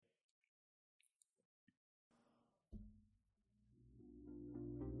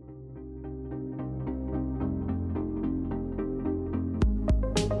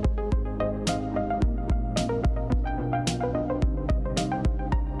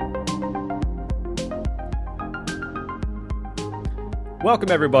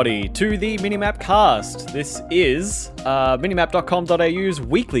Welcome everybody to the Minimap Cast. This is minimap.com.au's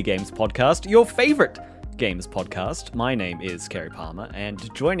weekly games podcast, your favorite games podcast. My name is Kerry Palmer,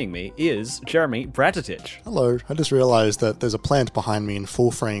 and joining me is Jeremy Bratatich. Hello. I just realised that there's a plant behind me in full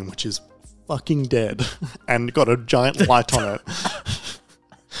frame, which is fucking dead, and got a giant light on it.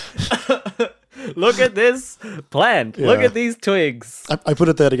 Look at this plant. Yeah. Look at these twigs. I put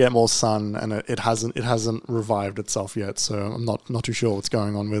it there to get more sun, and it hasn't revived itself yet, so I'm not too sure what's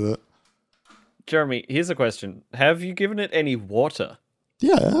going on with it. Jeremy, here's a question. Have you given it any water?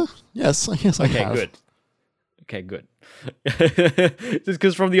 Yeah. Yes, I have. Okay, good. Just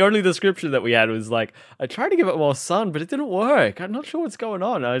because from the only description that we had was like, I tried to give it more sun, but it didn't work. I'm not sure what's going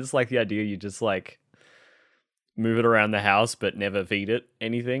on. I just like the idea you just like move it around the house, but never feed it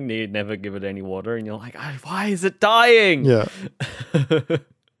anything. Never give it any water, and you're like, why is it dying? Yeah.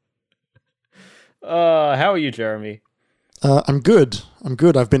 How are you, Jeremy? I'm good.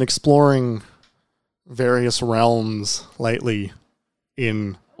 I've been exploring various realms lately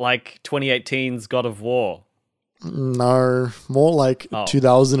in... Like 2018's God of War. No, more like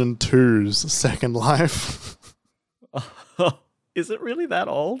 2002's Second Life. Is it really that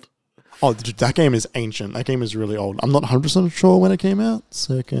old? Oh, that game is ancient. That game is really old. I'm not 100% sure when it came out.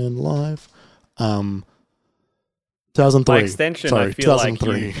 Second Life. 2003. By extension, sorry, I feel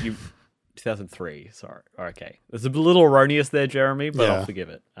 2003. like you 2003. Sorry. Okay. There's a little erroneous there, Jeremy, but I'll forgive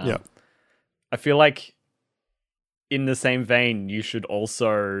it. Yeah. I feel like in the same vein, you should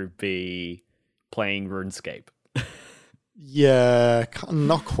also be playing RuneScape. Yeah,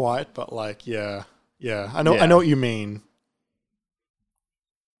 not quite, but like, yeah. I know what you mean.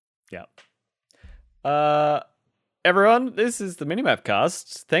 Yeah. Everyone, this is the Minimap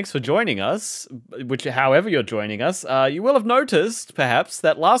Cast. Thanks for joining us, however you're joining us. You will have noticed, perhaps,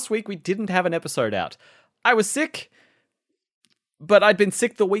 that last week we didn't have an episode out. I was sick, but I'd been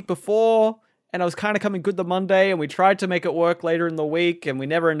sick the week before, and I was kind of coming good the Monday, and we tried to make it work later in the week, and we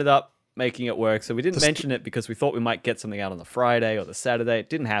never ended up making it work, so we didn't mention it because we thought we might get something out on the Friday or the Saturday. It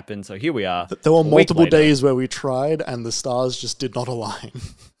didn't happen, so here we are. There were multiple days where we tried, and the stars just did not align.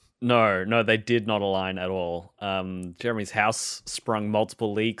 No, they did not align at all. Jeremy's house sprung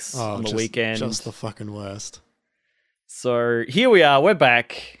multiple leaks on the weekend. Just the fucking worst. So here we are, we're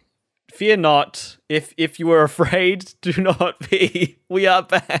back. Fear not. If you were afraid, do not be. We are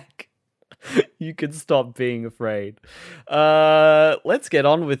back. You can stop being afraid. Let's get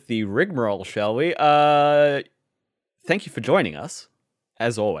on with the rigmarole, shall we? Thank you for joining us.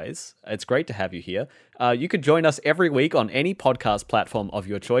 As always, it's great to have you here. You could join us every week on any podcast platform of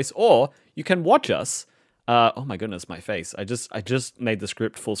your choice, or you can watch us. Oh my goodness, my face! I just made the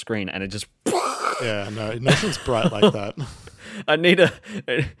script full screen, and it just. Yeah, no, nothing's bright like that. I need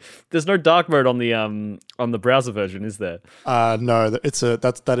There's no dark mode on the browser version, is there? No, that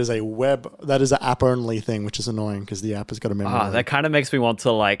is an app only thing, which is annoying because the app has got a memory. That kind of makes me want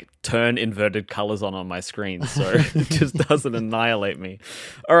to like turn inverted colors on my screen, so it just doesn't annihilate me.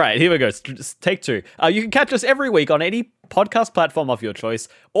 All right, here we go. Take two. You can catch us every week on any podcast platform of your choice,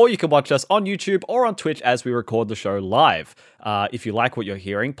 or you can watch us on YouTube or on Twitch as we record the show live. If you like what you're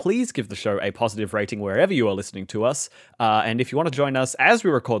hearing, please give the show a positive rating wherever you are listening to us. And if you want to join us as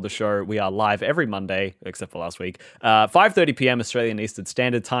we record the show, we are live every Monday, except for last week, 5:30 p.m. Australian Eastern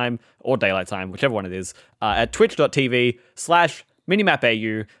Standard Time, or Daylight Time, whichever one it is, at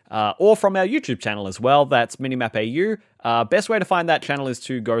twitch.tv/minimapau, or from our YouTube channel as well. That's minimapau. Best way to find that channel is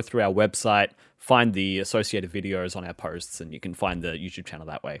to go through our website, find the associated videos on our posts, and you can find the YouTube channel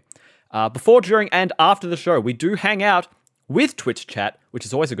that way. Before, during, and after the show, we do hang out with Twitch chat, which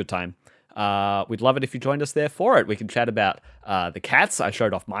is always a good time. We'd love it if you joined us there for it. We can chat about the cats. I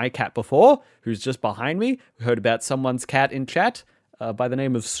showed off my cat before, who's just behind me. We heard about someone's cat in chat by the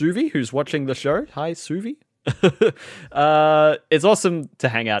name of Suvi, who's watching the show. Hi, Suvi. It's awesome to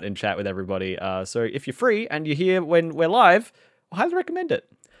hang out and chat with everybody. So if you're free and you're here when we're live, I highly recommend it.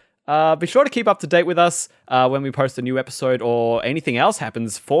 Be sure to keep up to date with us when we post a new episode or anything else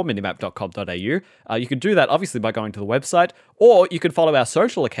happens for minimap.com.au. You can do that obviously by going to the website, or you can follow our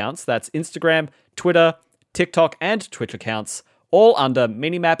social accounts. That's Instagram, Twitter, TikTok, and Twitch accounts, all under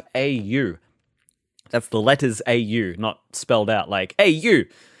minimapau. That's the letters AU, not spelled out like AU.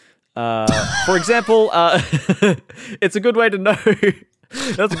 For example, it's a good way to know.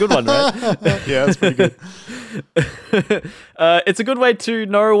 That's a good one, right? Yeah, that's pretty good. It's a good way to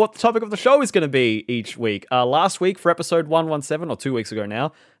know what the topic of the show is going to be each week. Last week for episode 117, or 2 weeks ago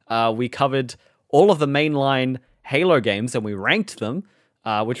now, we covered all of the mainline Halo games and we ranked them,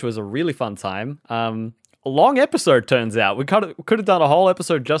 which was a really fun time. A long episode, turns out. We could have done a whole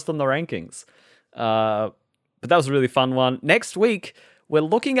episode just on the rankings. but that was a really fun one. Next week, we're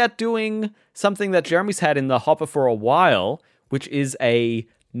looking at doing something that Jeremy's had in the hopper for a while, which is a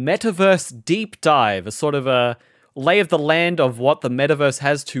metaverse deep dive, a sort of a lay of the land of what the metaverse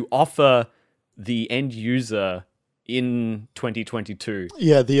has to offer the end user in 2022.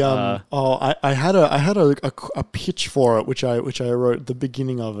 Yeah, I had a pitch for it, which I wrote at the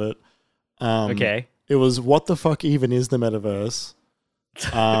beginning of it. Okay. It was, what the fuck even is the metaverse?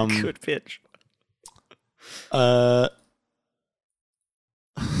 Good pitch. Yeah,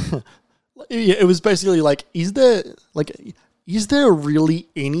 it was basically like, is there really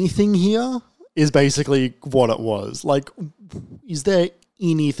anything here? Is basically what it was. Like, is there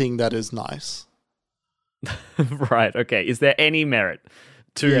anything that is nice? Right, okay. Is there any merit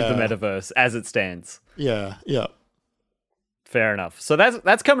to the metaverse as it stands? Yeah. Fair enough. So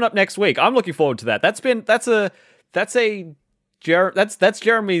that's coming up next week. I'm looking forward to that. That's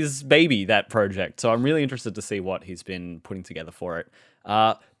Jeremy's baby, that project. So I'm really interested to see what he's been putting together for it.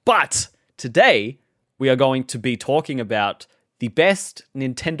 But today we are going to be talking about the best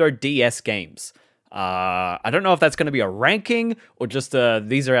Nintendo DS games. I don't know if that's going to be a ranking or just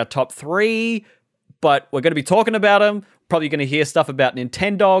these are our top 3, but we're going to be talking about them. Probably going to hear stuff about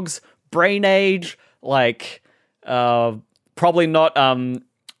Nintendogs, Brain Age, like probably not.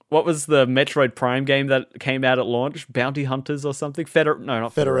 What was the Metroid Prime game that came out at launch? Bounty Hunters or something?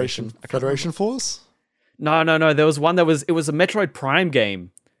 Not Federation. Federation Force? No. There was one it was a Metroid Prime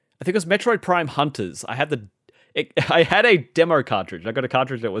game. I think it was Metroid Prime Hunters. I had a demo cartridge. I got a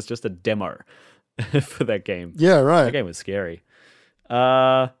cartridge that was just a demo for that game. Yeah, right. That game was scary.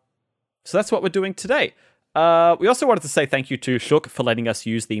 So that's what we're doing today. We also wanted to say thank you to Shook for letting us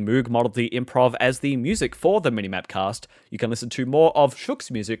use the Moog Model D Improv as the music for the Minimap Cast. You can listen to more of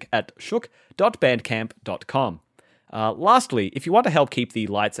Shook's music at shook.bandcamp.com. Lastly, if you want to help keep the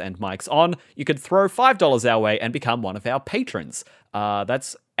lights and mics on, you could throw $5 our way and become one of our patrons.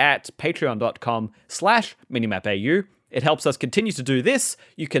 That's at patreon.com/minimapau. It helps us continue to do this.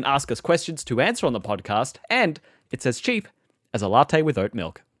 You can ask us questions to answer on the podcast, and it's as cheap as a latte with oat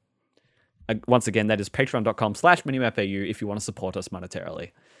milk. Once again, that is patreon.com/minimapau if you want to support us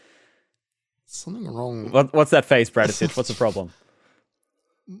monetarily. Something wrong. What's that face, Braditich? What's the problem?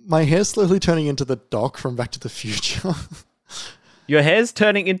 My hair's slowly turning into the Doc from Back to the Future. Your hair's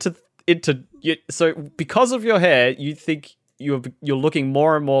turning into so because of your hair, you think you're looking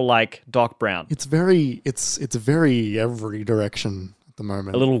more and more like Doc Brown. It's very every direction at the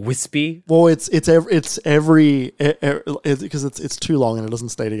moment. A little wispy. Well, it's every because it's too long and it doesn't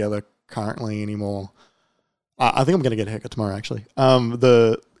stay together currently anymore. I think I'm gonna get a haircut tomorrow. Actually,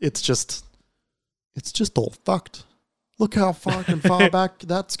 it's just all fucked. Look how fucking far back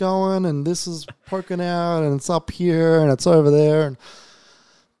that's going, and this is poking out, and it's up here, and it's over there, and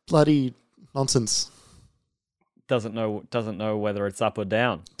bloody nonsense. Doesn't know whether it's up or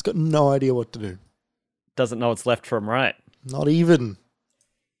down. It's got no idea what to do. Doesn't know it's left from right. Not even.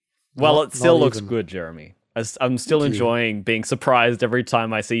 Well, it still looks good, Jeremy. I'm still enjoying being surprised every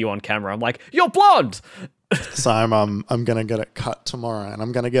time I see you on camera. I'm like, you're blonde! So I'm going to get it cut tomorrow, and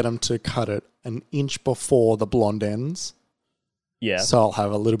I'm going to get him to cut it an inch before the blonde ends. Yeah. So I'll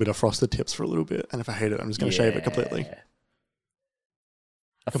have a little bit of frosted tips for a little bit, and if I hate it, I'm just going to shave it completely.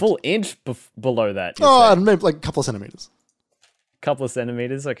 A full inch below that? Maybe like a couple of centimeters. Couple of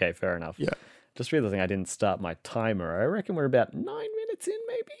centimeters? Okay, fair enough. Yeah. Just realizing I didn't start my timer. I reckon we're about 9 minutes in,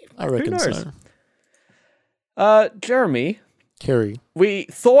 maybe? I reckon so. Jeremy. Kerry. We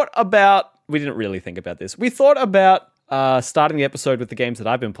didn't really think about this. We thought about starting the episode with the games that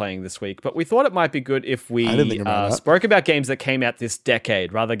I've been playing this week, but we thought it might be good if we spoke about games that came out this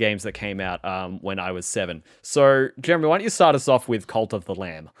decade, rather games that came out when I was 7. So, Jeremy, why don't you start us off with Cult of the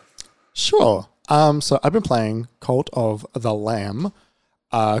Lamb? Sure. So I've been playing Cult of the Lamb.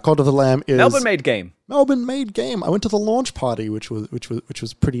 Cult of the Lamb is Melbourne-made game. Melbourne-made game. I went to the launch party, which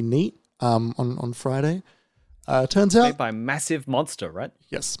was pretty neat. On Friday. Turns out made by Massive Monster, right?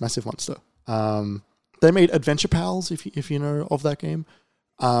 Yes, Massive Monster. They made Adventure Pals, if you know of that game.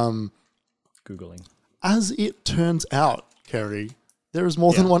 Googling. As it turns out, Kerry, there is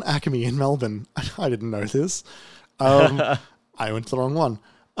more than one Acme in Melbourne. I didn't know this. I went to the wrong one.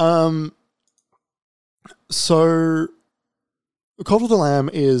 So, Cult of the Lamb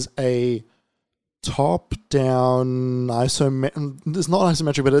is a top-down isometric. It's not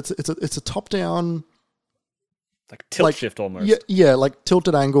isometric, but it's a top-down, like tilt shift almost. Yeah, like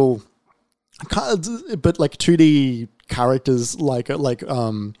tilted angle, but like 2D characters, like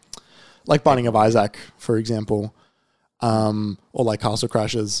Binding of Isaac, for example, or like Castle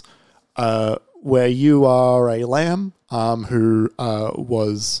Crashers, where you are a lamb who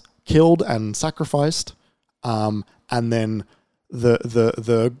was killed and sacrificed, and then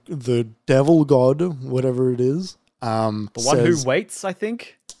the devil god, whatever it is, The one who waits, I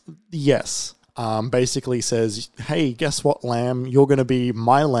think. yes, basically says, hey, guess what, lamb? You're going to be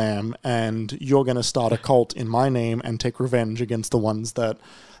my lamb, and you're going to start a cult in my name and take revenge against the ones that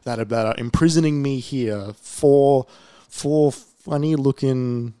are imprisoning me here for funny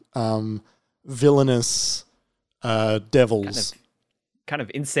looking villainous devils. Kind of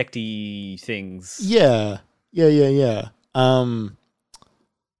insecty things. Yeah.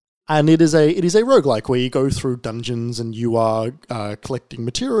 And it is a roguelike where you go through dungeons and you are collecting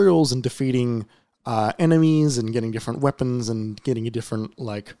materials and defeating enemies and getting different weapons and getting a different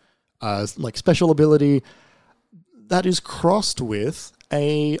like special ability that is crossed with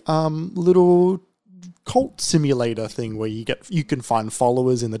a little cult simulator thing where you can find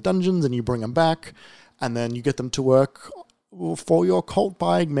followers in the dungeons and you bring them back and then you get them to work for your cult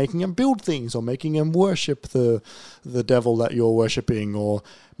by making them build things or making them worship the devil that you're worshipping or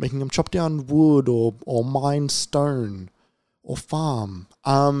making them chop down wood or mine stone or farm.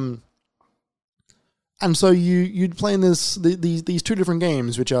 And so you'd play in these two different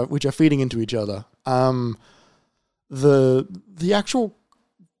games which are feeding into each other. The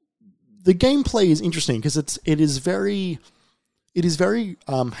gameplay is interesting because it is very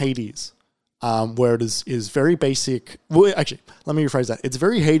Hades. Where it is very basic. Well, actually, let me rephrase that. It's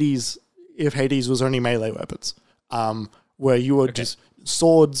very Hades if Hades was only melee weapons, where you are just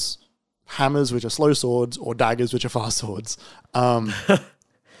swords, hammers, which are slow swords, or daggers, which are fast swords.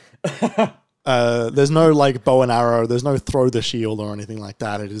 There's no like bow and arrow. There's no throw the shield or anything like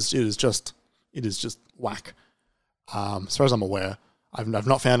that. It is just whack. As far as I'm aware. I've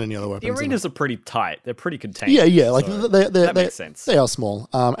not found any other weapons. The arenas are pretty tight. They're pretty contained. Yeah. Like so that makes sense. They are small.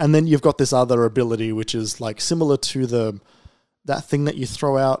 And then you've got this other ability, which is like similar to that thing that you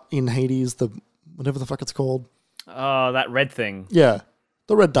throw out in Hades, the whatever the fuck it's called. Oh, that red thing. Yeah,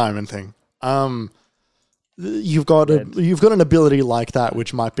 the red diamond thing. You've got an ability like that,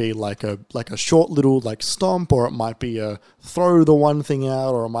 which might be like a short little like stomp, or it might be a throw the one thing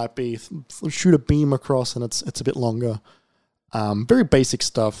out, or it might be shoot a beam across, and it's a bit longer. Very basic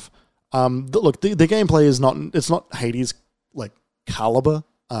stuff. Look, the gameplay is not Hades like caliber.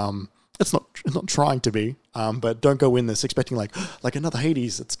 It's not trying to be. But don't go in this expecting like another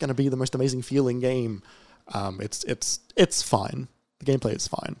Hades. It's going to be the most amazing feeling game. It's fine. The gameplay is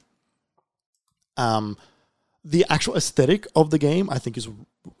fine. The actual aesthetic of the game, I think, is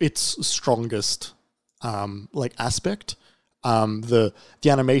its strongest aspect. The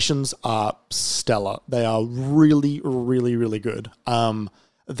animations are stellar. They are really, really, really good.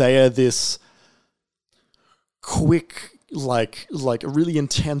 They are this quick, like really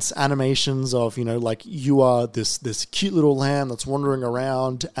intense animations of, you are this cute little lamb that's wandering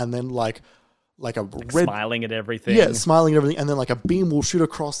around, and then like a red, smiling at everything. Yeah, smiling at everything, and then like a beam will shoot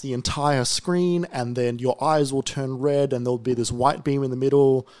across the entire screen, and then your eyes will turn red, and there'll be this white beam in the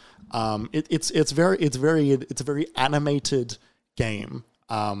middle. It's a very animated game.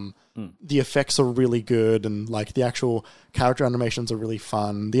 The effects are really good, and like the actual character animations are really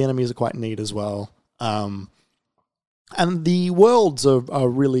fun. The enemies are quite neat as well. And the worlds are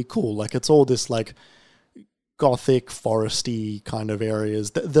really cool. Like it's all this like gothic, foresty kind of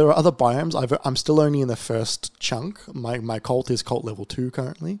areas. There are other biomes. I'm still only in the first chunk. My cult is cult level 2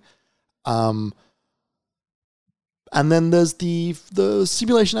 currently. And then there's the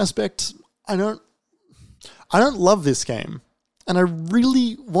simulation aspect. I don't love this game, and I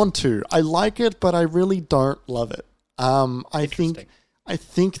really want to. I like it, but I really don't love it. I think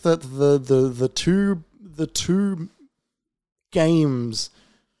that the two games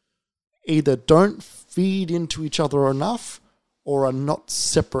either don't feed into each other enough or are not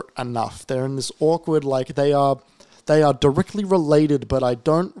separate enough. They're in this awkward, like they are directly related, but I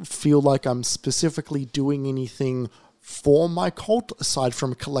don't feel like I'm specifically doing anything for my cult aside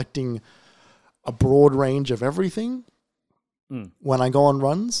from collecting a broad range of everything when I go on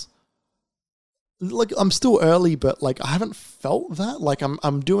runs. Like I'm still early, but like I haven't felt that. Like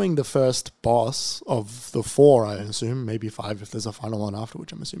I'm doing the first boss of the 4, I assume, maybe 5 if there's a final one after,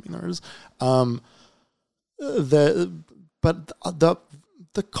 which I'm assuming there is. But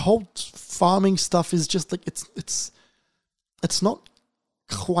the cult farming stuff is just like it's not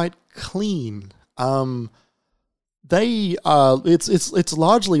quite clean. It's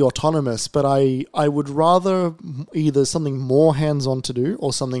largely autonomous, but I would rather either something more hands-on to do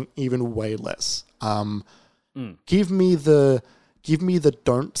or something even way less. Give me the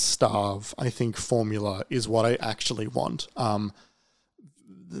don't starve, I think, formula is what I actually want.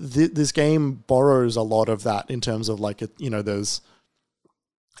 This game borrows a lot of that in terms of like, there's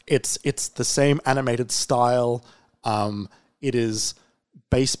It's the same animated style. It is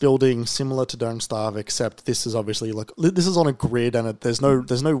base building similar to Don't Starve, except this is obviously this is on a grid and there's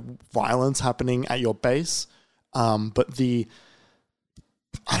no violence happening at your base. But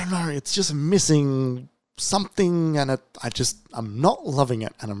I don't know, it's just missing something, and I'm not loving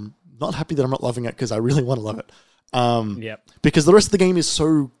it, and I'm not happy that I'm not loving it because I really want to love it. Because the rest of the game is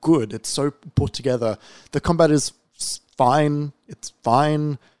so good, it's so put together. The combat is fine. It's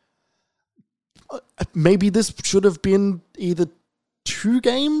fine. Maybe this should have been either 2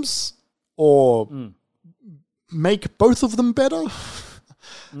 games or make both of them better.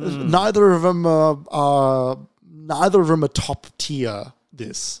 Neither of them are top tier.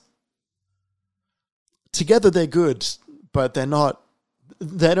 This together they're good, but they're not.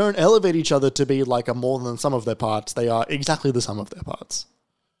 They don't elevate each other to be like a more than sum of their parts. They are exactly the sum of their parts,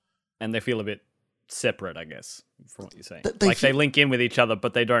 and they feel a bit separate, I guess, from what you're saying. They link in with each other,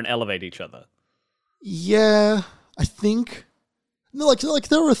 but they don't elevate each other. Yeah, I think. Like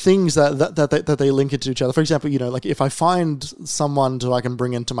there are things that they link into each other. For example, like if I find someone who I can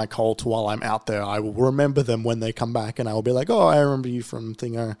bring into my cult while I'm out there, I will remember them when they come back, and I will be like, "Oh, I remember you from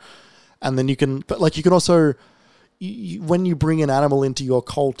Thingo." And then you can also, when you bring an animal into your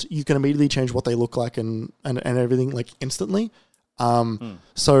cult, you can immediately change what they look like and everything like instantly.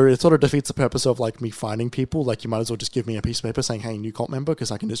 So it sort of defeats the purpose of like me finding people. Like you might as well just give me a piece of paper saying, "Hey, new cult member,"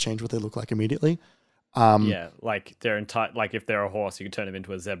 because I can just change what they look like immediately. Like their entire, like if they're a horse, you can turn them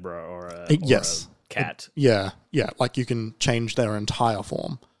into a zebra or a cat. Yeah, like you can change their entire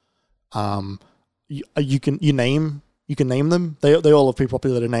form. You can name them. They all have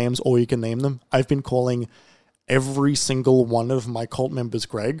pre-populated names, or you can name them. I've been calling every single one of my cult members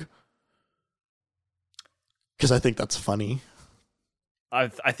Greg because I think that's funny. I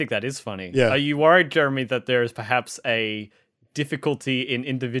think that is funny. Yeah. Are you worried, Jeremy, that there is perhaps a difficulty in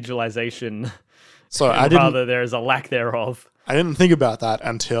individualization? So rather, there is a lack thereof. I didn't think about that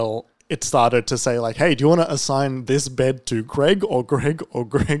until it started to say like, "Hey, do you want to assign this bed to Greg or Greg or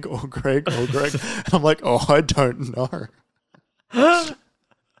Greg or Greg or Greg?" And I'm like, "Oh, I don't know." And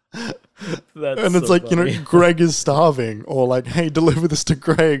it's so like funny. Greg is starving, or like, "Hey, deliver this to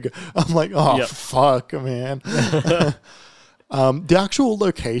Greg." I'm like, "Oh, fuck, man." The actual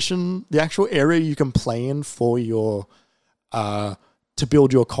location, the actual area you can play in for your to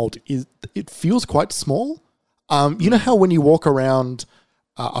build your cult it feels quite small. You know how when you walk around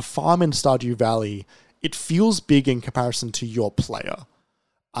a farm in Stardew Valley, it feels big in comparison to your player.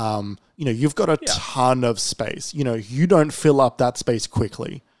 You've got a ton of space. You don't fill up that space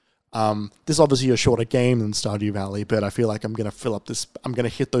quickly. This is obviously a shorter game than Stardew Valley, but I feel like I'm going to fill up this. I'm going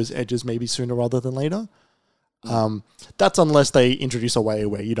to hit those edges maybe sooner rather than later. That's unless they introduce a way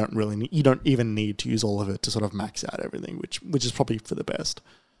where you don't even need to use all of it to sort of max out everything, which is probably for the best.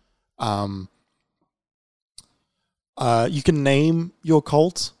 You can name your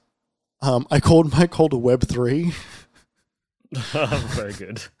cult. I called my cult a Web3. Very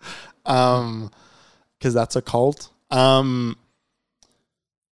good. Because that's a cult.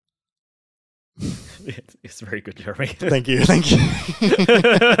 It's very good, Jeremy. Thank you.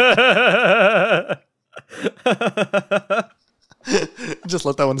 Just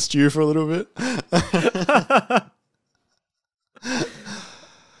let that one stew for a little bit.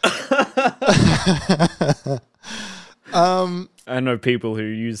 I know people who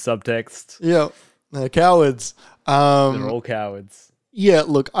use subtext. Yeah, they're cowards. They're all cowards. Yeah,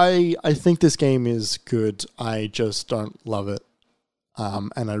 look, I think this game is good. I just don't love it.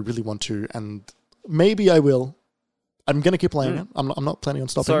 And I really want to, and maybe I will. I'm going to keep playing it. I'm not planning on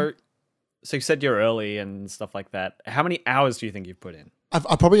stopping. So you said you're early and stuff like that. How many hours do you think you've put in?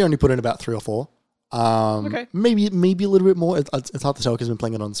 I've probably only put in about 3 or 4. Okay. Maybe a little bit more. It's hard to tell because I've been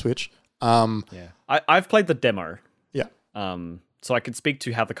playing it on Switch. Yeah. I've played the demo. Yeah. So I can speak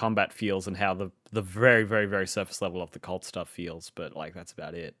to how the combat feels and how the very, very, very surface level of the cult stuff feels, but like that's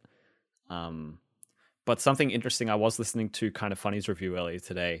about it. But something interesting, I was listening to Kind of Funny's review earlier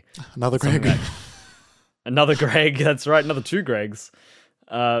today. Another Greg. Another Greg, that's right, another 2 Gregs.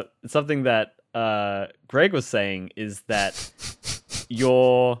 Something that Greg was saying is that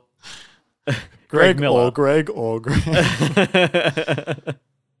your Greg or Greg.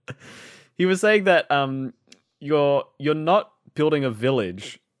 He was saying that you're not building a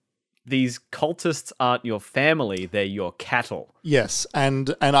village. These cultists aren't your family; they're your cattle. Yes,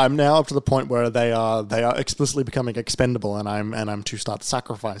 and I'm now up to the point where they are explicitly becoming expendable, and I'm to start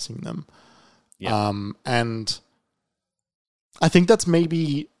sacrificing them. Yeah. And I think that's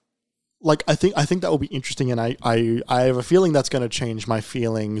maybe like I think that will be interesting, and I have a feeling that's going to change my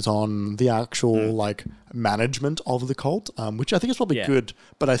feelings on the actual like management of the cult, which I think is probably good.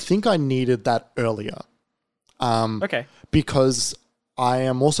 But I think I needed that earlier, Okay. because I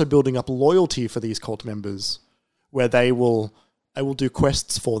am also building up loyalty for these cult members, where I will do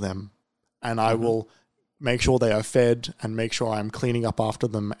quests for them, and I will make sure they are fed and make sure I'm cleaning up after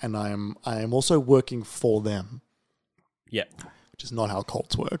them, and I am also working for them. Yeah. Which is not how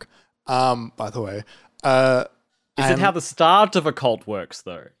cults work. By the way. Is it how the start of a cult works,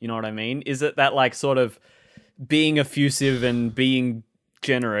 though? You know what I mean? Is it that, like, sort of being effusive and being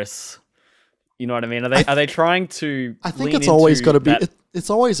generous? You know what I mean? Are they trying to? I think it's always got to be. It's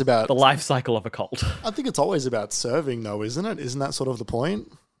always about the life cycle of a cult. I think it's always about serving, though, isn't it? Isn't that sort of the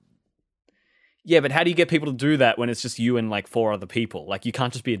point? Yeah, but how do you get people to do that when it's just you and like 4 other people? Like, you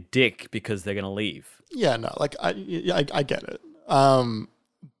can't just be a dick because they're gonna leave. Yeah, no, like I get it.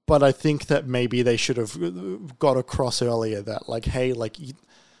 But I think that maybe they should have got across earlier that, like, hey,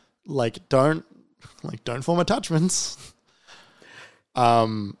 don't form attachments.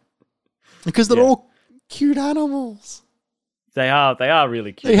 Because they're all cute animals. They are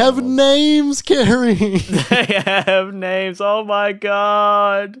really cute. They have names, Kerry. They have names. Oh my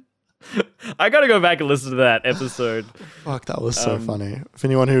god. I gotta go back and listen to that episode. Fuck, that was so funny. If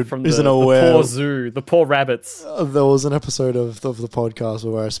anyone who From isn't aware, the poor zoo, the poor rabbits. There was an episode of the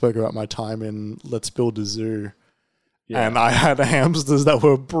podcast where I spoke about my time in Let's Build a Zoo, and I had hamsters that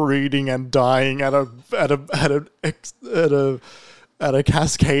were breeding and dying at a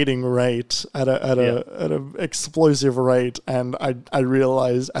cascading rate, at a explosive rate, and I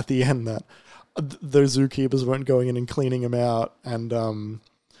realized at the end that the zookeepers weren't going in and cleaning them out, and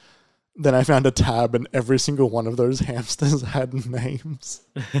then I found a tab, and every single one of those hamsters had names.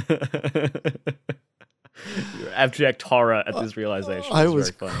 Your abject horror at this realization. I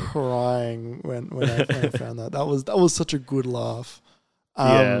was crying when I found that. That was such a good laugh.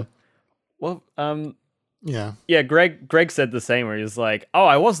 Yeah. Well, yeah. Greg said the same, where he was like, "Oh,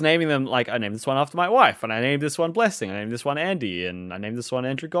 I was naming them, like, I named this one after my wife, and I named this one Blessing, I named this one Andy, and I named this one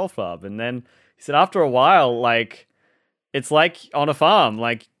Andrew Goldfarb." And then he said, after a while, like, it's like on a farm.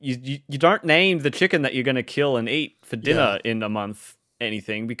 Like, you don't name the chicken that you're going to kill and eat for dinner in a month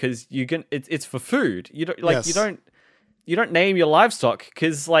anything, because it's for food. You don't like you don't name your livestock,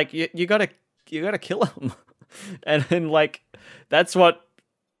 because like you gotta kill them, and then like that's how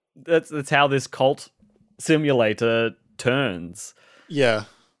this cult simulator turns. Yeah.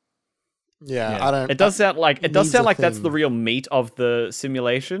 I don't. It does sound like that's the real meat of the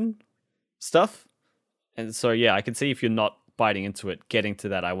simulation stuff. And so, yeah, I can see if you're not biting into it, getting to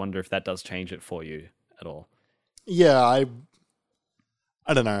that. I wonder if that does change it for you at all. Yeah, I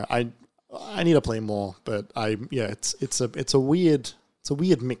don't know. I need to play more, but it's a weird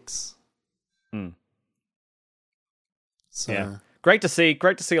mix. So yeah, great to see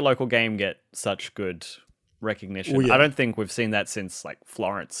a local game get such good recognition. Well, yeah. I don't think we've seen that since like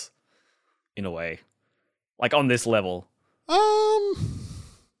Florence, in a way, like on this level.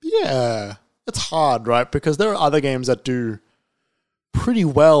 Yeah. It's hard, right? Because there are other games that do pretty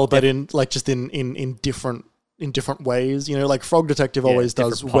well, but in different ways. You know, like Frog Detective always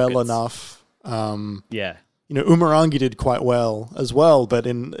does well enough. Umurangi did quite well as well, but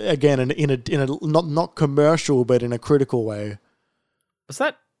in a not commercial, but in a critical way. Was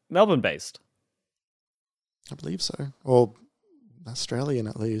that Melbourne based? I believe so, or Australian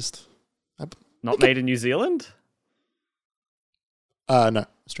at least. Not made in New Zealand? No,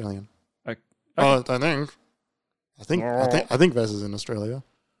 Australian. I think Vez is in Australia.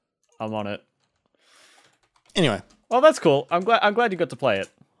 I'm on it. Anyway, well, that's cool. I'm glad you got to play it.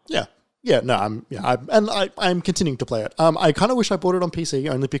 I'm continuing to play it. I kind of wish I bought it on PC,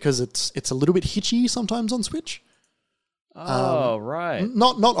 only because it's a little bit hitchy sometimes on Switch. Oh, right.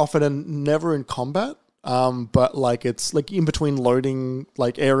 Not often and never in combat. But like it's like in between loading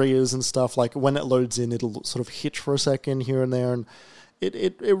like areas and stuff. Like when it loads in, it'll sort of hitch for a second here and there, and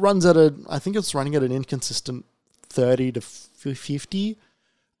it runs at I think it's running at an inconsistent 30 to 50.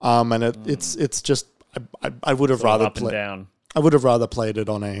 And it's just I would have rather played down. I would have rather played it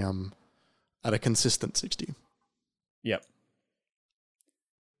on at a consistent 60. Yep.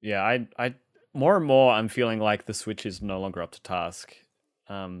 Yeah, I more and more I'm feeling like the Switch is no longer up to task.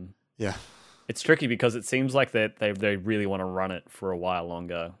 Yeah. It's tricky because it seems like they really want to run it for a while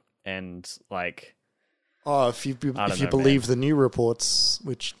longer, and like, if you believe the new reports,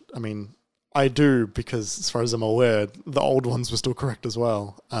 which I mean I do, because as far as I'm aware, the old ones were still correct as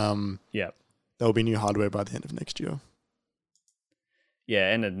well. Yeah, there will be new hardware by the end of next year. Yeah,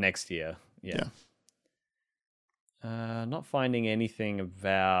 end of next year. Yeah. Not finding anything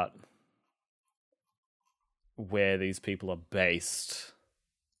about where these people are based.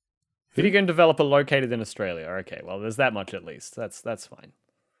 Video game developer located in Australia. Okay, well, there's that much at least. That's fine.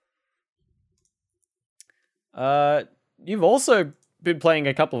 You've also been playing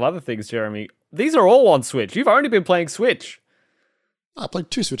a couple of other things, Jeremy. These are all on Switch. You've only been playing Switch. I played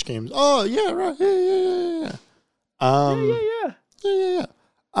 2 Switch games. Oh, yeah, right. Yeah. Yeah.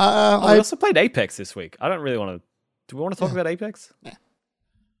 I also played Apex this week. I don't really want to... Do we want to talk about Apex? Nah.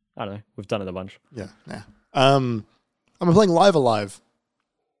 I don't know. We've done it a bunch. Yeah, nah. I've been playing Live Alive.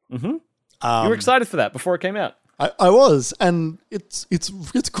 Mm-hmm. You were excited for that before it came out. I was, and it's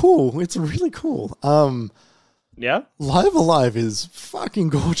cool. It's really cool. Yeah? Live Alive is fucking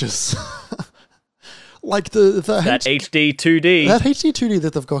gorgeous. Like the that HD 2D. That HD 2D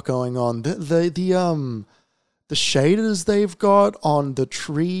that they've got going on. The shaders they've got on the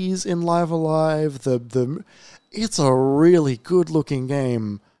trees in Live Alive. It's a really good looking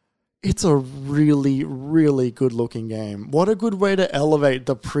game. It's a really, really good looking game. What a good way to elevate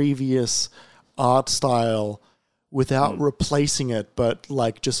the previous art style without replacing it, but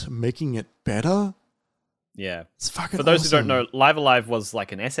like just making it better. Yeah. It's fucking For those awesome. who don't know, Live Alive was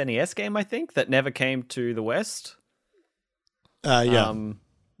like an SNES game, I think, that never came to the West. Yeah.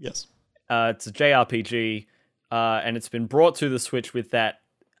 Yes. It's a JRPG, and it's been brought to the Switch with that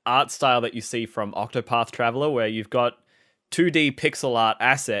art style that you see from Octopath Traveler, where you've got 2D pixel art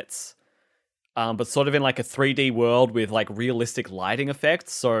assets, but sort of in like a 3D world with like realistic lighting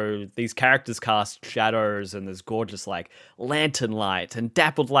effects. So these characters cast shadows, and there's gorgeous like lantern light and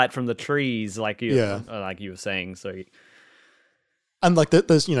dappled light from the trees, like you were saying. So, and like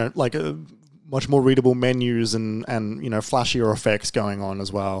there's like a much more readable menus and flashier effects going on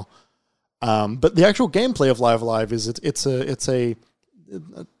as well. But the actual gameplay of Live Alive is it's a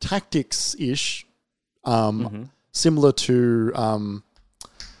tactics-ish, similar to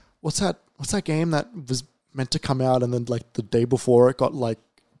what's that game that was meant to come out and then like the day before it got like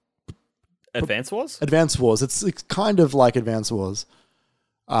Advance Wars? Advance Wars. It's kind of like Advance Wars.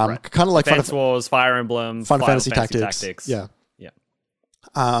 Right. Kind of like Advance Wars, Fire Emblem, Final Fantasy Tactics. Yeah. Yeah.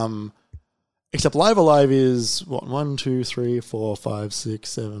 Except Live Alive is what, 1, 2, 3, 4, 5, 6,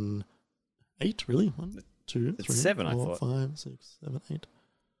 7, 8, really? 1, 2, It's 3, 7, 4, I thought. 5, 6, 7,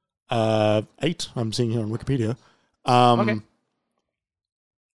 8. 8, I'm seeing here on Wikipedia. Okay.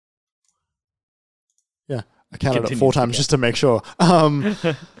 Yeah, I counted it Continues 4 to times get. just to make sure.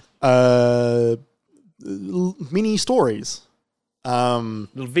 Mini stories. Little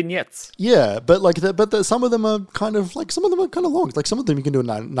vignettes. Yeah, but some of them are kind of long. Like some of them you can do in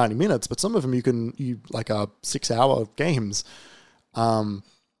 90 minutes, but some of them you are 6-hour games.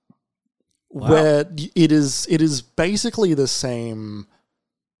 Where it is basically the same,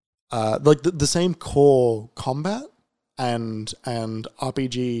 like the same core combat and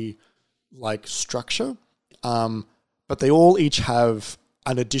RPG like structure, but they all each have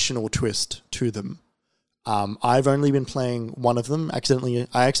an additional twist to them. I've only been playing one of them. I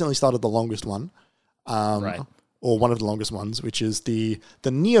accidentally started the longest one, Right. or one of the longest ones, which is the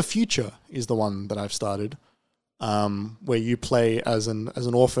Near Future is the one that I've started, where you play as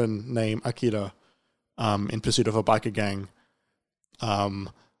an orphan named Akira, in pursuit of a biker gang,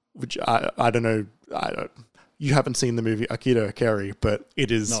 which I don't know. You haven't seen the movie Akira Kerry, but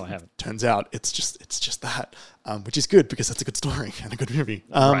it is. No, I haven't. Turns out it's just that, which is good because it's a good story and a good movie.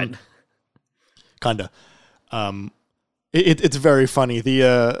 Right. Kinda. It's very funny.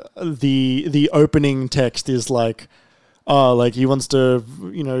 The opening text is like, like he wants to,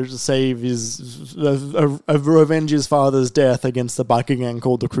 save revenge his father's death against the biker gang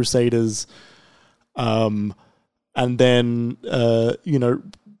called the Crusaders, and then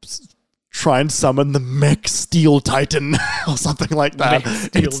try and summon the mech Steel Titan or something like that.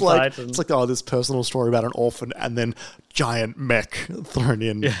 It's like this personal story about an orphan and then giant mech thrown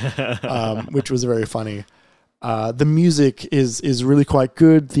in, which was very funny. The music is really quite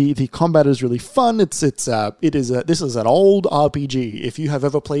good. The combat is really fun. This is an old RPG. If you have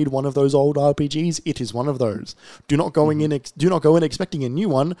ever played one of those old RPGs, it is one of those. Do not go in expecting a new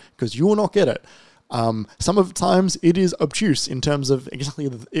one because you will not get it. Some of the times it is obtuse in terms of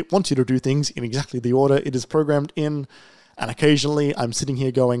it wants you to do things in exactly the order it is programmed in, and occasionally I'm sitting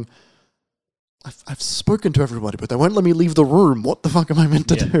here going, I've spoken to everybody, but they won't let me leave the room. What the fuck am I meant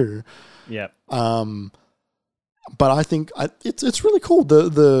to do? Yeah. But I think it's really cool.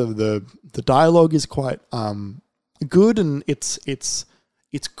 The dialogue is quite good, and it's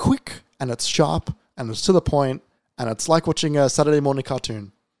quick and it's sharp and it's to the point, and it's like watching a Saturday morning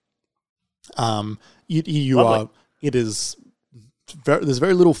cartoon. There's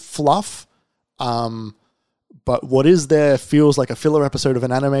very little fluff. but what is there feels like a filler episode of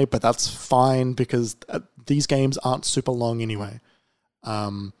an anime, but that's fine because these games aren't super long anyway.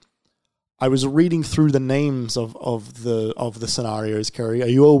 I was reading through the names of the scenarios, Kerry. Are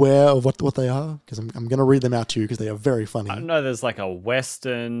you aware of what they are? Because I'm going to read them out to you because they are very funny. I know there's like a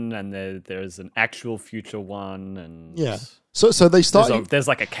Western and there's an actual future one. And yeah. So they start... There's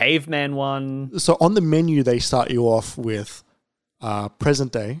like a caveman one. So on the menu, they start you off with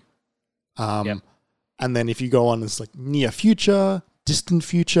present day. Yep. And then if you go on, it's like near future, distant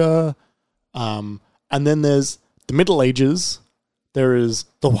future. And then there's the Middle Ages. There is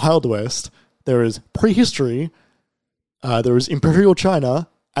the Wild West. There is prehistory. There is Imperial China.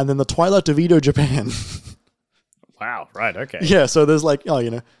 And then the Twilight of Edo, Japan. Wow, right, okay. Yeah, so there's like,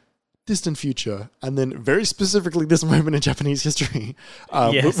 distant future. And then very specifically this moment in Japanese history.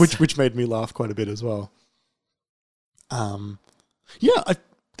 Yes. which made me laugh quite a bit as well.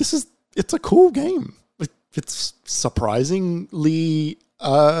 It's a cool game. It's surprisingly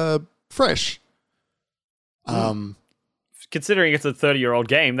fresh. Considering it's a 30-year-old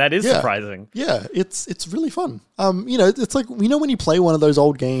game, that is surprising. Yeah, it's really fun. It's like, when you play one of those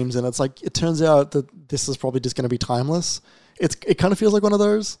old games and it's like, it turns out that this is probably just going to be timeless. It kind of feels like one of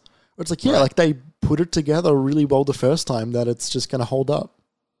those where it's like, like they put it together really well the first time that it's just going to hold up.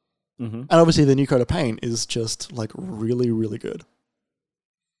 Mm-hmm. And obviously the new Code of Paint is just like really, really good.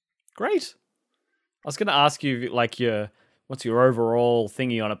 Great. I was going to ask you like what's your overall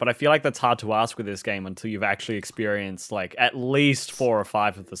thingy on it, but I feel like that's hard to ask with this game until you've actually experienced like at least 4 or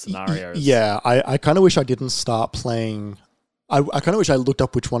 5 of the scenarios. Yeah, I kind of wish I didn't start playing. I kind of wish I looked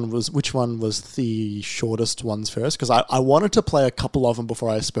up which one was the shortest ones first, because I wanted to play a couple of them before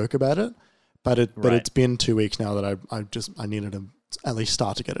I spoke about it, but it's been 2 weeks now that I needed to at least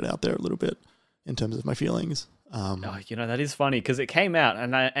start to get it out there a little bit in terms of my feelings. That is funny because it came out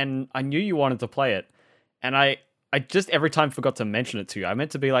and I knew you wanted to play it, and I just every time forgot to mention it to you. I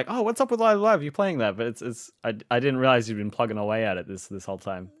meant to be like, "Oh, what's up with Live Live? You playing that?" But I didn't realize you'd been plugging away at it this whole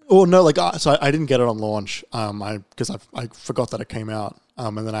time. Oh no, so I didn't get it on launch. Because I forgot that it came out.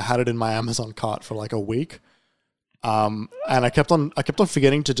 And then I had it in my Amazon cart for like a week. And I kept on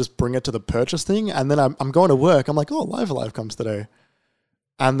forgetting to just bring it to the purchase thing. And then I'm going to work. I'm like, "Oh, Live Live comes today,"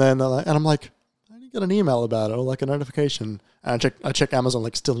 and then I'm like, I didn't get an email about it or like a notification. And I check Amazon,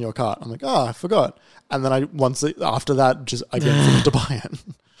 like, still in your cart. I'm like, I forgot. And then after that, just I get forgot to buy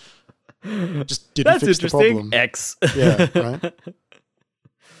it. Just didn't fix the problem. X. Yeah, right.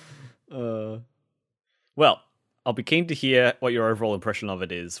 Well, I'll be keen to hear what your overall impression of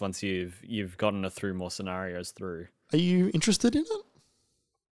it is once you've gotten it through more scenarios through. Are you interested in it?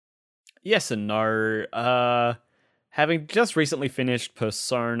 Yes and no. Having just recently finished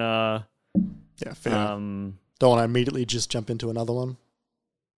Persona. Yeah, fair. Don't want to immediately just jump into another one.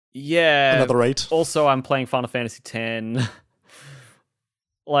 Yeah. Another 8. Also, I'm playing Final Fantasy X.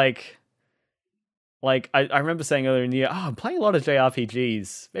 I remember saying earlier in the year, I'm playing a lot of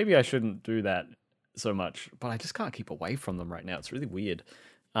JRPGs. Maybe I shouldn't do that so much, but I just can't keep away from them right now. It's really weird.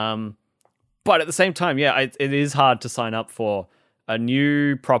 But at the same time, it is hard to sign up for a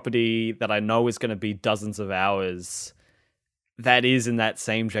new property that I know is going to be dozens of hours that is in that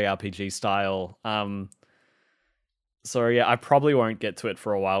same JRPG style. So I probably won't get to it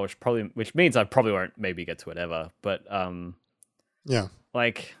for a while, which means I probably won't maybe get to it ever. But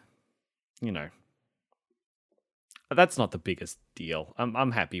that's not the biggest deal.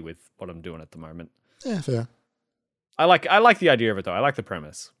 I'm happy with what I'm doing at the moment. Yeah, fair. I like the idea of it though. I like the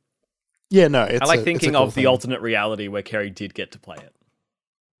premise. Yeah, no, I like thinking of the alternate reality where Kerry did get to play it.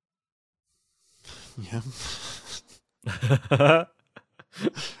 Yeah.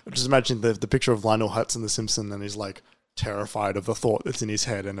 Just imagine the picture of Lionel Hutz in The Simpsons, and he's like terrified of the thought that's in his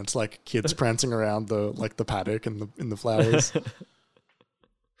head, and it's like kids prancing around the paddock and in the flowers.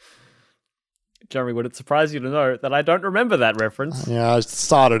 Jeremy, would it surprise you to know that I don't remember that reference? Yeah, I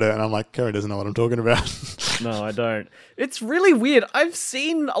started it, and I'm like, Kerry doesn't know what I'm talking about. No, I don't. It's really weird. I've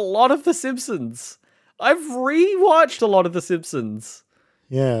seen a lot of The Simpsons. I've rewatched a lot of The Simpsons.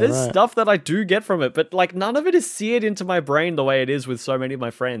 Yeah, there's right. stuff that I do get from it, but like none of it is seared into my brain the way it is with so many of my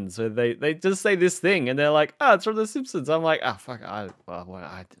friends. So they just say this thing and they're like, it's from The Simpsons. I'm like, fuck, I don't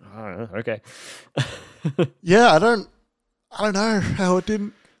know. Okay. Yeah, I don't know how it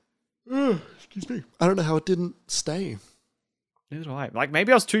didn't. Excuse me. I don't know how it didn't stay. Neither do I. Like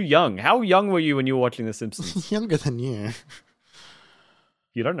maybe I was too young. How young were you when you were watching The Simpsons? Younger than you.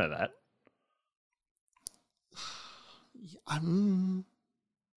 You don't know that.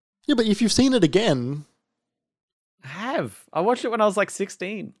 Yeah, but if you've seen it again... I have. I watched it when I was like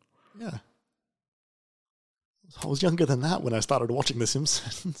 16. Yeah. I was younger than that when I started watching The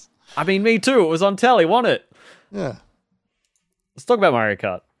Simpsons. I mean, me too. It was on telly, wasn't it? Yeah. Let's talk about Mario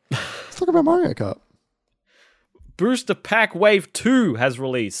Kart. Let's talk about Mario Kart. Booster Pack Wave 2 has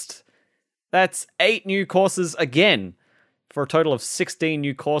released. That's 8 new courses again, for a total of 16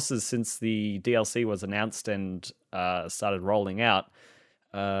 new courses since the DLC was announced and started rolling out.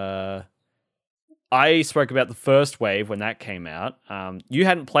 I spoke about the first wave when that came out. You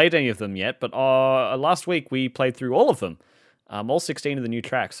hadn't played any of them yet, but last week we played through all of them. All 16 of the new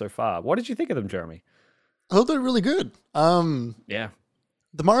tracks so far. What did you think of them, Jeremy? I thought they're really good. Yeah.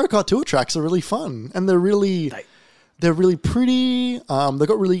 The Mario Kart Tour tracks are really fun, and they're really pretty. They've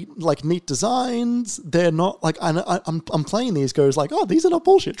got really like neat designs. They're not like I'm playing these goes like, oh, these are not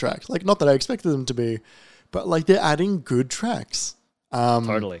bullshit tracks. Like, not that I expected them to be, but like they're adding good tracks.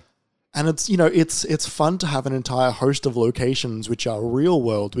 Totally. And it's fun to have an entire host of locations which are real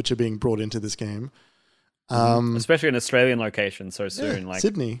world, which are being brought into this game. Especially an Australian location so soon. Like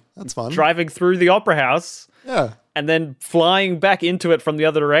Sydney. That's fun. Driving through the Opera House. Yeah. And then flying back into it from the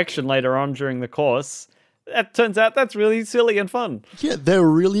other direction later on during the course. That turns out that's really silly and fun. Yeah, they're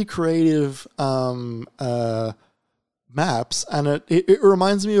really creative maps, and it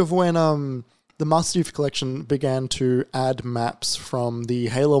reminds me of when the Master Chief Collection began to add maps from the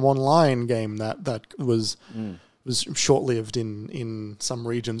Halo Online game that was short-lived in some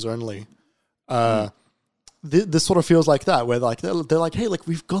regions only. This sort of feels like that, where like they're like, hey, like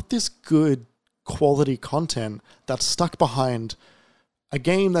we've got this good quality content that's stuck behind a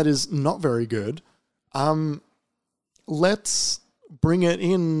game that is not very good. Let's bring it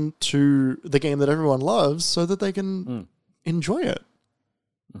into the game that everyone loves so that they can enjoy it.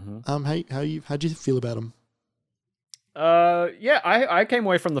 How do you feel about them? I came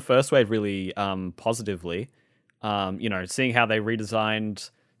away from the first wave really positively. Seeing how they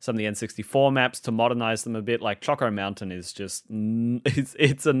redesigned some of the N64 maps to modernize them a bit. Like Choco Mountain is just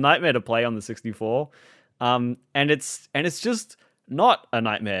it's a nightmare to play on the 64, and it's just not a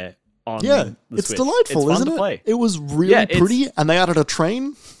nightmare on the it's Switch. delightful, it's isn't fun it? To play. It was really pretty, and they added a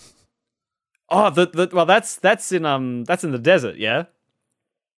train. Oh, that's in the desert, yeah.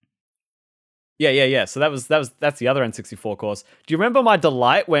 Yeah. So that's the other N64 course. Do you remember my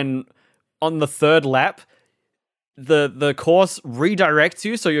delight when on the third lap the course redirects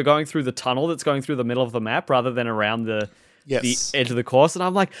you, so you're going through the tunnel that's going through the middle of the map rather than around the edge of the course, and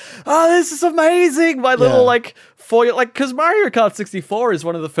I'm like, oh, this is amazing. My little because Mario Kart 64 is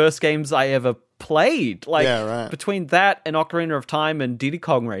one of the first games I ever played. Like between that and Ocarina of Time and Diddy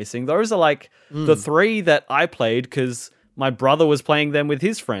Kong Racing, those are like the three that I played because my brother was playing them with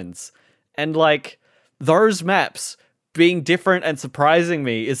his friends, and like those maps being different and surprising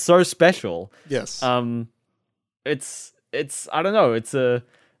me is so special. Yes. It's I don't know, it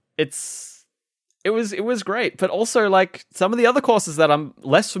was great, but also like some of the other courses that I'm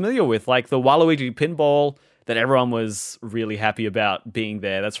less familiar with, like the Waluigi Pinball that everyone was really happy about being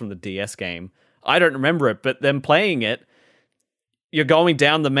there. That's from the DS game. I don't remember it, but them playing it, you're going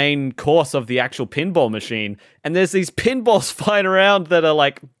down the main course of the actual pinball machine, and there's these pinballs flying around that are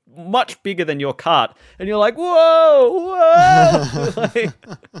like much bigger than your kart, and you're like, whoa. Like,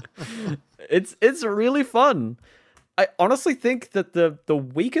 it's really fun. I honestly think that the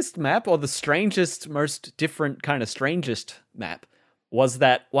weakest map, or the strangest, most different kind of strangest map, was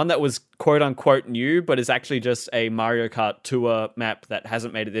that one that was quote unquote new, but is actually just a Mario Kart Tour map that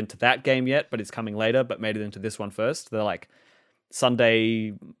hasn't made it into that game yet, but it's coming later, but made it into this one first. The like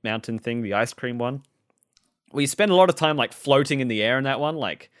Sunday Mountain thing, the ice cream one. We spend a lot of time like floating in the air in that one,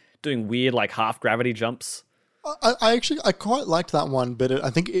 like doing weird like half gravity jumps. I quite liked that one, but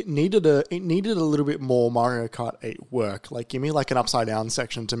I think it needed a little bit more Mario Kart 8 work. Like, give me like an upside down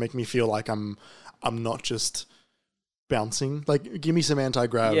section to make me feel like I'm not just bouncing. Like, give me some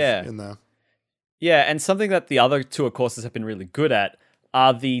anti-grav in there. Yeah, and something that the other tour courses have been really good at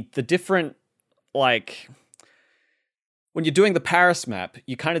are the different, like, when you're doing the Paris map,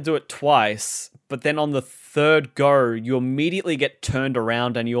 you kind of do it twice, but then on the third go, you immediately get turned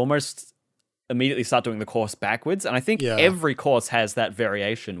around and you almost immediately start doing the course backwards. And I think every course has that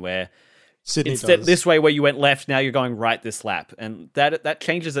variation where Sydney instead does. This way where you went left, now you're going right this lap. And that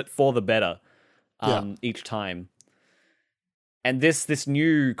changes it for the better each time. And this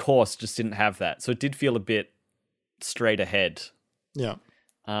new course just didn't have that. So it did feel a bit straight ahead. Yeah.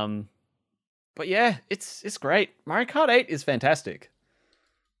 But yeah, it's great. Mario Kart 8 is fantastic.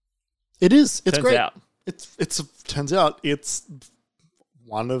 It is. It's Turns great. out. Turns out it's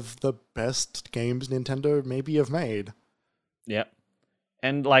one of the best games Nintendo maybe have made. Yeah.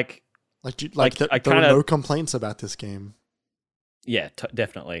 And there were no complaints about this game. Yeah,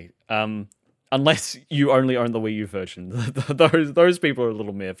 definitely. Unless you only own the Wii U version. Those people are a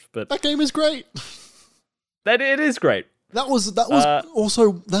little miffed, but that game is great. That it is great. That was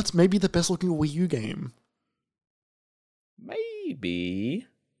also that's maybe the best looking Wii U game. Maybe.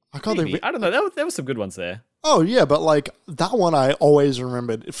 I can't Maybe. think. I don't know. There were some good ones there. Oh yeah, but like that one, I always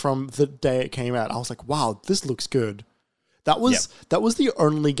remembered from the day it came out. I was like, wow, this looks good. That was the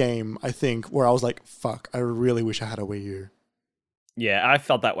only game I think where I was like, fuck, I really wish I had a Wii U. Yeah, I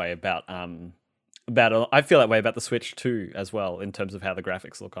felt that way about I feel that way about the Switch too, as well, in terms of how the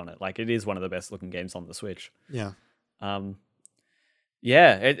graphics look on it. Like, it is one of the best looking games on the Switch. Yeah.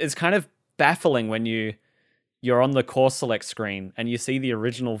 It's kind of baffling when you're on the course select screen and you see the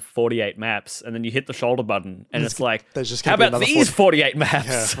original 48 maps, and then you hit the shoulder button and it's like, how about these 48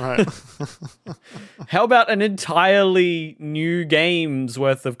 maps? Yeah, right. How about an entirely new game's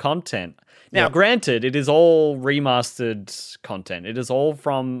worth of content? Now, granted, it is all remastered content. It is all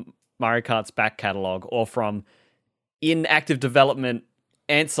from Mario Kart's back catalog or from in active development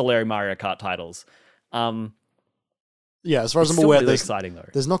ancillary Mario Kart titles. Yeah, as far as I'm still aware, really exciting though.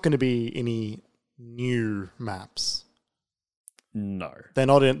 There's not going to be any new maps. No, they're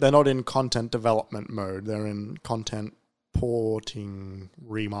not in content development mode. They're in content porting,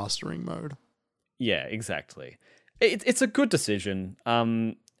 remastering mode. Yeah, exactly. It's a good decision.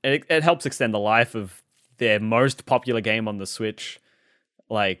 It helps extend the life of their most popular game on the Switch.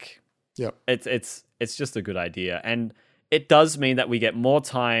 Like, yep. It's just a good idea, and it does mean that we get more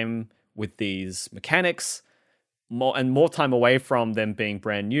time with these mechanics, more time away from them being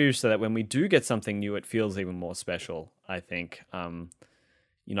brand new, so that when we do get something new, it feels even more special. I think,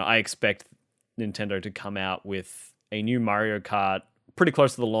 I expect Nintendo to come out with a new Mario Kart pretty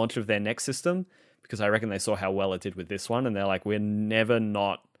close to the launch of their next system, because I reckon they saw how well it did with this one, and they're like, we're never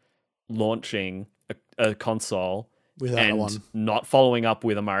not launching a console without one, not following up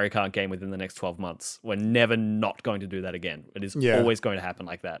with a Mario Kart game within the next 12 months. We're never not going to do that again. It is always going to happen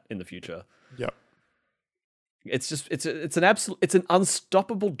like that in the future. Yep. It's just it's an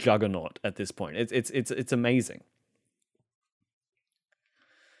unstoppable juggernaut at this point. It's amazing.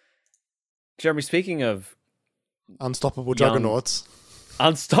 Jeremy, speaking of unstoppable juggernauts.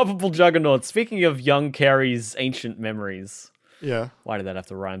 Unstoppable juggernauts. Speaking of young Carrie's ancient memories. Yeah. Why did that have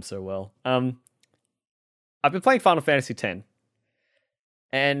to rhyme so well? I've been playing Final Fantasy X,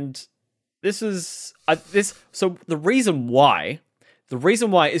 and so the reason why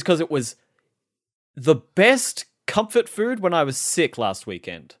is because it was the best comfort food when I was sick last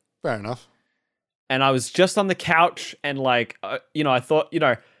weekend. Fair enough. And I was just on the couch, and like, I thought,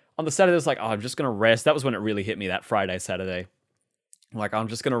 on the Saturday, I was like, oh, I'm just gonna rest. That was when it really hit me, that Friday, Saturday. Like, I'm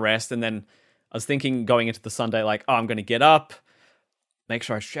just gonna rest, and then I was thinking going into the Sunday, like, oh, I'm gonna get up, make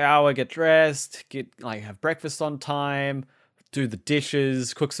sure I shower, get dressed, have breakfast on time, do the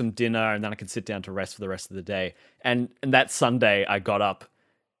dishes, cook some dinner, and then I can sit down to rest for the rest of the day. And that Sunday, I got up,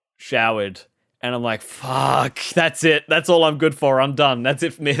 showered, and I'm like, fuck, that's it. That's all I'm good for. I'm done. That's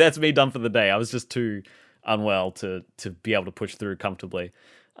it for me. That's me done for the day. I was just too unwell to be able to push through comfortably.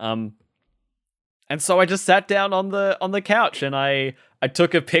 And so I just sat down on the couch, and I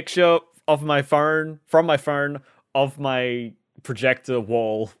took a picture of my phone of my projector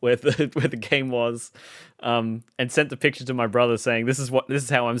wall where the game was, and sent the picture to my brother saying, this is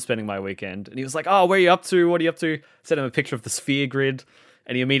how I'm spending my weekend. And he was like, oh, where are you up to? What are you up to? Sent him a picture of the sphere grid,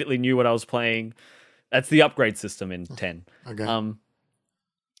 and he immediately knew what I was playing. That's the upgrade system in 10. Okay. And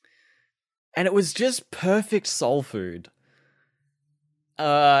it was just perfect soul food.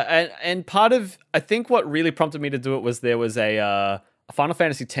 And part of, I think what really prompted me to do it was there was a Final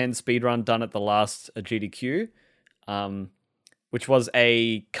Fantasy X speedrun done at the last GDQ, which was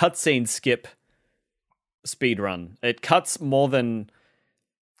a cutscene skip speedrun. It cuts more than...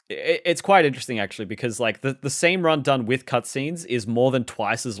 It's quite interesting, actually, because like the same run done with cutscenes is more than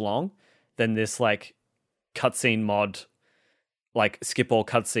twice as long than this like cutscene mod, like skip all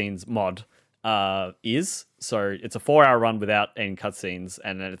cutscenes mod is. So it's a 4-hour run without any cutscenes,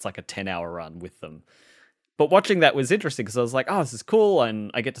 and then it's like a 10-hour run with them. But watching that was interesting because I was like, oh, this is cool,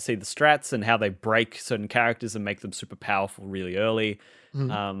 and I get to see the strats and how they break certain characters and make them super powerful really early.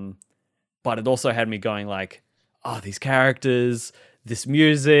 But it also had me going like, oh, these characters, this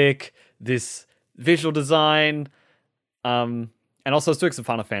music, this visual design, and also I was doing some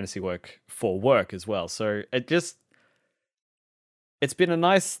Final Fantasy work for work as well. So it's been a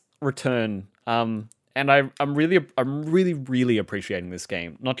nice return. And I'm really appreciating this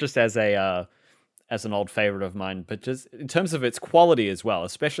game, not just as an old favorite of mine, but just in terms of its quality as well,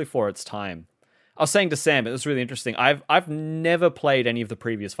 especially for its time. I was saying to Sam, it was really interesting. I've never played any of the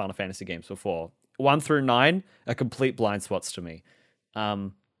previous Final Fantasy games before. 1 through 9 are complete blind spots to me.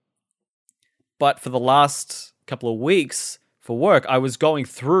 But for the last couple of weeks for work, I was going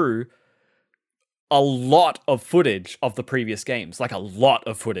through a lot of footage of the previous games, like a lot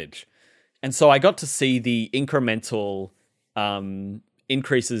of footage. And so I got to see the incremental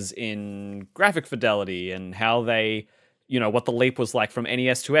increases in graphic fidelity and how they, what the leap was like from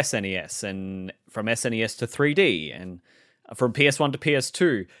NES to SNES and from SNES to 3D and from PS1 to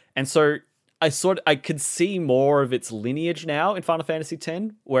PS2. And so I could see more of its lineage now in Final Fantasy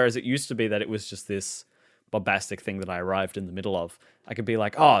X, whereas it used to be that it was just this bombastic thing that I arrived in the middle of. I could be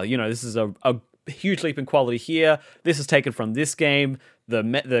like, oh, this is a huge leap in quality here. This is taken from this game.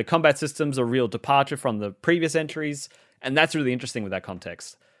 The combat systems are a real departure from the previous entries, and that's really interesting with that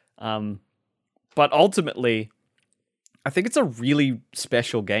context. But ultimately, I think it's a really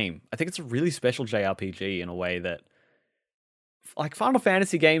special game. I think it's a really special JRPG in a way that, like, Final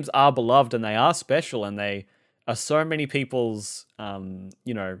Fantasy games are beloved and they are special and they are so many people's,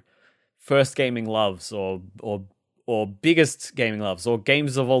 first gaming loves or biggest gaming loves or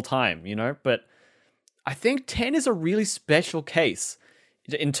games of all time, But I think 10 is a really special case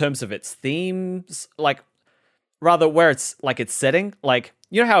in terms of its themes, like, rather where it's, like, its setting. Like,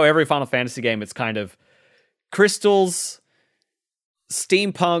 how every Final Fantasy game, it's kind of crystals,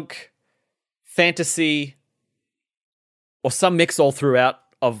 steampunk, fantasy, or some mix all throughout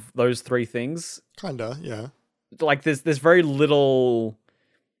of those three things. Kinda, yeah. Like, there's very little...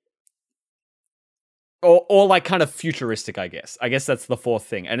 Or like kind of futuristic, I guess. I guess that's the fourth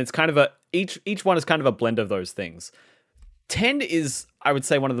thing. And it's kind of each one is kind of a blend of those things. 10 is, I would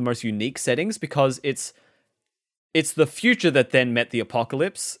say, one of the most unique settings because it's the future that then met the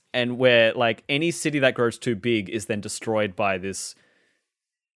apocalypse, and where, like, any city that grows too big is then destroyed by this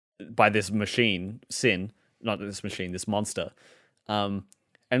machine, Sin. Not this machine, this monster. And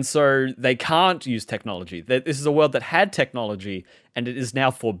so they can't use technology. This is a world that had technology, and it is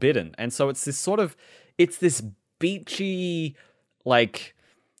now forbidden. And so it's this beachy, like,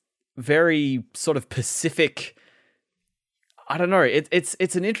 very sort of Pacific. I don't know.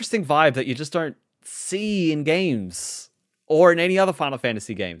 It's an interesting vibe that you just don't see in games or in any other Final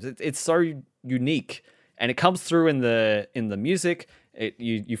Fantasy games. It's so unique, and it comes through in the music.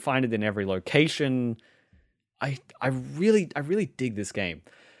 You find it in every location. I really dig this game.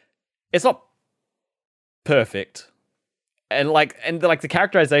 It's not perfect. And the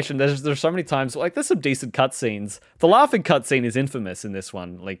characterization, there's so many times, like, there's some decent cutscenes. The laughing cutscene is infamous in this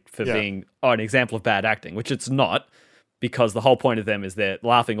one, like, for being an example of bad acting, which it's not, because the whole point of them is they're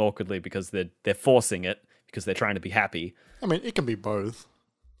laughing awkwardly because they're forcing it because they're trying to be happy. I mean, it can be both.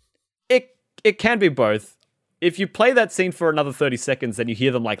 It can be both. If you play that scene for another 30 seconds, then you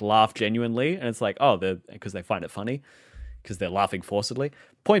hear them, like, laugh genuinely, and it's like, oh, because they find it funny, because they're laughing forcedly.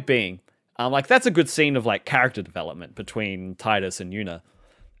 Point being, like, that's a good scene of, like, character development between Tidus and Yuna.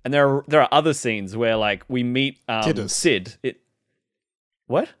 And there are other scenes where, like, we meet Cid.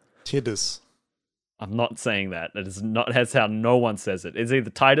 What? Tidus. I'm not saying that. That's how no one says it. It's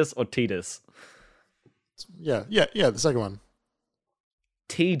either Tidus or Tidus. Yeah, the second one.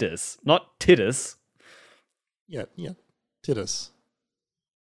 Tidus, not Tidus. Yeah, Tidus.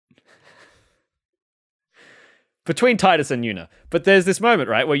 Between Tidus and Yuna. But there's this moment,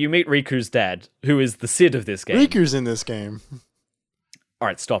 right, where you meet Riku's dad, who is the Cid of this game. Riku's in this game. All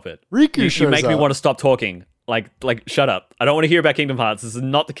right, stop it. Riku shows You make me up. want to stop talking. Like, shut up. I don't want to hear about Kingdom Hearts. This is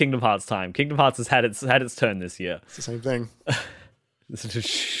not the Kingdom Hearts time. Kingdom Hearts has had its turn this year. It's the same thing. This is just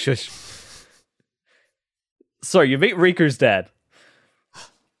shush. So you meet Riku's dad.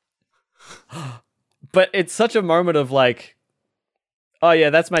 But it's such a moment of, like, oh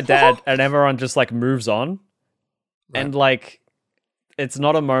yeah, that's my dad, and everyone just, like, moves on. Right. And, like, it's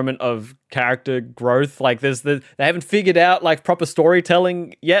not a moment of character growth. Like, they haven't figured out, like, proper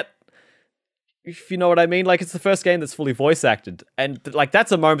storytelling yet. If you know what I mean. Like, it's the first game that's fully voice acted. And, like,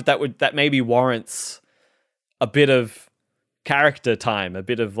 that's a moment that maybe warrants a bit of character time, a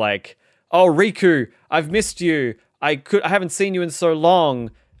bit of, like, oh, Riku, I've missed you. I haven't seen you in so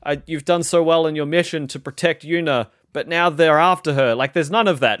long. You've done so well in your mission to protect Yuna, but now they're after her. Like, there's none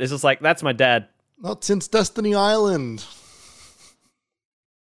of that. It's just like, that's my dad. Not since Destiny Island.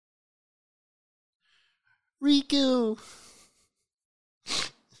 Riku.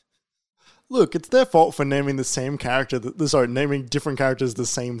 Look, it's their fault for naming the same character. Naming different characters the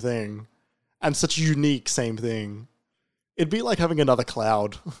same thing, and such a unique same thing. It'd be like having another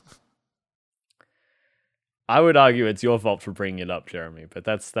Cloud. I would argue it's your fault for bringing it up, Jeremy, but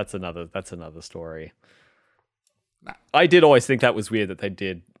that's another story. Nah. I did always think that was weird that they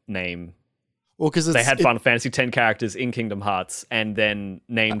did name. Well, because they had Final Fantasy X characters in Kingdom Hearts, and then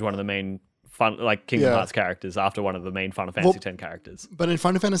named one of the main Kingdom Hearts characters after one of the main Final Fantasy X characters. But in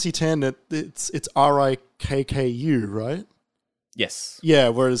Final Fantasy X, it's Rikku, right? Yes. Yeah,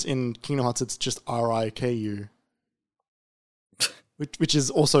 whereas in Kingdom Hearts it's just Riku. Which is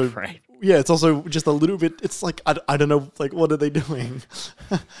also Right. yeah, it's also just a little bit. It's like I don't know, like what are they doing?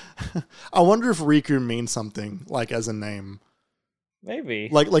 I wonder if Riku means something like as a name. Maybe.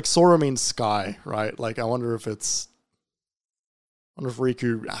 Like Sora means sky, right? Like I wonder if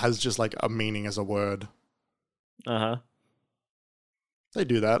Riku has just like a meaning as a word. Uh-huh. They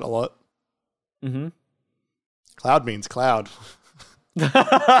do that a lot. Mm-hmm. Cloud means cloud.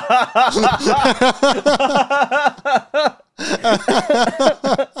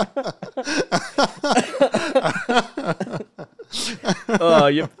 Oh,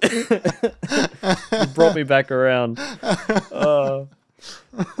 you brought me back around. Oh,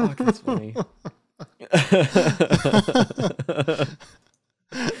 fuck, that's funny.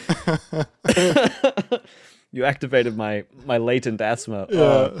 You activated my latent asthma.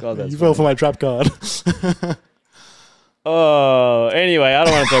 Oh, God, that's you fell for funny. my trap card. Oh, anyway, I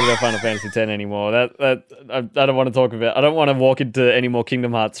don't want to talk about Final Fantasy X anymore. I don't want to talk about. I don't want to walk into any more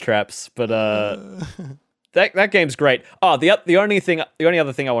Kingdom Hearts traps. But that game's great. Oh, the only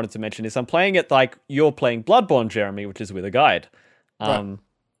other thing I wanted to mention is I'm playing it like you're playing Bloodborne, Jeremy, which is with a guide. Right.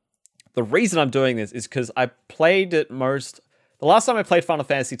 The reason I'm doing this is because I played it most. The last time I played Final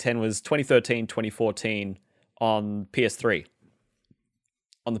Fantasy X was 2013, 2014 on PS3.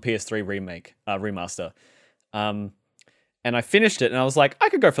 On the PS3 remaster. And I finished it, and I was like, I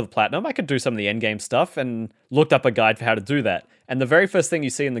could go for the platinum. I could do some of the endgame stuff, and looked up a guide for how to do that. And the very first thing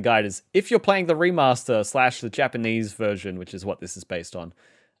you see in the guide is, if you're playing the remaster / the Japanese version, which is what this is based on,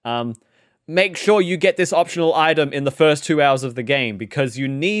 make sure you get this optional item in the first 2 hours of the game, because you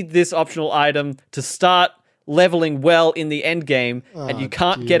need this optional item to start leveling well in the end game, and you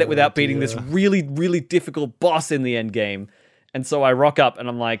can't get it without beating this really, really difficult boss in the end game. And so I rock up, and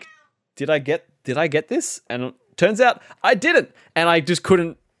I'm like, did I get this? And turns out I didn't, and I just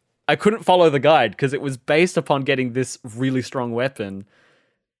couldn't follow the guide because it was based upon getting this really strong weapon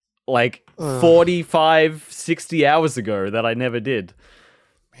like 45, 60 hours ago that I never did.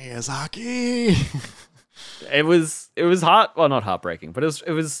 Miyazaki. It was heart, well, not heartbreaking, but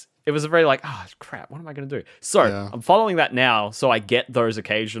it was a very like, crap, what am I going to do? So I'm following that now, so I get those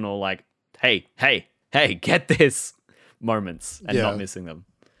occasional like, hey, get this moments and not missing them.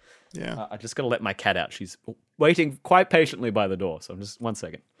 Yeah. I just got to let my cat out. She's waiting quite patiently by the door. So just 1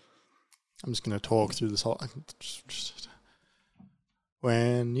 second. I'm just going to talk through this whole...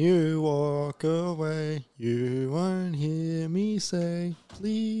 When you walk away, you won't hear me say,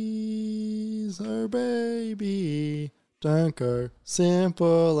 please, oh baby, don't go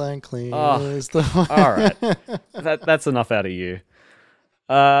simple and clean is the way. All right. That's enough out of you.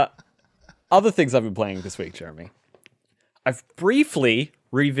 Other things I've been playing this week, Jeremy. I've briefly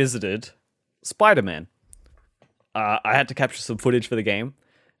revisited Spider-Man. I had to capture some footage for the game,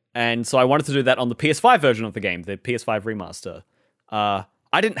 and so I wanted to do that on the PS5 version of the game, the PS5 remaster. I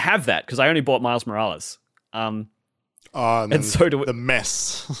didn't have that because I only bought Miles Morales. And so the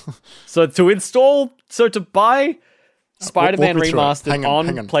mess. So to buy Spider-Man walk me through it. Remastered Hang on.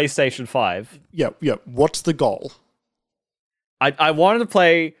 PlayStation 5. Yeah. What's the goal? I wanted to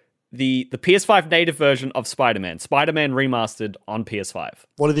play the PS5 native version of Spider-Man Remastered on PS5.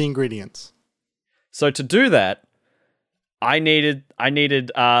 What are the ingredients? So to do that, I needed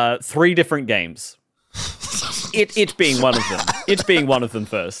 3 different games. It being one of them. It being one of them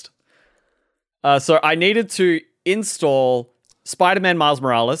first. So I needed to install Spider-Man Miles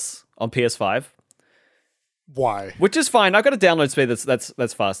Morales on PS5. Why? Which is fine. I've got a download speed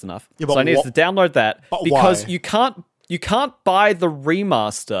that's fast enough. Yeah, but so I needed to download that because why? you can't buy the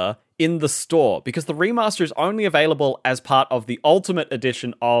remaster in the store because the remaster is only available as part of the Ultimate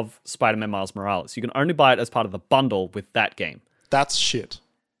Edition of Spider-Man Miles Morales. You can only buy it as part of the bundle with that game. That's shit.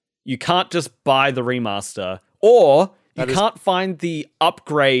 You can't just buy the remaster, or you can't find the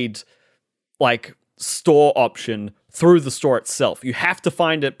upgrade like store option through the store itself. You have to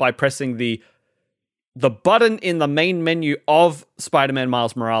find it by pressing the button in the main menu of Spider-Man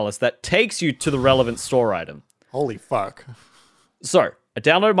Miles Morales that takes you to the relevant store item. Holy fuck. So, I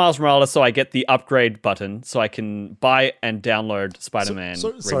download Miles Morales so I get the upgrade button so I can buy and download Spider-Man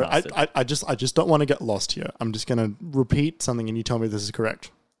Remastered. Sorry, I just don't want to get lost here. I'm just going to repeat something and you tell me this is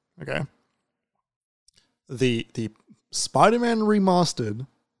correct. Okay? The Spider-Man Remastered,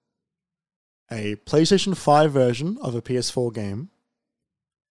 a PlayStation 5 version of a PS4 game,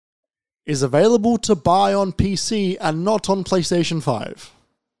 is available to buy on PC and not on PlayStation 5.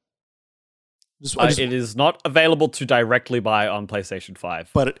 It is not available to directly buy on PlayStation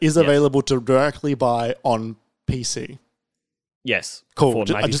 5. But it is available to directly buy on PC. Yes. Cool. For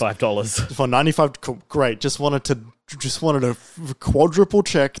 $95. For 95, cool, great. Just wanted to quadruple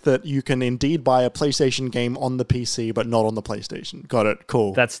check that you can indeed buy a PlayStation game on the PC, but not on the PlayStation. Got it.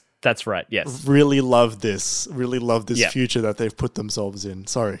 Cool. That's right. Yes. Really love this. Really love this Yeah. future that they've put themselves in.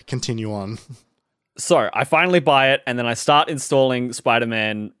 Sorry. Continue on. So I finally buy it, and then I start installing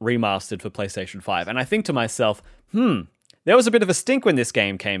Spider-Man Remastered for PlayStation 5. And I think to myself, there was a bit of a stink when this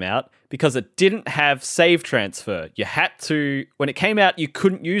game came out because it didn't have save transfer. You had to, when it came out, you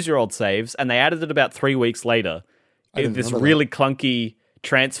couldn't use your old saves, and they added it about 3 weeks later. This really clunky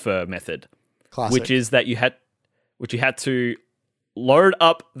transfer method, Classic. which is that you had to load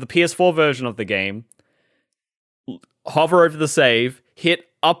up the PS4 version of the game, hover over the save, hit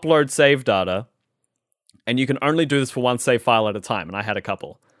upload save data, and you can only do this for one save file at a time, and I had a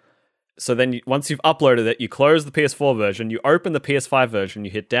couple. So then once you've uploaded it, you close the PS4 version, you open the PS5 version,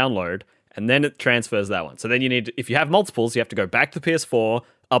 you hit download, and then it transfers that one. So then if you have multiples, you have to go back to PS4,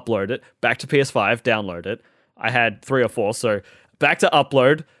 upload it, back to PS5, download it. I had 3 or 4, so back to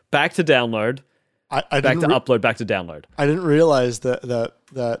upload, back to download, back to upload, back to download. I didn't realize that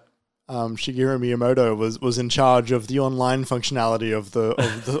Shigeru Miyamoto was in charge of the online functionality of the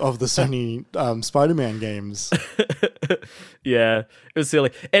Sony Spider-Man games. Yeah, it was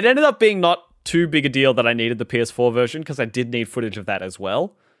silly. It ended up being not too big a deal that I needed the PS4 version because I did need footage of that as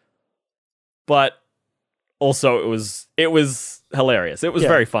well. But also, it was hilarious. It was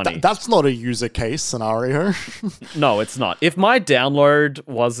very funny. That's not a user case scenario. No, it's not. If my download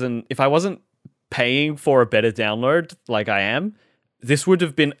if I wasn't paying for a better download like I am, this would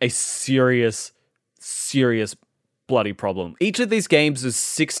have been a serious bloody problem. Each of these games is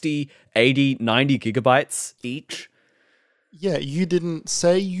 60, 80, 90 gigabytes each. Yeah, you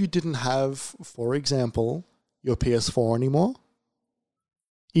didn't have, for example, your PS4 anymore,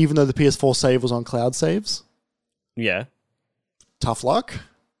 even though the PS4 save was on cloud saves. Yeah. Tough luck.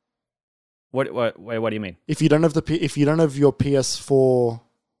 What do you mean? If you don't have your PS4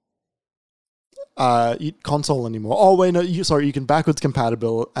 console anymore. Oh wait, no. You can backwards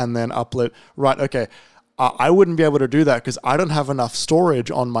compatible and then upload. Right. Okay. I wouldn't be able to do that because I don't have enough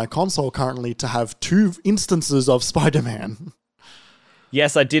storage on my console currently to have 2 instances of Spider-Man.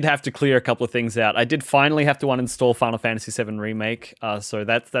 Yes, I did have to clear a couple of things out. I did finally have to uninstall Final Fantasy VII Remake, so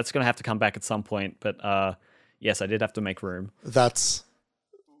that's going to have to come back at some point. But yes, I did have to make room. That's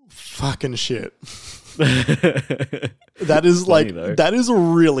fucking shit. That is funny, that is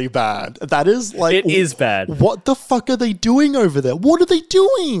really bad. That is like it is bad. What the fuck are they doing over there? What are they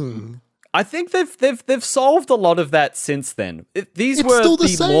doing? I think they've solved a lot of that since then. These it's were still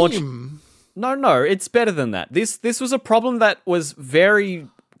the launch. same. No, it's better than that. This was a problem that was very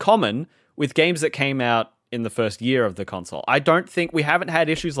common with games that came out in the first year of the console. I don't think we haven't had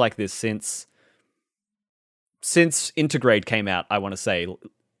issues like this since Intergrade came out, I want to say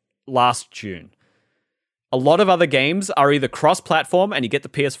last June. A lot of other games are either cross-platform and you get the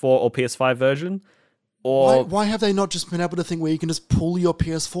PS4 or PS5 version, or why have they not just been able to think where you can just pull your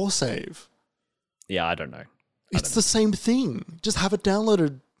PS4 save? Yeah, I don't know. It's the same thing. Just have it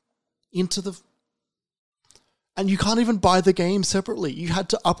downloaded into the... And you can't even buy the game separately. You had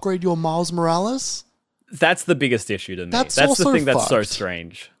to upgrade your Miles Morales? That's the biggest issue to me. That's also the thing that's so fucked.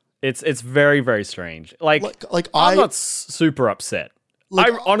 strange. It's very, very strange. Like I'm not super upset.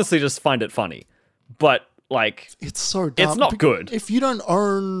 I honestly just find it funny. But, it's so dumb. It's not good. If you don't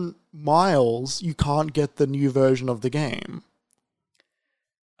own Miles, you can't get the new version of the game.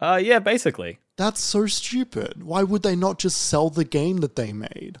 Yeah, basically. That's so stupid. Why would they not just sell the game that they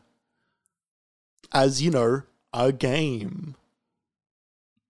made? As, a game.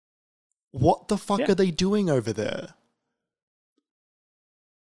 What the fuck are they doing over there?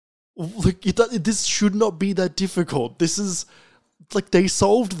 This should not be that difficult. This is... they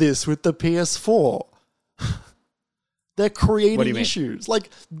solved this with the PS4. They're creating issues.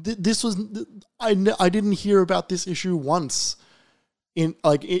 This was... I didn't hear about this issue once in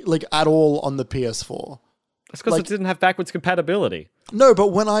at all on the PS4. That's because it didn't have backwards compatibility. No, but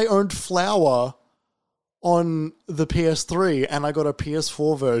when I owned Flower on the PS3 and I got a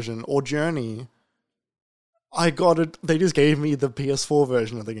PS4 version or Journey, I got it. They just gave me the PS4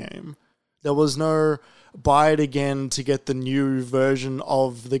 version of the game. There was no buy it again to get the new version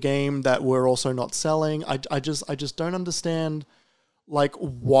of the game that we're also not selling. I just don't understand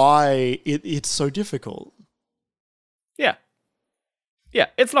why it's so difficult. Yeah. Yeah,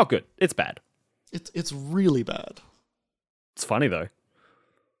 it's not good. It's bad. It's really bad. It's funny though.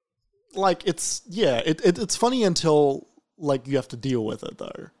 It's funny until you have to deal with it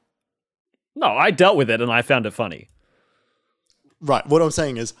though. No, I dealt with it and I found it funny. Right. What I'm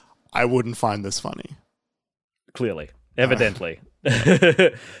saying is I wouldn't find this funny. Clearly. Evidently.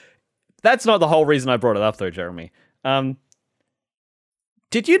 That's not the whole reason I brought it up, though, Jeremy.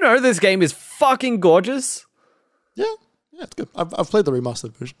 Did you know this game is fucking gorgeous? Yeah, it's good. I've played the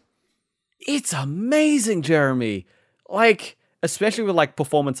remastered version. It's amazing, Jeremy. Like, especially with like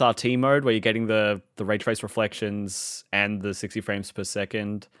performance RT mode, where you're getting the ray trace reflections and the 60 frames per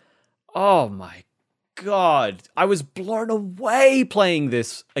second. Oh my god, I was blown away playing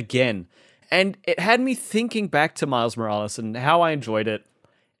this again, and it had me thinking back to Miles Morales and how I enjoyed it,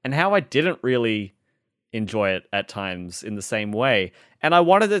 and how I didn't really enjoy it at times in the same way. And I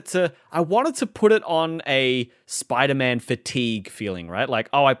wanted to put it on a Spider-Man fatigue feeling, right? Like,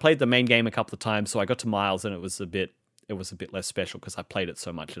 oh, I played the main game a couple of times, so I got to Miles and it was a bit less special because I played it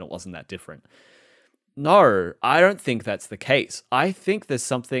so much and it wasn't that different. No, I don't think that's the case. I think that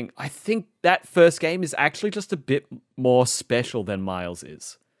first game is actually just a bit more special than Miles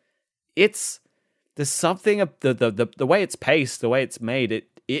is. There's something of the way it's paced, the way it's made,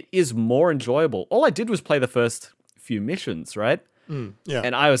 it is more enjoyable. All I did was play the first few missions, right? Yeah.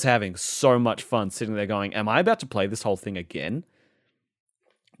 And I was having so much fun sitting there going, am I about to play this whole thing again?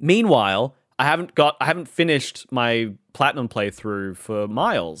 Meanwhile, I haven't finished my platinum playthrough for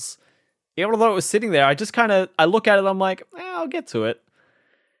Miles. Even though it was sitting there, I look at it and I'm like, I'll get to it.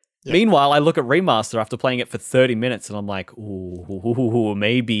 Yep. Meanwhile, I look at Remaster after playing it for 30 minutes and I'm like, ooh,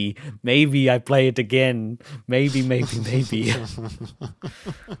 maybe I play it again. Maybe.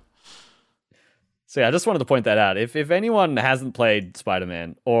 So yeah, I just wanted to point that out. If anyone hasn't played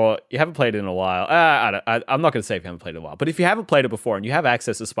Spider-Man, or you haven't played it in a while, I'm not going to say if you haven't played it in a while, but if you haven't played it before and you have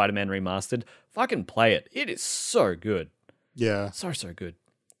access to Spider-Man Remastered, fucking play it. It is so good. Yeah. So good.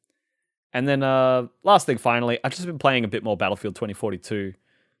 And then last thing, finally, I've just been playing a bit more Battlefield 2042.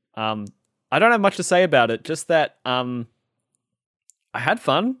 I don't have much to say about it, just that I had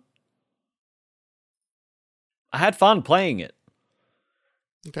fun. I had fun playing it.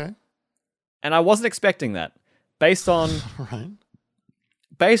 Okay. And I wasn't expecting that. Based on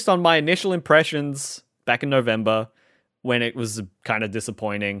my initial impressions back in November, when it was kind of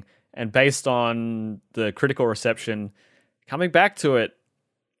disappointing, and based on the critical reception, coming back to it,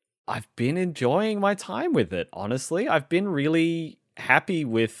 I've been enjoying my time with it, honestly. I've been really happy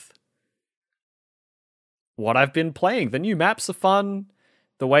with what I've been playing. The new maps are fun.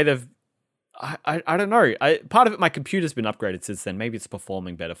 The way they've... I don't know. Part of it, my computer's been upgraded since then. Maybe it's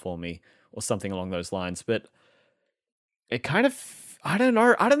performing better for me or something along those lines. But it kind of... I don't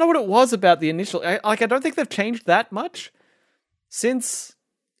know. I don't know what it was about the initial... I don't think they've changed that much since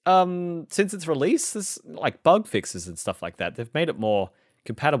its release. There's like bug fixes and stuff like that. They've made it more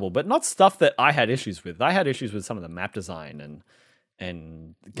compatible, but not stuff that I had issues with. I had issues with some of the map design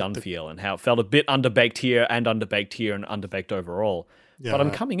and gun feel and how it felt a bit underbaked here and underbaked overall. Yeah, but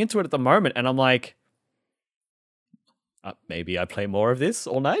I'm coming into it at the moment and I'm like, maybe I play more of this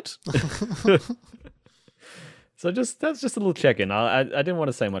all night. So that's just a little check-in. I didn't want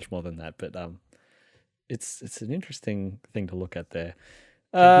to say much more than that, but it's an interesting thing to look at there.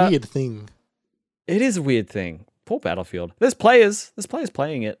 Weird thing. It is a weird thing. Poor Battlefield. There's players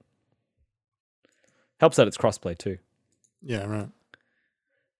playing it. Helps that it's crossplay too. Yeah, right.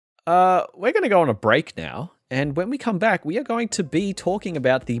 We're going to go on a break now, and when we come back, we are going to be talking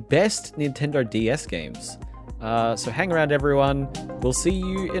about the best Nintendo DS games. So hang around, everyone. We'll see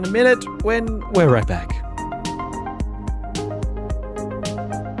you in a minute when we're right back.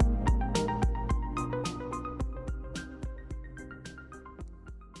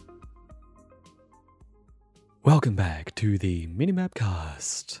 Welcome back to the Minimap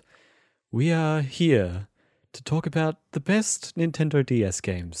Cast. We are here to talk about the best Nintendo DS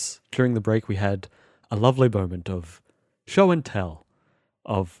games. During the break, we had a lovely moment of show and tell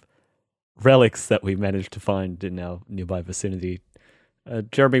of relics that we managed to find in our nearby vicinity.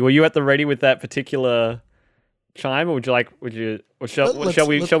 Jeremy, were you at the ready with that particular chime, or shall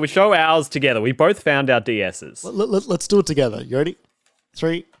we show ours together? We both found our DSs. Let's do it together. You ready?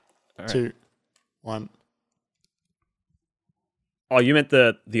 3, 2, 1. Oh, you meant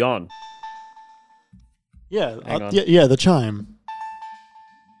the on. Yeah, yeah, the chime.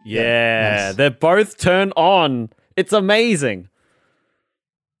 Yeah, nice. They're both turned on. It's amazing.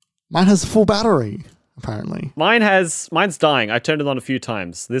 Mine has full battery, apparently. Mine's dying. I turned it on a few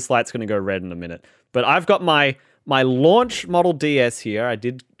times. This light's going to go red in a minute. But I've got my launch model DS here. I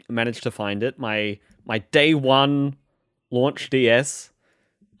did manage to find it. My day one launch DS,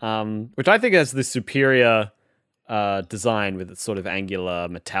 which I think has the superior design with its sort of angular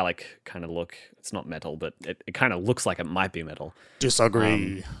metallic kind of look. It's not metal, but it kind of looks like it might be metal.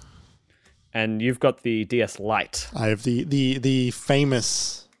 Disagree. And you've got the DS Lite. I have the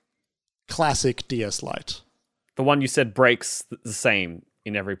famous classic DS Lite. The one you said breaks the same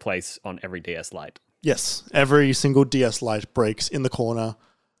in every place on every DS Lite. Yes, every single DS Lite breaks in the corner,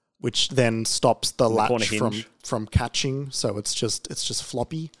 which then stops the latch from catching. So it's just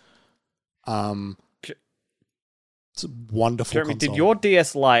floppy. It's a wonderful Jeremy, console. did your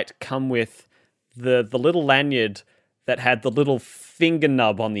DS Lite come with the little lanyard that had the little finger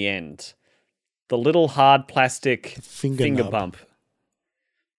nub on the end? The little hard plastic finger bump.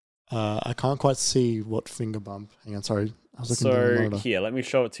 I can't quite see what finger bump. Hang on, sorry. I was looking at the monitor. Here, let me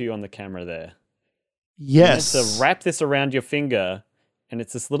show it to you on the camera there. Yes. You meant to wrap this around your finger, and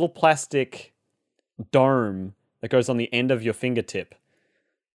it's this little plastic dome that goes on the end of your fingertip.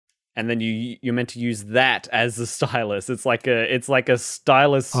 And then you're meant to use that as the stylus. It's like a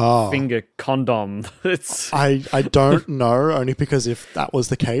stylus finger condom. I don't know, only because if that was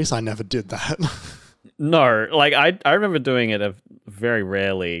the case, I never did that. No, like I remember doing it very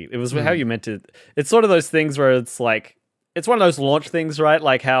rarely. It was how you meant to. It's sort of those things where it's like it's one of those launch things, right?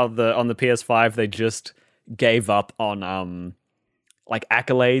 Like how on the PS5 they just gave up on like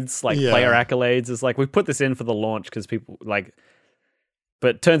accolades, like player accolades. It's like we put this in for the launch because people like.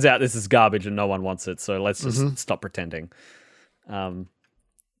 But turns out this is garbage and no one wants it, so let's just stop pretending.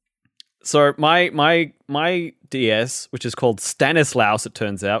 So my DS, which is called Stanislaus, it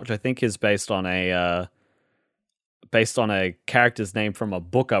turns out, which I think is based on a character's name from a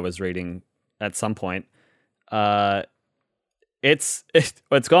book I was reading at some point. It's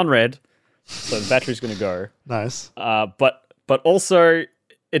gone red, so the battery's going to go. Nice. But also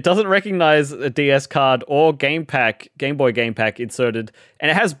it doesn't recognize a DS card or Game Boy Game Pack inserted,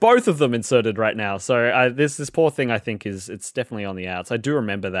 and it has both of them inserted right now. So this poor thing, I think, it's definitely on the outs. I do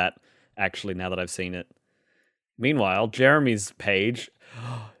remember that, actually, now that I've seen it. Meanwhile, Jeremy's page,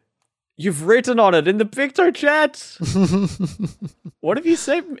 you've written on it in the Victor chat. What have you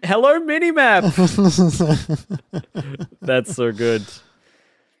said? Hello, Minimap. That's so good.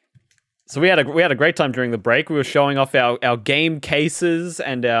 So we had a great time during the break. We were showing off our game cases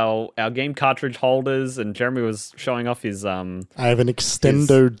and our game cartridge holders, and Jeremy was showing off his I have an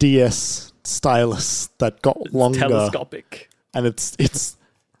Extendo DS stylus that got longer, telescopic, and it's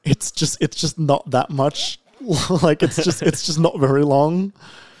just not that much. Like it's just not very long.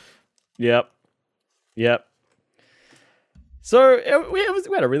 Yep. So we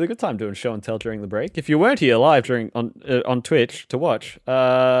had a really good time doing show and tell during the break. If you weren't here live on Twitch to watch,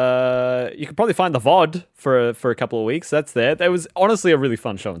 you could probably find the VOD for a couple of weeks. That's there. That was honestly a really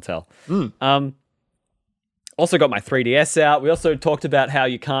fun show and tell. Also got my 3DS out. We also talked about how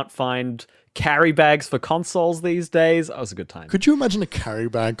you can't find carry bags for consoles these days. That was a good time. Could you imagine a carry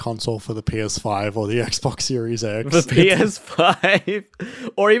bag console for the PS5 or the Xbox Series X? The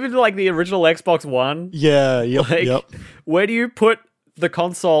PS5 or even like the original Xbox One? Yeah, yep. Where do you put the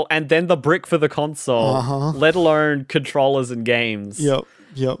console and then the brick for the console, let alone controllers and games? Yep.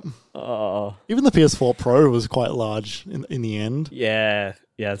 Even the PS4 Pro was quite large in the end. Yeah,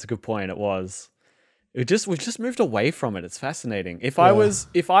 that's a good point. It was. We've just moved away from it. It's fascinating. If I was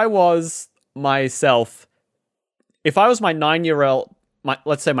myself, if I was my 9-year-old,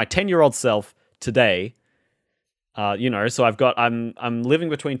 let's say my 10-year-old self today, so I'm living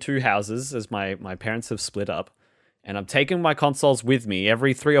between two houses as my parents have split up, and I'm taking my consoles with me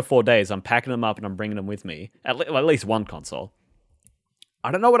every 3 or 4 days. I'm packing them up and I'm bringing them with me, at least one console.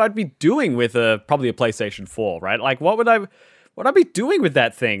 I don't know what I'd be doing with probably a PlayStation 4, right? Like, what would I be doing with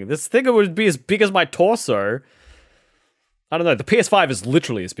that thing? This thing would be as big as my torso. I don't know. The PS5 is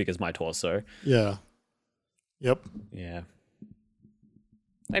literally as big as my torso. Yeah. Yep. Yeah.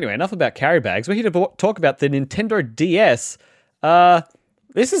 Anyway, enough about carry bags. We're here to talk about the Nintendo DS.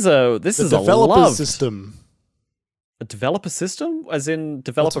 This is a developer system. A developer system, as in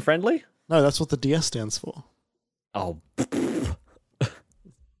developer friendly? No, that's what the DS stands for. Oh.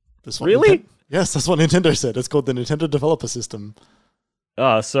 Really? Yes, that's what Nintendo said. It's called the Nintendo Developer System.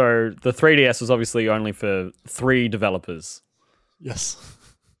 Oh, so the 3DS was obviously only for 3 developers. Yes.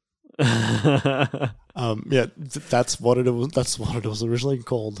 Yeah, that's what it was. That's what it was originally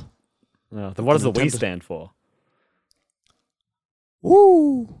called. Oh, then what does the Wii stand for?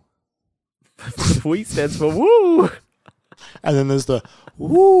 Woo. The Wii stands for woo. And then there's the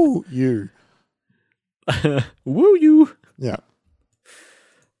woo you. Woo you. Yeah.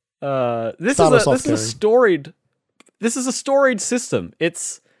 This is a storied system.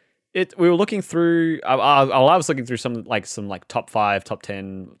 We were looking through. I was looking through some top 5, top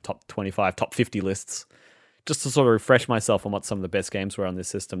 10, top 25, top 50 lists, just to sort of refresh myself on what some of the best games were on this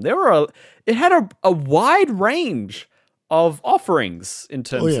system. It had a wide range of offerings in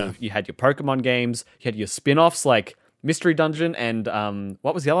terms of, you had your Pokemon games, you had your spin-offs like Mystery Dungeon and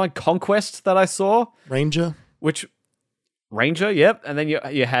what was the other one? Conquest that I saw. Ranger. which Ranger, yep. And then you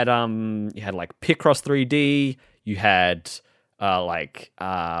had like Picross 3D. You had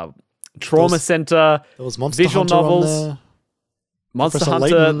Trauma Center. There was Monster visual Hunter novels, on there. Monster Professor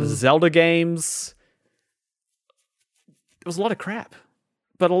Hunter, Layton. the Zelda games. There was a lot of crap,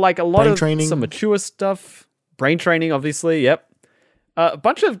 but like a lot Brain of Training. some mature stuff. Brain Training, obviously, yep. A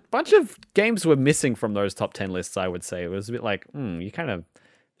bunch of games were missing from those top 10 lists. I would say it was a bit like, you kind of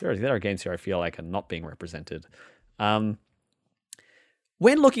there are games here I feel like are not being represented. When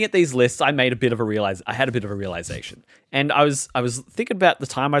looking at these lists, I had a bit of a realization, and I was thinking about the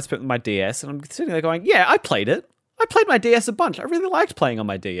time I spent with my DS, and I'm sitting there going, yeah, I played it. I played my DS a bunch. I really liked playing on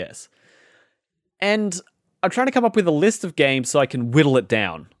my DS, and I'm trying to come up with a list of games so I can whittle it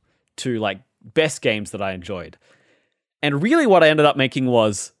down to like best games that I enjoyed. And really what I ended up making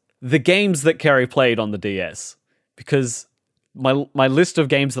was the games that Kerry played on the DS, because my list of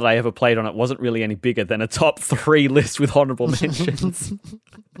games that I ever played on it wasn't really any bigger than a top 3 list with honorable mentions,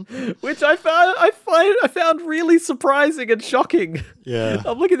 which I found really surprising and shocking. Yeah.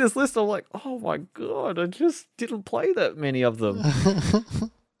 I'm looking at this list, I'm like, oh my God, I just didn't play that many of them.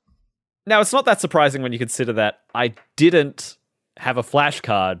 Now, it's not that surprising when you consider that I didn't have a flash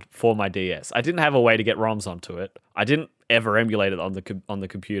card for my DS. I didn't have a way to get ROMs onto it. I didn't ever emulate it on the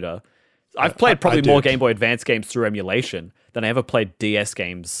computer. I've played probably more Game Boy Advance games through emulation than I ever played DS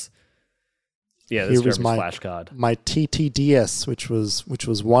games. Yeah, this is my flash card. My TTDS, which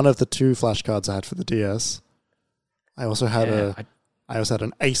was one of the 2 flash cards I had for the DS. I also had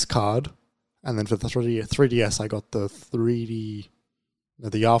an Ace card, and then for the 3DS I got the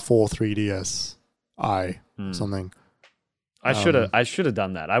R4 3DS something. I should have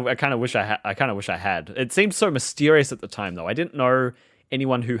done that. I kind of wish I had. It seemed so mysterious at the time, though. I didn't know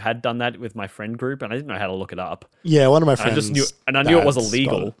anyone who had done that with my friend group, and I didn't know how to look it up. Yeah, one of my friends. I knew it was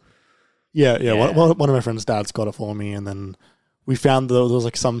illegal. Yeah. One of my friends' dads got it for me, and then we found there was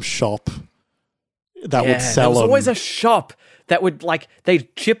like some shop that would sell. There was always a shop that would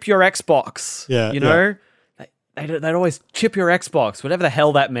they'd chip your Xbox. Yeah, you know, they'd always chip your Xbox, whatever the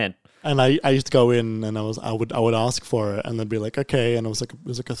hell that meant. And I used to go in and I would ask for it, and they'd be like, okay, and it was like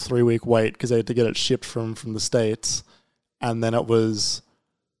a 3-week wait because they had to get it shipped from the States, and then it was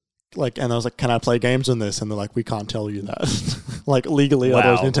like, and I was like, can I play games on this? And they're like, we can't tell you that, like legally,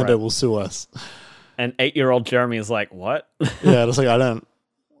 otherwise Nintendo will sue us. And 8-year-old Jeremy is like, what? Yeah, it's like, I don't,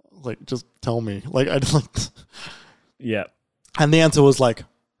 like, just tell me, like, I don't. Yeah. And the answer was like,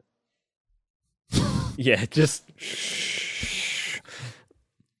 yeah, just.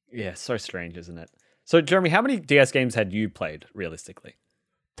 Yeah, so strange, isn't it? So, Jeremy, how many DS games had you played, realistically?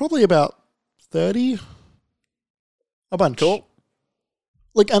 Probably about 30. A bunch. Cool.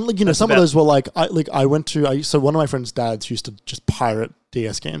 Some of those were so one of my friend's dads used to just pirate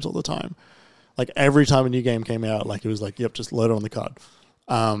DS games all the time. Like, every time a new game came out, like, it was like, yep, just load it on the card.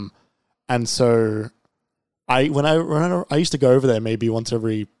 And so I used to go over there maybe once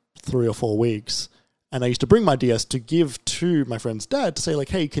every 3 or 4 weeks, and I used to bring my DS to give to my friend's dad to say, like,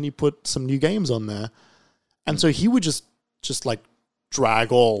 hey, can you put some new games on there? And so he would just like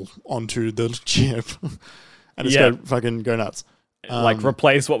drag all onto the chip and just go nuts.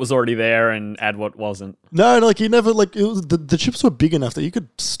 Replace what was already there and add what wasn't. No, like he never the chips were big enough that you could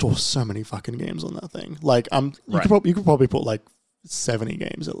store so many fucking games on that thing. Like you could probably put like 70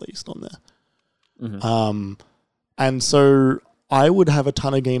 games at least on there. Mm-hmm. And so I would have a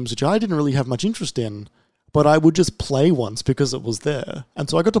ton of games which I didn't really have much interest in, but I would just play once because it was there. And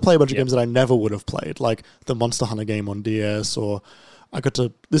so I got to play a bunch of games that I never would have played, like the Monster Hunter game on DS, or I got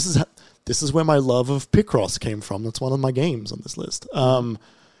to... This is where my love of Picross came from. That's one of my games on this list.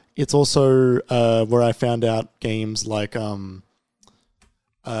 It's also where I found out games like the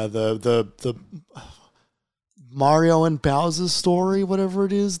Mario and Bowser's Story, whatever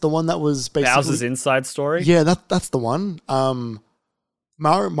it is, the one that was basically Bowser's Inside Story. Yeah, that's the one.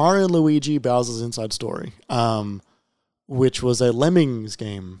 Mario and Luigi Bowser's Inside Story, which was a Lemmings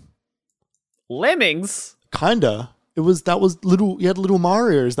game. Lemmings, kinda. You had little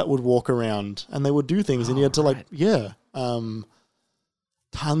Marios that would walk around and they would do things, and you had to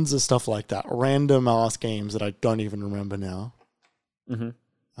tons of stuff like that. Random ass games that I don't even remember now. Mm-hmm.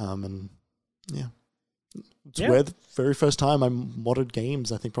 And yeah. It's where the very first time I modded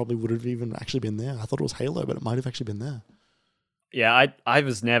games, I think probably would have even actually been there. I thought it was Halo, but it might have actually been there. Yeah, I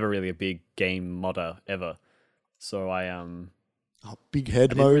was never really a big game modder ever. So big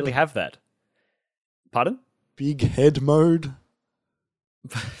head mode. Didn't really have that. Pardon? Big head mode.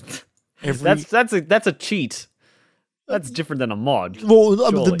 That's a cheat. That's different than a mod. Well,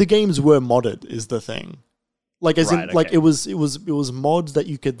 the games were modded is the thing. Like it was mods that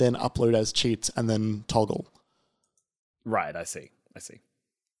you could then upload as cheats and then toggle. Right, I see.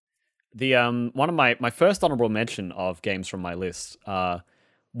 The one of my first honorable mention of games from my list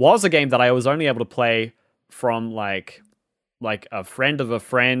was a game that I was only able to play from like a friend of a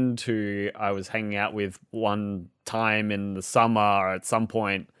friend who I was hanging out with one time in the summer at some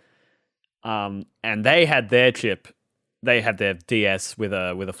point. And they had their DS with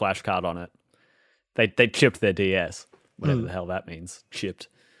a flash card on it. They chipped their DS, whatever the hell that means. Chipped.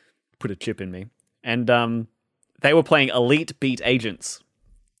 Put a chip in me. And they were playing Elite Beat Agents,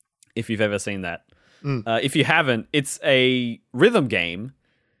 if you've ever seen that. If you haven't, it's a rhythm game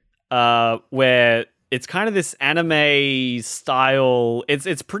where it's kind of this anime style.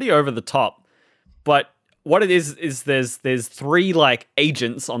 It's pretty over the top, but what it is there's three like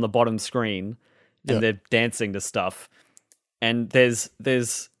agents on the bottom screen, and they're dancing to stuff, and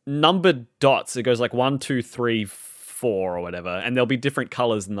there's numbered dots. It goes like 1, 2, 3, 4 or whatever, and there'll be different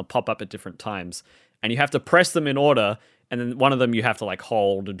colors and they'll pop up at different times, and you have to press them in order. And then one of them you have to like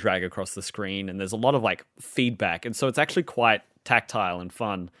hold and drag across the screen, and there's a lot of like feedback, and so it's actually quite tactile and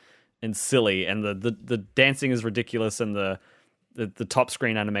fun and silly, and the dancing is ridiculous, and the top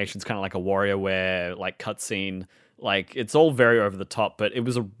screen animation is kind of like a WarioWare like cutscene. Like it's all very over the top, but it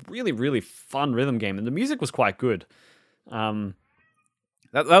was a really, really fun rhythm game, and the music was quite good. That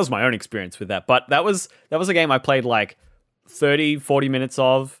was my own experience with that, but that was a game I played like 30-40 minutes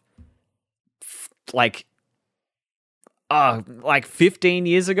of, like 15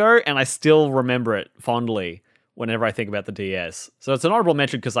 years ago, and I still remember it fondly whenever I think about the DS. So it's an honorable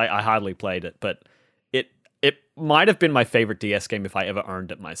mention because I hardly played it, but it might have been my favorite DS game if I ever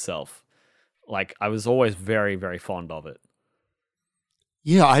owned it myself. Like, I was always very, very fond of it.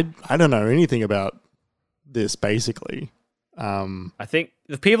 Yeah, I don't know anything about this, basically. I think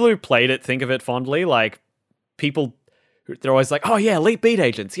the people who played it think of it fondly. Like, they're always like, oh yeah, Elite Beat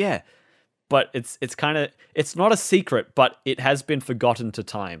Agents, yeah. But it's kind of, it's not a secret, but it has been forgotten to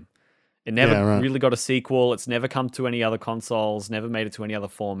time. It never really got a sequel. It's never come to any other consoles, never made it to any other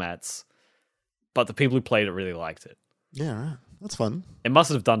formats. But the people who played it really liked it. Yeah, right. That's fun. It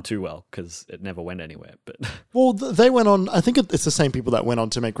mustn't have done too well because it never went anywhere. But well, they went on. I think it's the same people that went on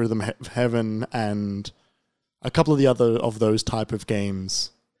to make Rhythm Heaven and a couple of the other of those type of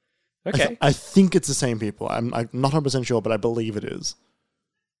games. Okay, I think it's the same people. I'm not 100% sure, but I believe it is.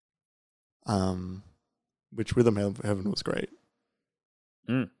 Which Rhythm Heaven was great.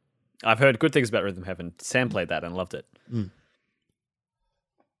 I've heard good things about Rhythm Heaven. Sam played that and loved it.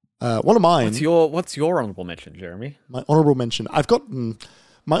 One of mine. What's your honorable mention, Jeremy? My honorable mention. I've got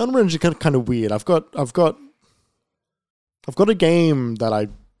my honorable mention kind of weird. I've got a game that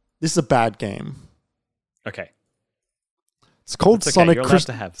this is a bad game. Okay. It's called Sonic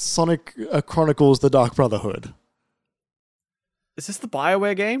Chronicles: The Dark Brotherhood. Is this the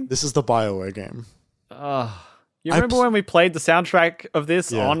BioWare game? This is the BioWare game. You remember when we played the soundtrack of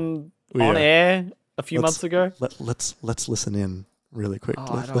this on air a few months ago? Let's listen in really quick.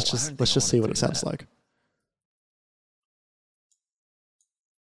 Let's just see what it sounds like.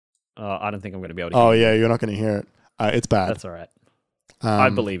 I don't think I'm going to be able to hear it. Oh yeah, you're not going to hear it. It's bad. That's all right. I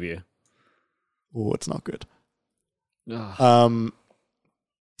believe you. Oh, it's not good.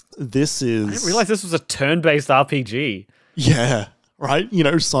 This is... I didn't realize this was a turn-based RPG. Yeah, right? You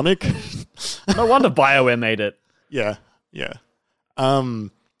know, Sonic. No wonder BioWare made it. Yeah.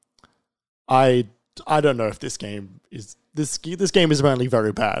 I don't know if this game is... This game is apparently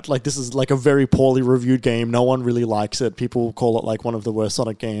very bad. Like, this is like a very poorly reviewed game. No one really likes it. People call it like one of the worst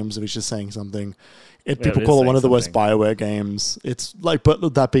Sonic games, which is saying something. People call it one of the worst BioWare games. It's like,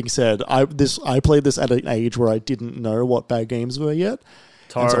 but that being said, I played this at an age where I didn't know what bad games were yet.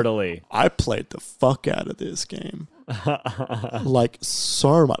 Totally. So I played the fuck out of this game. Like,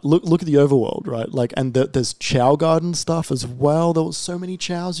 so much. Look at the overworld, right? Like, and there's Chow Garden stuff as well. There was so many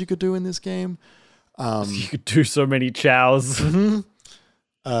chows you could do in this game. You could do so many chows. Mm-hmm.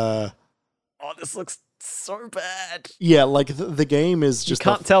 This looks so bad. Yeah, like the game is just...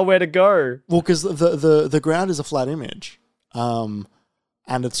 You can't tell where to go. Well, because the ground is a flat image. And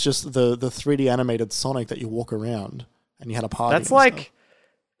it's just the 3D animated Sonic that you walk around and you had a party.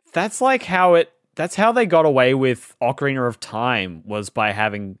 That's how they got away with Ocarina of Time, was by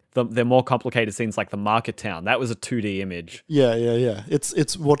having the more complicated scenes like the Market Town. That was a 2D image. Yeah.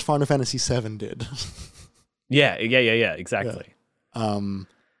 It's what Final Fantasy VII did. Yeah, exactly.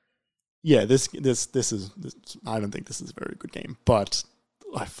 Yeah. This is I don't think this is a very good game, but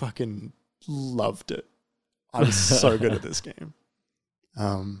I fucking loved it. I was so good at this game.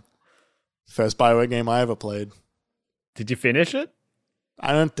 First BioWare game I ever played. Did you finish it?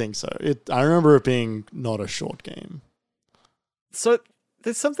 I don't think so. I remember it being not a short game. So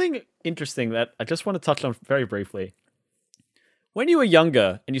there's something interesting that I just want to touch on very briefly. When you were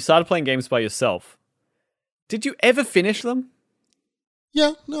younger and you started playing games by yourself, did you ever finish them?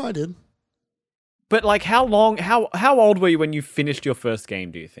 Yeah, no, I did. But like, how old were you when you finished your first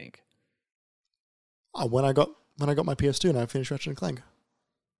game? Do you think? When I got my PS2 and I finished Ratchet and Clank.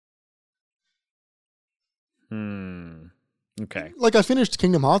 Okay. Like, I finished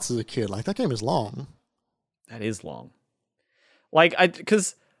Kingdom Hearts as a kid. Like, that game is long. That is long. Like,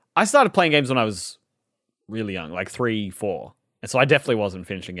 because I started playing games when I was really young, like 3, 4. And so I definitely wasn't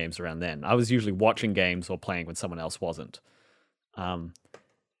finishing games around then. I was usually watching games or playing when someone else wasn't. And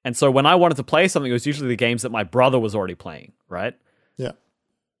so when I wanted to play something, it was usually the games that my brother was already playing, right? Yeah.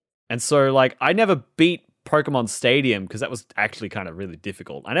 And so, like, I never beat Pokemon Stadium because that was actually kind of really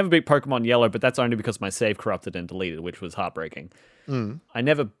difficult. I never beat Pokemon Yellow, but that's only because my save corrupted and deleted, which was heartbreaking. I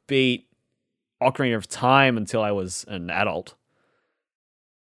never beat Ocarina of Time until I was an adult.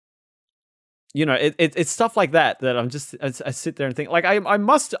 You know, it's stuff like that I'm just, I sit there and think, like,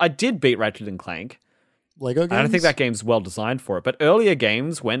 I did beat Ratchet and Clank. Lego games? I don't think that game's well designed for it, but earlier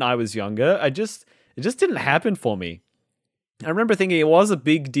games when I was younger, it just didn't happen for me. I remember thinking it was a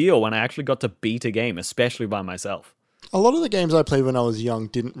big deal when I actually got to beat a game, especially by myself. A lot of the games I played when I was young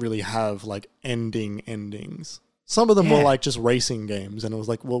didn't really have, like, endings. Some of them were, like, just racing games, and it was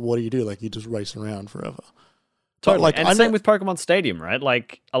like, well, what do you do? Like, you just race around forever. Totally. But, like, and same with Pokemon Stadium, right?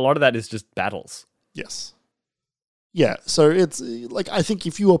 Like, a lot of that is just battles. Yes. Yeah, so it's, like, I think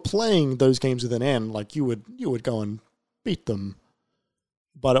if you were playing those games with an end, like, you would go and beat them.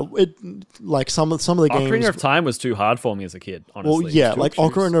 But it like some of the games. Ocarina of Time was too hard for me as a kid. Honestly, well, yeah, like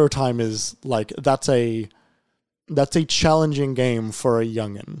Ocarina of Time is like that's a challenging game for a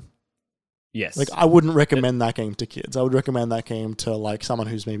youngin. Yes, like I wouldn't recommend that game to kids. I would recommend that game to like someone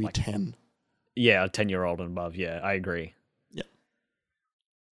who's maybe like, 10. Yeah, a 10-year-old and above. Yeah, I agree. Yeah.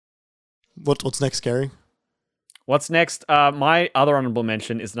 What's next, Gary? What's next? My other honorable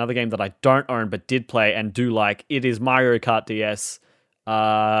mention is another game that I don't own but did play and do like. It is Mario Kart DS.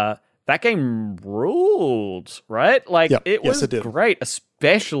 That game ruled, right? Like, it was great,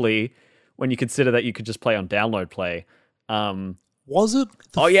 especially when you consider that you could just play on download play. Was it?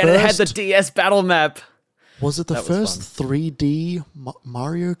 And it had the DS battle map. Was it the first 3D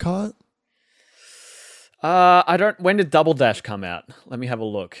Mario Kart? When did Double Dash come out? Let me have a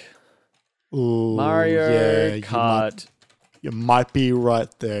look. Ooh, Mario Kart. You might be right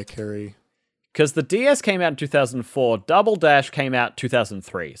there, Kerry. Because the DS came out in 2004, Double Dash came out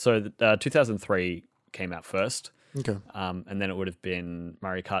 2003. So 2003 came out first. Okay. And then it would have been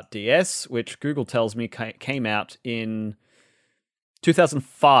Mario Kart DS, which Google tells me came out in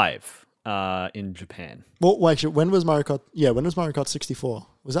 2005 in Japan. Well, actually, when was Mario Kart? Yeah, when was Mario Kart 64?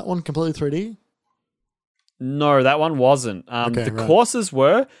 Was that one completely 3D? No, that one wasn't. Courses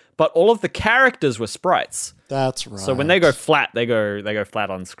were, but all of the characters were sprites. That's right. So when they go flat, they go flat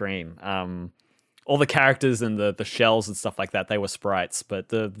on screen. All the characters and the shells and stuff like that, they were sprites, but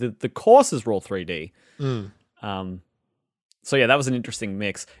the courses were all 3D. So yeah, that was an interesting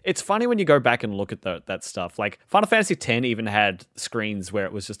mix. It's funny when you go back and look at that stuff. Like Final Fantasy X even had screens where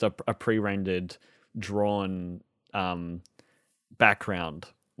it was just a pre-rendered, drawn background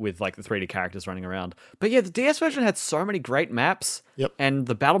with like the 3D characters running around. But yeah, the DS version had so many great maps. Yep. And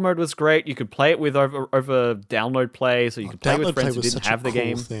the battle mode was great. You could play it with over download play, so you could play with friends who didn't have the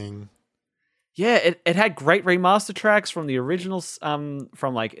game. Thing. Yeah, it had great remaster tracks from the originals, from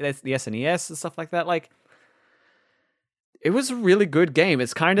like the SNES and stuff like that. Like, it was a really good game.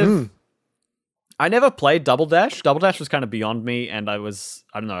 It's kind of... I never played Double Dash. Double Dash was kind of beyond me, and I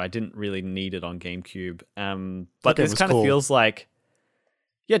don't know, I didn't really need it on GameCube. But this kind of feels like...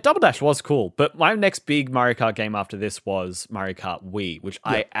 Yeah, Double Dash was cool, but my next big Mario Kart game after this was Mario Kart Wii, which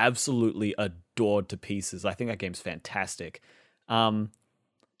I absolutely adored to pieces. I think that game's fantastic. And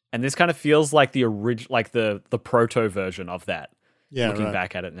this kind of feels like the original, like the proto version of that. Yeah, looking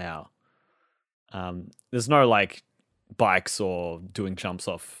back at it now, there's no like bikes or doing jumps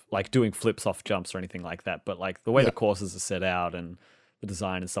off, like doing flips off jumps or anything like that. But like the way the courses are set out and the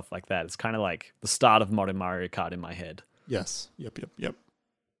design and stuff like that, it's kind of like the start of modern Mario Kart in my head. Yes. Yep.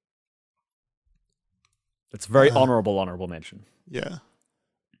 It's very honorable mention. Yeah.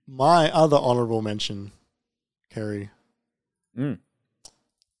 My other honorable mention, Kerry.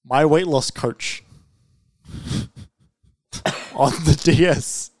 My weight loss coach on the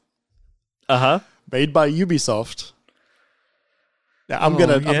DS. Made by Ubisoft. Now I'm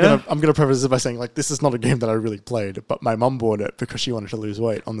gonna preface this by saying like this is not a game that I really played, but my mum bought it because she wanted to lose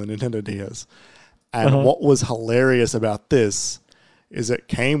weight on the Nintendo DS. And what was hilarious about this is it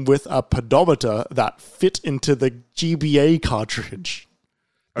came with a pedometer that fit into the GBA cartridge.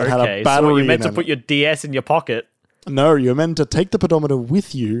 Okay, so you meant to put your DS in your pocket. No, you're meant to take the pedometer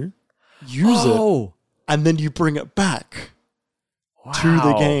with you, use it, Oh, and then you bring it back wow. to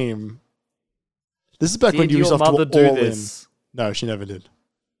the game. This is back when Did your Ubisoft mother were do all this? in. No, she never did.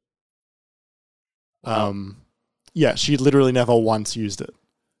 Wow. Yeah, she literally never once used it.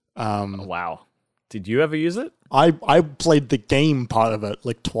 Wow. Did you ever use it? I played the game part of it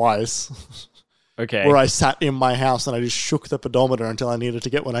like twice, Okay. where I sat in my house and I just shook the pedometer until I needed to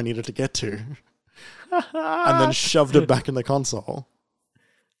get what I needed to get to, and then shoved it back in the console.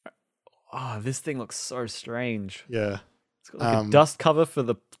 Oh, this thing looks so strange. Yeah, It's got like a dust cover for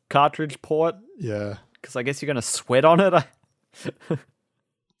the cartridge port, yeah. because I guess you're going to sweat on it.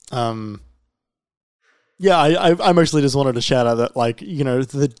 Yeah, I mostly just wanted to shout out that, like, you know,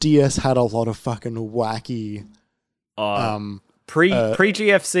 the DS had a lot of fucking wacky. Pre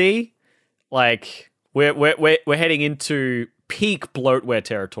GFC, like we're heading into peak bloatware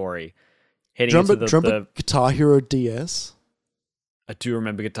territory. Heading into the remember Guitar Hero DS? I do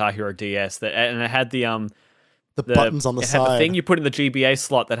remember Guitar Hero DS and it had the buttons on the it side. had the thing you put in the GBA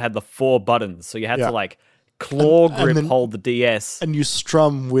slot that had the 4 buttons, so you had to like claw grip then, hold the DS, and you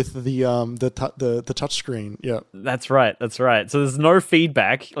strum with the touch screen. Yeah, That's right. So there's no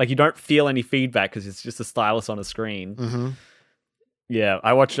feedback. Like, you don't feel any feedback because it's just a stylus on a screen. mm-hmm. Yeah,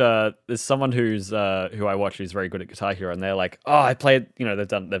 I watch. There's someone who I watch who's very good at Guitar Hero, and they're like, "Oh, I played." You know, they've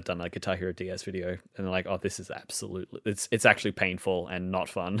done like Guitar Hero DS video, and they're like, "Oh, this is absolutely it's actually painful and not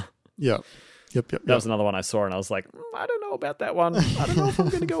fun." Yeah, yep. That was another one I saw, and I was like, I don't know about that one. I don't know if I'm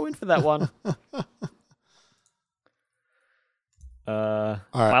going to go in for that one. All right.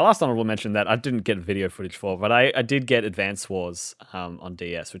 My last honorable mention that I didn't get video footage for, but I did get Advance Wars on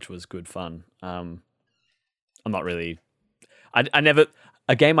DS, which was good fun. I'm not really. I never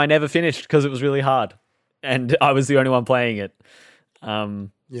a game I never finished because it was really hard, and I was the only one playing it.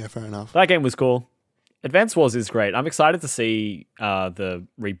 Yeah, fair enough. That game was cool. Advance Wars is great. I'm excited to see the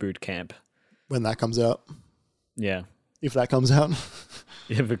reboot camp. When that comes out. Yeah, If that comes out.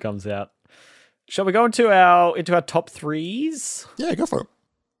 if it comes out. Shall we go into our top threes? Yeah, go for it.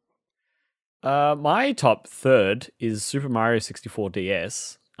 My top third is Super Mario 64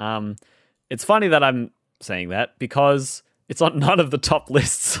 DS. It's funny that I'm saying that because it's on none of the top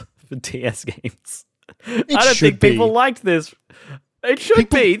lists for DS games. I don't think people liked this. It should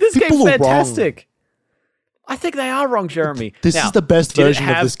be. This game's fantastic. I think they are wrong, Jeremy. This is the best version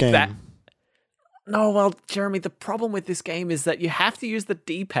of this game. No, well, Jeremy, the problem with this game is that you have to use the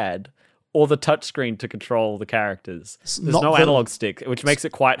D-pad or the touchscreen to control the characters. There's no analog stick, which makes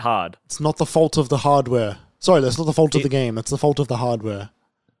it quite hard. It's not the fault of the hardware. Sorry, that's not the fault of the game. It's the fault of the hardware.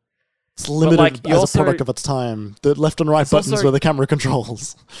 It's limited as a product of its time. The left and right buttons were the camera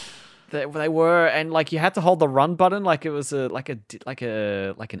controls. They were, and like you had to hold the run button like it was like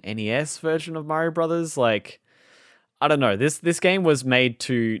an NES version of Mario Brothers. Like, I don't know. This game was made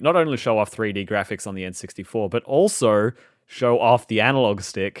to not only show off 3D graphics on the N64, but also show off the analog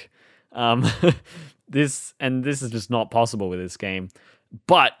stick. This is just not possible with this game.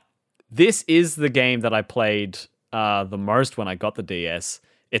 But this is the game that I played the most when I got the DS.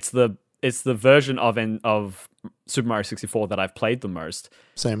 It's the version of Super Mario 64 that I've played the most.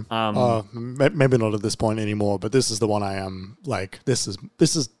 Same. Maybe not at this point anymore, but this is the one I am like. This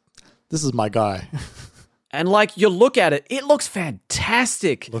is my guy. And like you look at it, it looks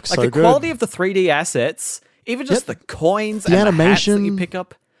fantastic. Looks like so the good. quality of the 3D assets, even just the coins and animation the hats that you pick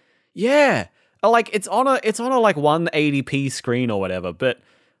up. Yeah, like it's on a like 180p screen or whatever, but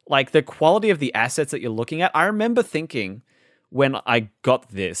like the quality of the assets that you're looking at, I remember thinking when I got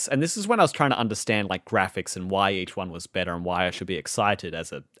this, and this is when I was trying to understand like graphics and why each one was better and why I should be excited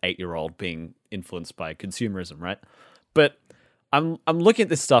as a 8-year-old being influenced by consumerism, right? But I'm looking at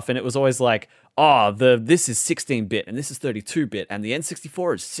this stuff and it was always like, oh, this is 16-bit and this is 32-bit and the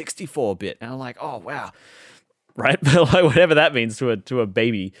N64 is 64-bit, and I'm like, oh wow, right? But like whatever that means to a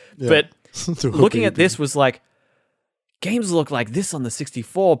baby. Yeah. But looking at this was like, games look like this on the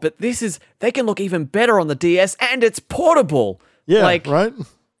 64, but they can look even better on the DS, and it's portable. Yeah, like, right?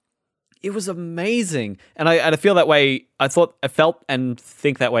 It was amazing. And I feel that way. I felt and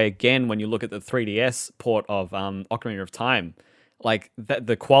think that way again when you look at the 3DS port of Ocarina of Time. Like,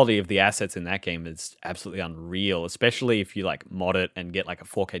 the quality of the assets in that game is absolutely unreal, especially if you like mod it and get like a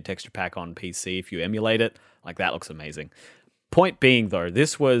 4K texture pack on PC. If you emulate it, like that looks amazing. Point being, though,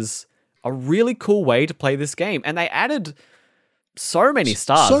 this was a really cool way to play this game, and they added so many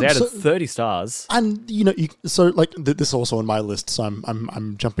stars. They added 30 stars, and you know, this is also on my list, so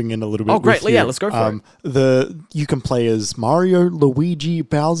I'm jumping in a little bit. Oh, great! Yeah, let's go for it. You can play as Mario, Luigi,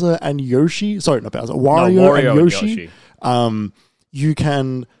 Bowser, and Yoshi. Sorry, not Bowser. Wario and Yoshi. You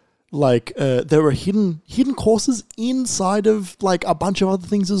can there were hidden courses inside of like a bunch of other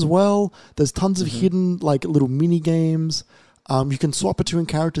things as well. There's tons of hidden like little mini games. You can swap between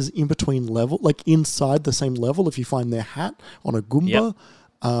characters in between level, like inside the same level if you find their hat on a Goomba.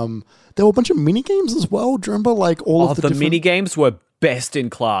 Yep. There were a bunch of mini games as well. Do you remember like all of the different... mini games were best in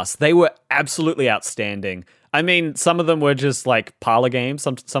class. They were absolutely outstanding. I mean, some of them were just like parlor games.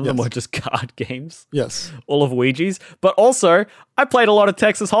 Some of them were just card games. Yes. All of Ouija's. But also, I played a lot of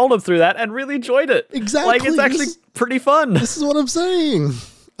Texas Hold'em through that and really enjoyed it. Exactly. Like, it's actually pretty fun. This is what I'm saying.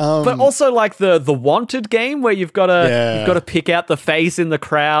 But also like the Wanted game where you've got to pick out the face in the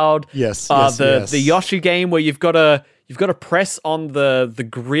crowd. Yes. The Yoshi game where you've got to press on the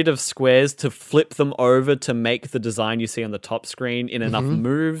grid of squares to flip them over to make the design you see on the top screen in enough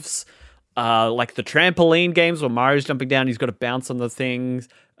moves. Like the trampoline games where Mario's jumping down, he's got to bounce on the things.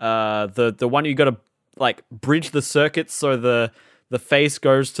 The one you got to like bridge the circuits so the face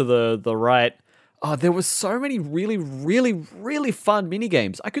goes to the right. Oh, there was so many really, really, really fun mini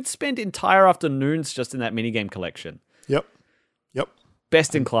games. I could spend entire afternoons just in that minigame collection. Yep.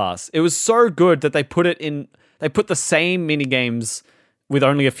 Best in class. It was so good that they put the same mini games with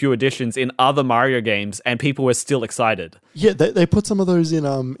only a few additions in other Mario games, and people were still excited. Yeah, they put some of those in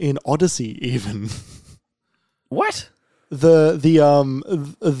Odyssey even. What? The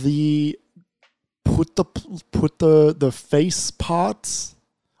put the face parts.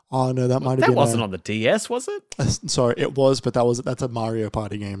 Oh no, that might have been. That wasn't on the DS, was it? Sorry, it was, but that's a Mario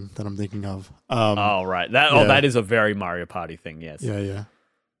Party game that I'm thinking of. Right. That is a very Mario Party thing. Yes. Yeah.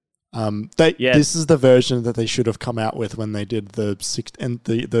 This is the version that they should have come out with when they did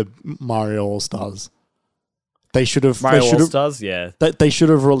the Mario All Stars. They should have Mario All Stars. Yeah. They should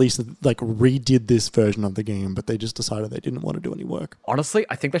have released redid this version of the game, but they just decided they didn't want to do any work. Honestly,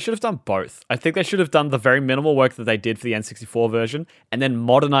 I think they should have done both. I think they should have done the very minimal work that they did for the N64 version, and then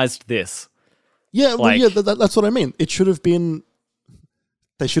modernized this. Yeah, that's what I mean. It should have been.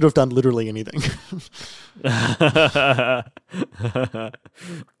 They should have done literally anything.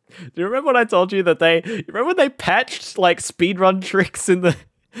 Do you remember when I told you that remember when they patched like speedrun tricks in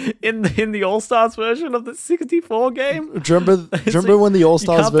the All Stars version of the 64 game? Do you remember when the All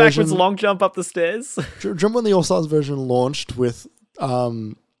Stars version backwards long jump up the stairs? Do you remember when the All Stars version launched with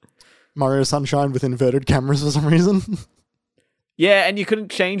Mario Sunshine with inverted cameras for some reason? Yeah, and you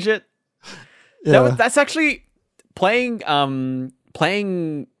couldn't change it. Yeah. That's actually playing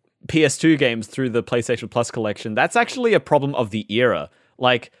PS2 games through the PlayStation Plus collection. That's actually a problem of the era.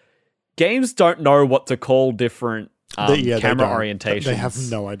 Like, games don't know what to call different camera orientations. They have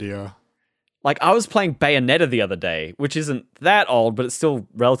no idea. Like, I was playing Bayonetta the other day, which isn't that old, but it's still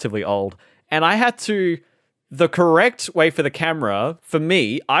relatively old. And I had the correct way for the camera, for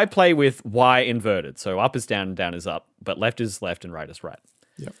me, I play with Y inverted. So up is down and down is up, but left is left and right is right.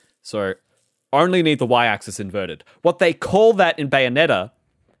 Yep. So only need the Y-axis inverted. What they call that in Bayonetta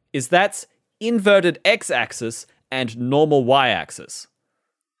is that's inverted X-axis and normal Y-axis.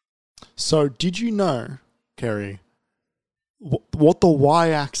 So did you know, Kerry, what the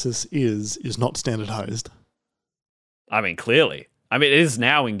Y-axis is not standardized? I mean, clearly. I mean, it is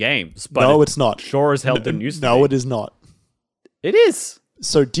now in games, but no, it's not. Sure as hell didn't used to be. No, it is not. It is.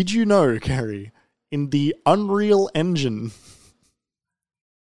 So did you know, Kerry, in the Unreal Engine,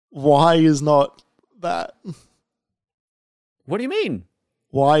 Y is not that? What do you mean?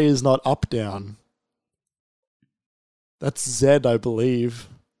 Y is not up down. That's Z, I believe.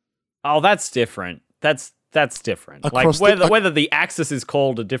 Oh, that's different. That's different. Across whether the axis is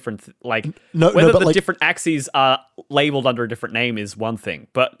called a different whether the different axes are labeled under a different name is one thing.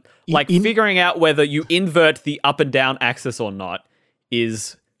 But figuring out whether you invert the up and down axis or not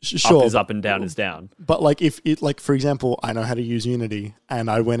is sure, up is up and down is down. But if it for example, I know how to use Unity and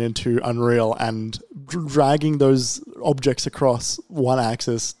I went into Unreal and dragging those objects across one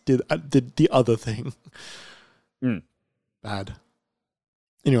axis did the other thing. Bad.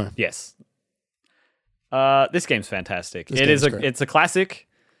 Anyway. Yes. This game's fantastic. Great. It's a classic.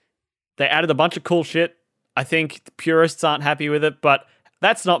 They added a bunch of cool shit. I think the purists aren't happy with it, but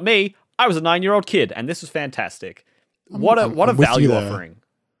that's not me. I was a 9-year-old kid, and this was fantastic. What a value offering.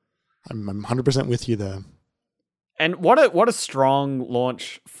 I'm 100% with you there. And what a strong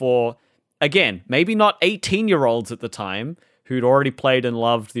launch for, again, maybe not 18-year-olds at the time who'd already played and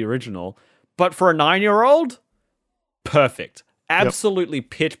loved the original, but for a 9-year-old, perfect. Absolutely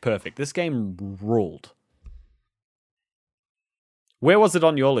pitch perfect. This game ruled. Where was it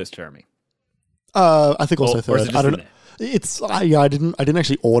on your list, Jeremy? I think also third. I don't know. I didn't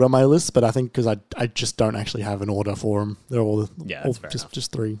actually order my list, but I think because I just don't actually have an order for them. They're all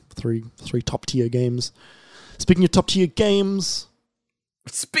just three top tier games. Speaking of top tier games,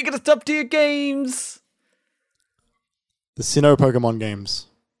 Speaking of top tier games, The Sinnoh Pokemon games.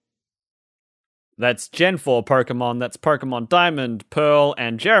 that's Gen 4 Pokemon. That's Pokemon Diamond, Pearl,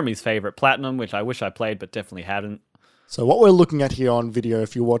 and Jeremy's favorite Platinum, which I wish I played but definitely hadn't. So what we're looking at here on video,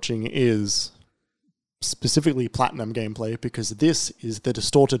 if you're watching, is specifically Platinum gameplay, because this is the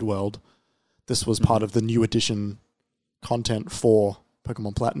Distorted World. This was part of the new edition content for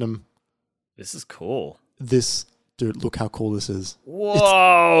Pokemon Platinum. This is cool. This, dude, look how cool this is.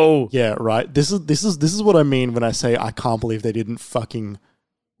 Whoa! Yeah, right. This is what I mean when I say I can't believe they didn't fucking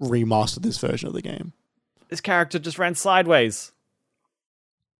remaster this version of the game. This character just ran sideways.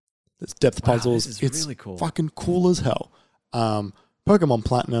 There's depth puzzles. This is It's really cool. fucking cool as hell. Pokemon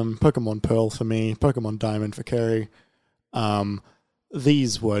Platinum, Pokemon Pearl for me, Pokemon Diamond for Kerry.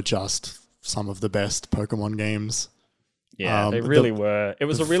 These were just some of the best Pokemon games. Yeah, they really were. It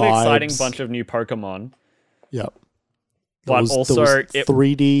was a really exciting bunch of new Pokemon. Yep. But also, it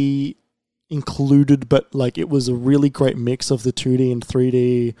 3D included, but like it was a really great mix of the 2D and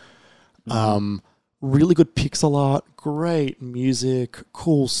 3D. Really good pixel art, great music,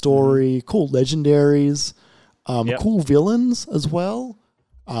 cool story, cool legendaries, cool villains as well.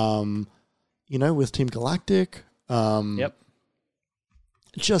 With Team Galactic.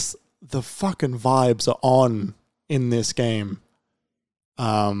 Just the fucking vibes are on in this game.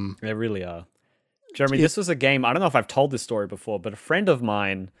 They really are. Jeremy, this was a game, I don't know if I've told this story before, but a friend of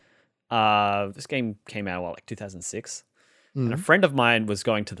mine, this game came out, like 2006? And a friend of mine was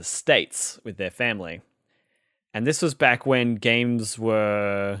going to the States with their family. And this was back when games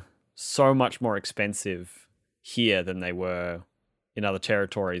were so much more expensive here than they were in other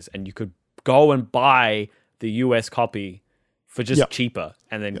territories. And you could go and buy the US copy for just cheaper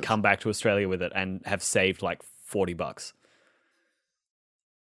and then come back to Australia with it and have saved like $40.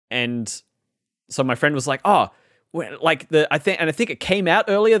 And so my friend was like, I think it came out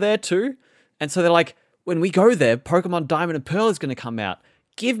earlier there too. And so they're like, when we go there, Pokemon Diamond and Pearl is going to come out.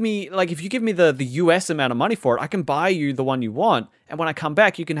 If you give me the US amount of money for it, I can buy you the one you want. And when I come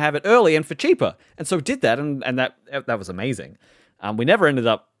back, you can have it early and for cheaper. And so did that. And that was amazing. We never ended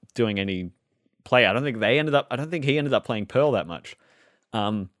up doing any play. I don't think he ended up playing Pearl that much.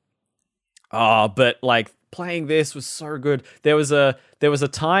 But like playing this was so good. There was a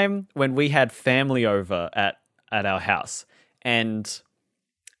time when we had family over at our house, and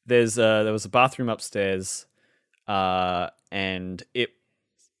there was a bathroom upstairs, and it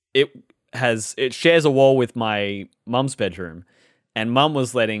shares a wall with my mum's bedroom, and mum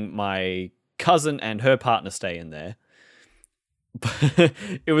was letting my cousin and her partner stay in there.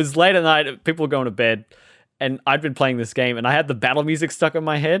 It was late at night, people were going to bed, and I'd been playing this game, and I had the battle music stuck in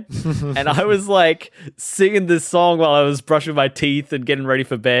my head, and I was like singing this song while I was brushing my teeth and getting ready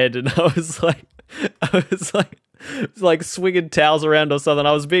for bed, and I was like swinging towels around or something.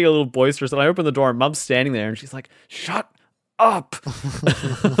 I was being a little boisterous, and I opened the door, and Mum's standing there, and she's like, "Shut up!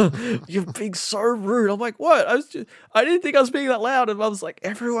 You're being so rude." I'm like, "What? I didn't think I was being that loud." And Mum's like,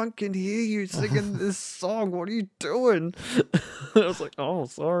 "Everyone can hear you singing this song. What are you doing?" I was like, "Oh,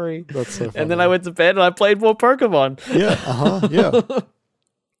 sorry." That's so funny. And then I went to bed and I played more Pokemon.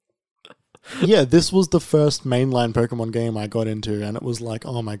 Yeah, this was the first mainline Pokemon game I got into, and it was like,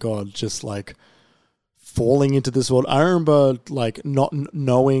 oh my god, just like falling into this world. I remember like not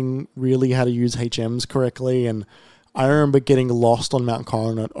knowing really how to use HMs correctly, and I remember getting lost on Mount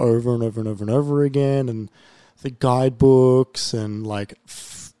Coronet over and over and over and over again, and the guidebooks, and like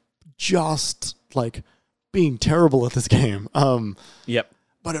just like being terrible at this game.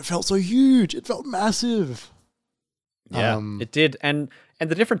 But it felt so huge. It felt massive. Yeah, it did. And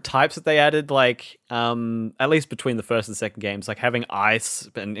the different types that they added, like, at least between the first and second games, like having ice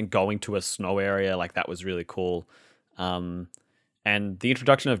and going to a snow area, like that was really cool. And the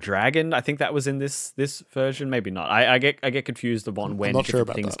introduction of Dragon, I think that was in this version, maybe not. I get confused on when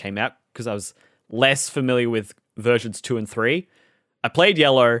different things came out, because I was less familiar with versions 2 and 3. I played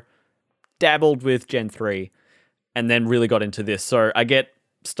Yellow, dabbled with Gen 3, and then really got into this. So I get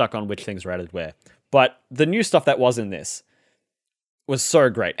stuck on which things were added where. But the new stuff that was in this was so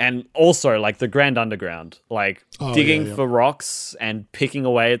great. And also, like, the Grand Underground, like digging for rocks and picking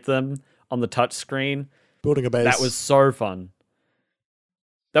away at them on the touch screen. Building a base. That was so fun.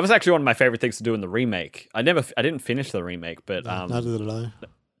 That was actually one of my favorite things to do in the remake. I didn't finish the remake, but neither did I.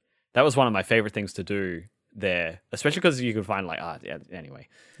 That was one of my favorite things to do there, especially because you could find anyway.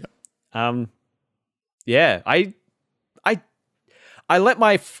 I let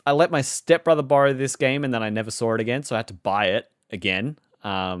my stepbrother borrow this game, and then I never saw it again, so I had to buy it again.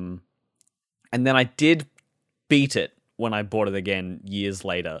 And then I did beat it when I bought it again years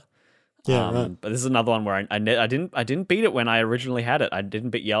later. Yeah, right. But this is another one where I didn't beat it when I originally had it. I didn't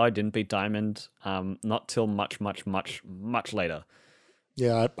beat Yellow, I didn't beat Diamond, not till much later.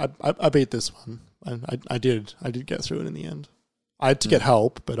 Yeah, I beat this one. I did get through it in the end. I had to get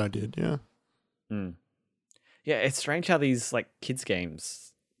help, but I did. Yeah. Mm. Yeah, it's strange how these like kids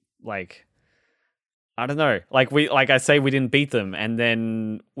games, like, I don't know, like I say we didn't beat them, and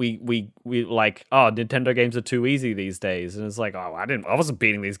then we like, oh, Nintendo games are too easy these days, and it's like, oh, I wasn't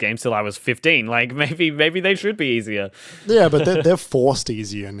beating these games till I was 15. Like maybe they should be easier. Yeah, but they're forced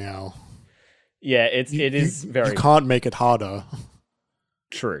easier now. Yeah, it is very. You can't make it harder.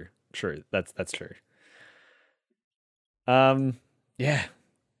 True. That's true. Yeah.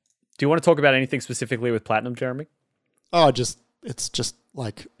 Do you want to talk about anything specifically with Platinum, Jeremy? Oh, it's just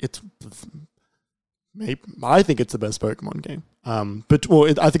like maybe I think it's the best Pokemon game. I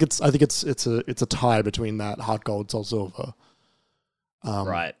think it's a tie between that Heart Gold, Soul Silver,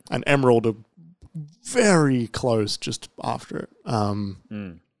 right, and Emerald are very close just after it.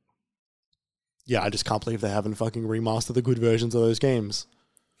 Yeah, I just can't believe they haven't fucking remastered the good versions of those games.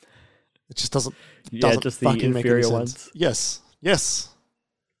 It just doesn't just the fucking make any inferior sense. ones. Yes.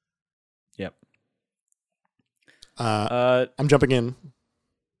 Yep. I'm jumping in.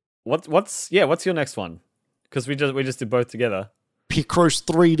 What's your next one? Because we just did both together. Picross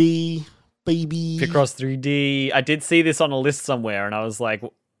 3D, baby. Picross 3D. I did see this on a list somewhere, and I was like,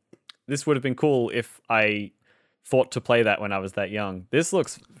 this would have been cool if I thought to play that when I was that young. This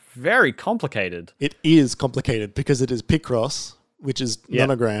looks very complicated. It is complicated because it is Picross, which is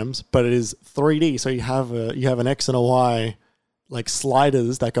nanograms, but it is 3D. So you have an X and a Y, like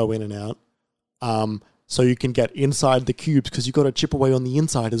sliders that go in and out. So you can get inside the cubes because you got to chip away on the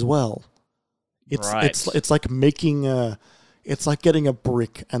inside as well. It's like it's like getting a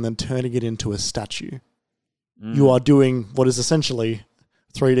brick and then turning it into a statue. You are doing what is essentially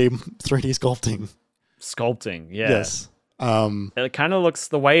 3D sculpting. Sculpting, yeah. Yes. It kind of looks,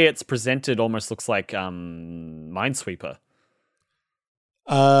 the way it's presented almost looks like Minesweeper.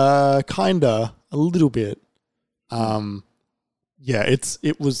 Kinda, a little bit. Yeah,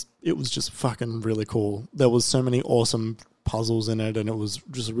 it was just fucking really cool. There was so many awesome puzzles in it, and it was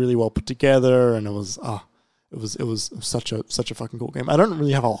just really well put together, and it was such a fucking cool game. I don't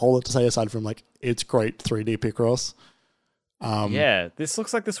really have a whole lot to say aside from like it's great 3D Picross. Yeah, this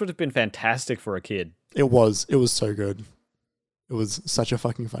looks like this would have been fantastic for a kid. It was so good. It was such a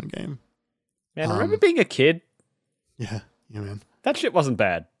fucking fun game. Man, remember being a kid? Yeah, man. That shit wasn't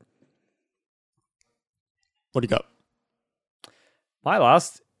bad. What do you got? My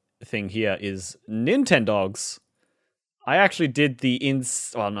last thing here is Nintendogs. I actually did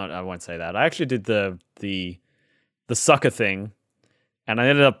I won't say that. I actually did the sucker thing, and I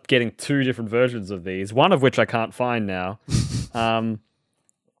ended up getting 2 different versions of these, one of which I can't find now.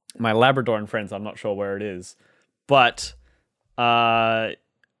 My Labrador and Friends, I'm not sure where it is, but I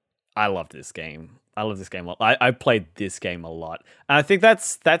loved this game. I love this game a lot. I played this game a lot. And I think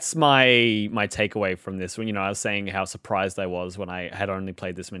that's my takeaway from this. When, I was saying how surprised I was when I had only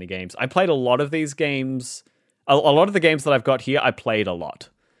played this many games. I played a lot of these games. A lot of the games that I've got here, I played a lot.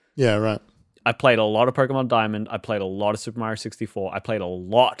 Yeah, right. I played a lot of Pokemon Diamond. I played a lot of Super Mario 64. I played a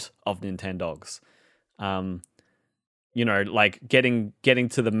lot of Nintendogs. Like getting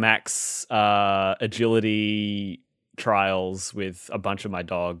to the max agility trials with a bunch of my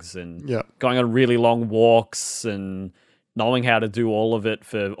dogs, and going on really long walks, and knowing how to do all of it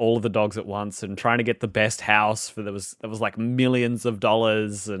for all of the dogs at once, and trying to get the best house for that was like millions of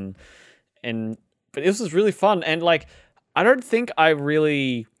dollars, but this was really fun. And like, I don't think I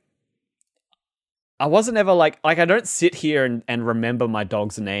wasn't ever like I don't sit here and remember my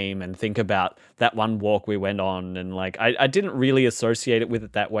dog's name and think about that one walk we went on, and like I didn't really associate it with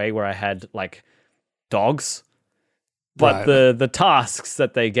it that way, where I had like dogs. But the tasks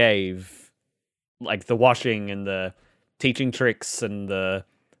that they gave, like the washing and the teaching tricks and the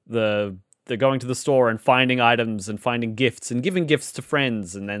going to the store and finding items and finding gifts and giving gifts to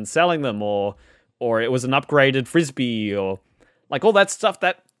friends and then selling them, or it was an upgraded frisbee, or like all that stuff,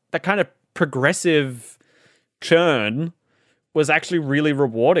 that kind of progressive churn was actually really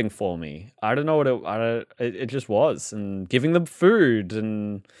rewarding for me. I don't know what it just was, and giving them food,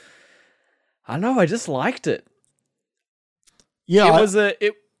 and I don't know, I just liked it. Yeah, it was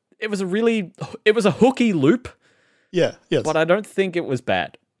a hooky loop. Yeah, yes. But I don't think it was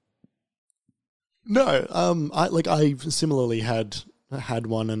bad. No, I similarly had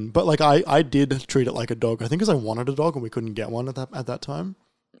one, but like I did treat it like a dog. I think because I wanted a dog and we couldn't get one at that time.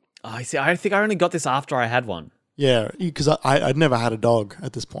 Oh, I see. I think I only got this after I had one. Yeah, because I'd never had a dog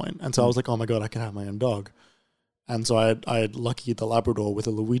at this point, and so I was like, oh my god, I can have my own dog. and so I had Lucky the Labrador with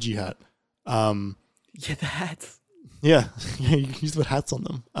a Luigi hat. Yeah, the hats. Yeah, you can use the hats on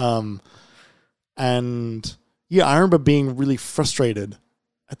them. And yeah, I remember being really frustrated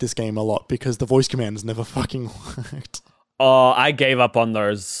at this game a lot because the voice commands never fucking worked. Oh, I gave up on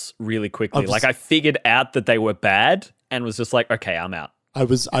those really quickly. Like, I figured out that they were bad and was just like, okay, I'm out. I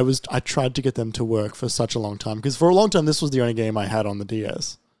tried to get them to work for such a long time because for a long time this was the only game I had on the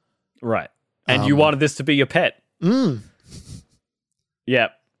DS. Right. And you wanted this to be your pet. Yeah.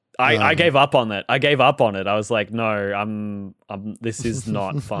 I gave up on it. I was like, no, this is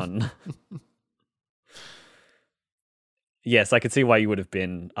not fun. Yes, I could see why you would have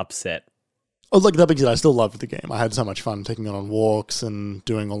been upset. Oh, like that because I still loved the game. I had so much fun taking it on walks and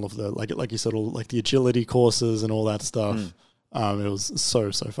doing all of the like you said, all like the agility courses and all that stuff. It was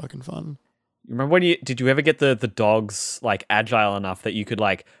so fucking fun. You remember did you ever get the dogs like agile enough that you could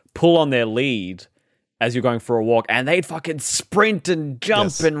like pull on their lead as you're going for a walk and they'd fucking sprint and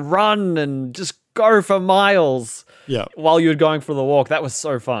jump and run and just go for miles while you were going for the walk? That was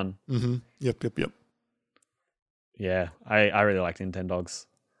so fun. Mm-hmm. Yep. Yeah, I really liked Nintendogs.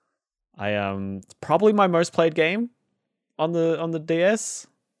 It's probably my most played game on the DS.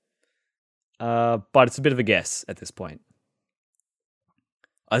 But it's a bit of a guess at this point.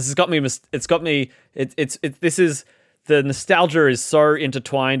 This has got me. This is the nostalgia is so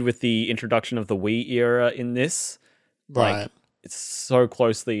intertwined with the introduction of the Wii era in this. Right. Like, it's so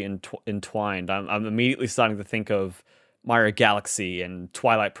closely entwined. I'm immediately starting to think of Mario Galaxy and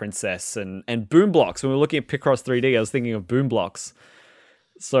Twilight Princess and Boom Blocks. When we were looking at Picross 3D, I was thinking of Boom Blocks.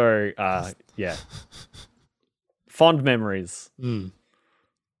 So, yeah. Fond memories.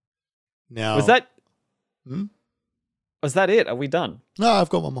 Now, was that it? Are we done? No, I've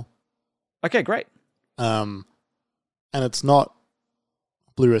got one more. Okay, great. And it's not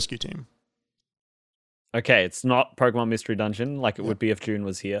Blue Rescue Team. Okay, it's not Pokemon Mystery Dungeon like it would be if June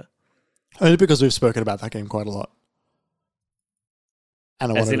was here. Only because we've spoken about that game quite a lot.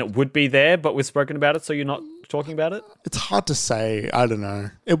 And it would be there, but we've spoken about it, so you're not talking about it? It's hard to say. I don't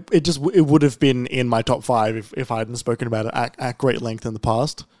know. It would have been in my top 5 if I hadn't spoken about it at great length in the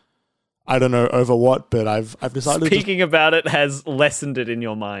past. I don't know over what, but I've decided. Speaking about it has lessened it in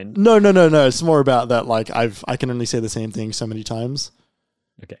your mind. No. It's more about that. Like I can only say the same thing so many times.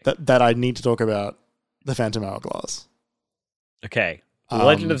 Okay. That I need to talk about the Phantom Hourglass. Okay.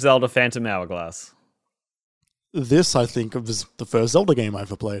 Legend of Zelda: Phantom Hourglass. This, I think, was the first Zelda game I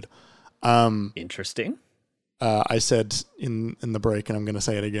ever played. Interesting. I said in the break, and I'm going to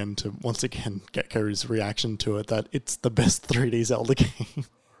say it again to once again get Kerry's reaction to it, that it's the best 3D Zelda game.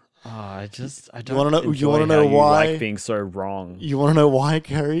 I don't. You want to know why? You like being so wrong. You want to know why,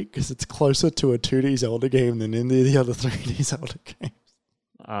 Kerry? Because it's closer to a 2D Zelda game than any of the other 3D Zelda games.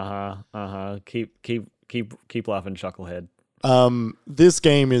 Keep laughing, Chucklehead. This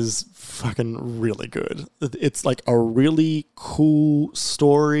game is fucking really good. It's like a really cool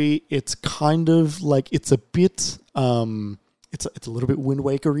story. It's kind of like it's a bit it's a little bit Wind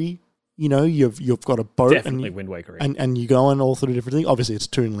Waker-y. You know, you've got a boat. Definitely Wind Waker-y. And you go on all through different things. Obviously it's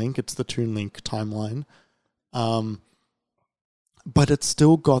Toon Link, it's the Toon Link timeline. But it's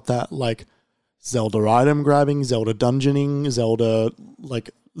still got that like Zelda item grabbing, Zelda dungeoning, Zelda-ing,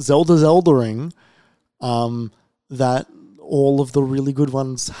 that all of the really good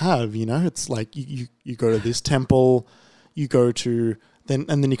ones have, you know? It's like you go to this temple, you go to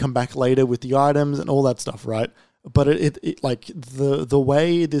then you come back later with the items and all that stuff, right? But it like the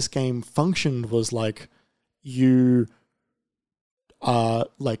way this game functioned was like you are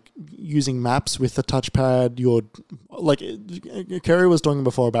like using maps with the touchpad. You're like Kerry was talking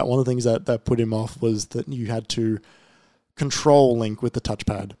before about one of the things that put him off was that you had to control Link with the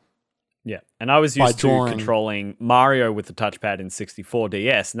touchpad. Yeah, and I was used to controlling Mario with the touchpad in 64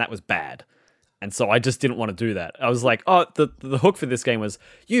 DS, and that was bad. And so I just didn't want to do that. I was like, oh, the hook for this game was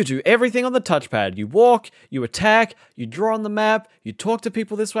you do everything on the touchpad. You walk, you attack, you draw on the map, you talk to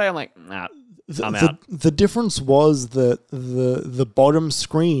people this way. I'm like, nah, I'm out. The difference was that the bottom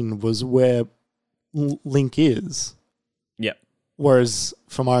screen was where Link is. Yep. Whereas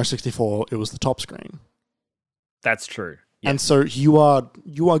for Mario 64, it was the top screen. That's true. Yep. And so you are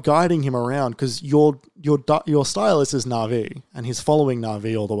guiding him around because your stylus is Navi, and he's following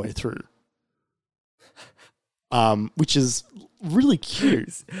Navi all the way through. Which is really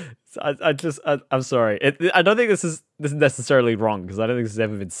cute. I'm sorry. I don't think this is necessarily wrong because I don't think this has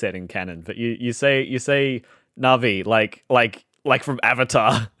ever been said in canon. But you say Navi like from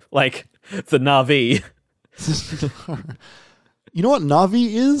Avatar, like the Navi. You know what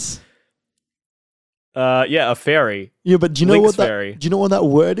Navi is? Yeah, a fairy. Yeah, but do you know Link's what fairy. Do you know what that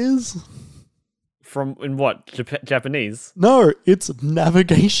word is? in what? Japanese? No, it's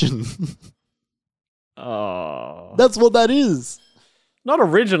navigation. Oh. That's what that is. Not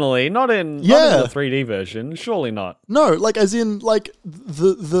originally, not in the 3D version, surely not. No, like as in like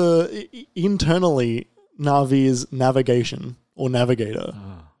the internally Navi is navigation or navigator.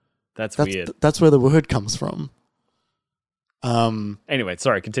 That's weird. That's where the word comes from. Anyway,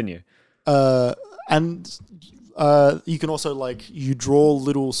 sorry, continue. And you can also like you draw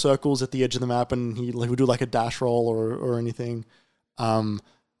little circles at the edge of the map, and he like would do like a dash roll or anything.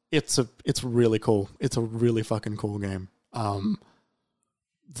 It's really cool. It's a really fucking cool game.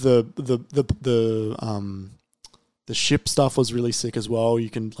 The ship stuff was really sick as well. You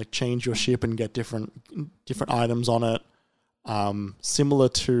can like change your ship and get different items on it. Similar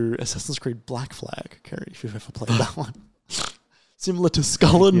to Assassin's Creed Black Flag, Kerry, if you've ever played that one. Similar to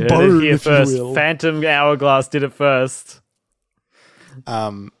Skull and Bone, if you will. Phantom Hourglass did it first.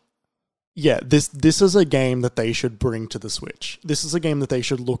 Yeah, this is a game that they should bring to the Switch. This is a game that they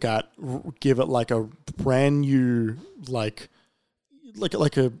should look at, give it like a brand new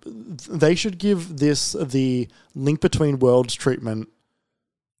they should give this the Link Between Worlds treatment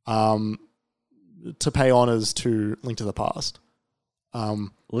to pay honors to Link to the Past.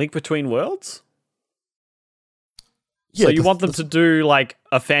 Link Between Worlds? Yeah, so you want them to do like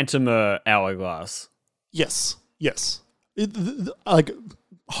a Phantom Hourglass? Yes. Like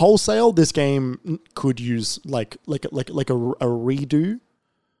wholesale, this game could use like a redo.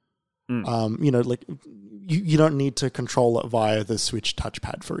 You know, like you don't need to control it via the Switch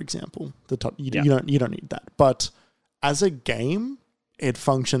touchpad, for example. You don't need that. But as a game, it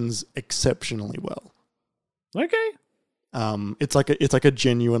functions exceptionally well. Okay. It's like a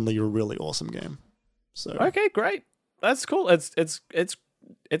genuinely really awesome game. So okay, great. That's cool. It's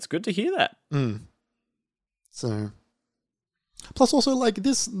good to hear that. So plus also like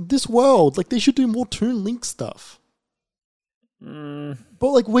this world, like they should do more Toon Link stuff. But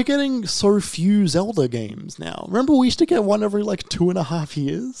like we're getting so few Zelda games now. Remember we used to get one every like 2.5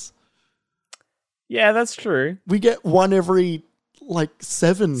 years? Yeah, that's true. We get one every like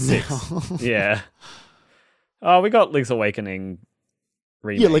 7 now. Yeah. Oh, we got Link's Awakening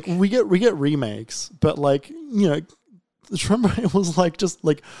remake. Yeah, like we get remakes, but like, you know, remember it was like just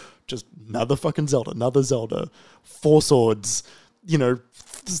another fucking Zelda, another Zelda, Four Swords, you know,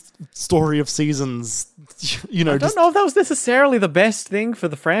 Story of Seasons, you know. I don't know if that was necessarily the best thing for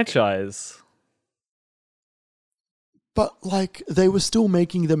the franchise. But like they were still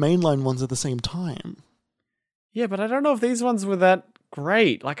making the mainline ones at the same time. Yeah, but I don't know if these ones were that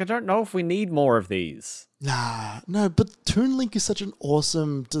great. Like I don't know if we need more of these. No, but Toon Link is such an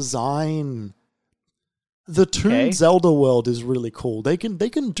awesome design. The Toon Zelda world is really cool. They can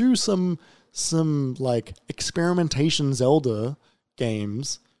do some like experimentation Zelda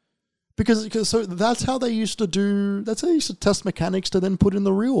games because so that's how they used to test mechanics to then put in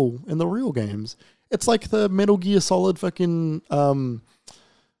the real games. It's like the Metal Gear Solid fucking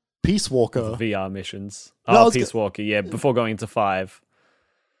Peace Walker VR missions. Peace Walker, yeah, before going into 5.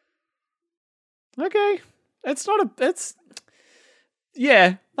 Okay.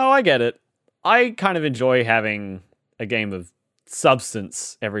 Yeah, no, I get it. I kind of enjoy having a game of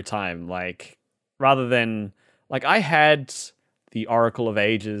substance every time, like rather than like I had the Oracle of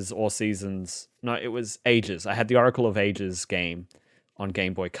Ages or Seasons. No, it was Ages. I had the Oracle of Ages game on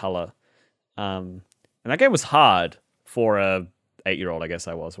Game Boy Color. And that game was hard for a 8-year-old, I guess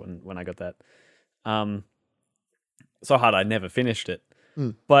I was when I got that. So hard I never finished it.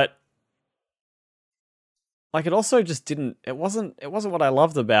 But like it also just didn't it wasn't what I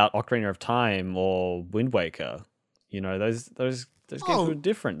loved about Ocarina of Time or Wind Waker. You know, those games were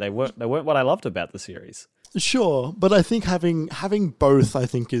different. They weren't what I loved about the series. Sure, but I think having both I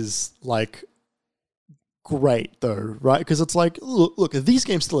think is like great though, right? Because it's like look, these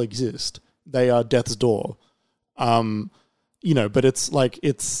games still exist. They are Death's Door. You know, but it's like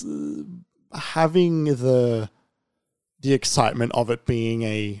it's having the excitement of it being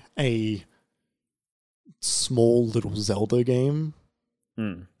a small little Zelda game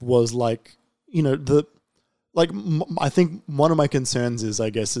was like, you know, I think one of my concerns is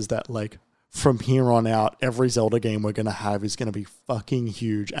that like from here on out, every Zelda game we're going to have is going to be fucking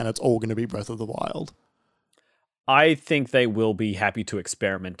huge and it's all going to be Breath of the Wild. I think they will be happy to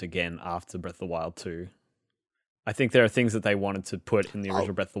experiment again after Breath of the Wild 2. I think there are things that they wanted to put in the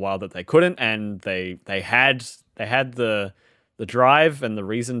original Breath of the Wild that they couldn't, and they had the drive and the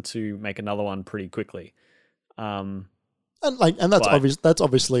reason to make another one pretty quickly. And that's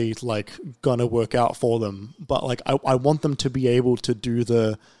obviously like gonna work out for them. But like I want them to be able to do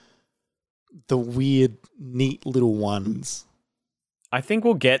the weird, neat little ones. I think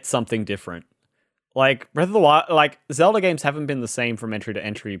we'll get something different. like Breath of the Wild, like Zelda games haven't been the same from entry to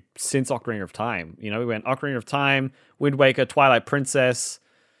entry since Ocarina of Time. You know, we went Ocarina of Time, Wind Waker, Twilight Princess,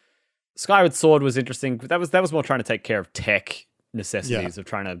 Skyward Sword was interesting. That was more trying to take care of tech necessities of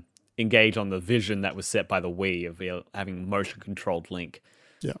trying to engage on the vision that was set by the Wii of having motion controlled Link.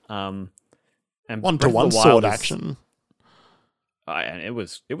 Yeah. And one-to-one sword action. And it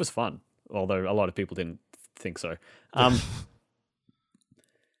was fun, although a lot of people didn't think so.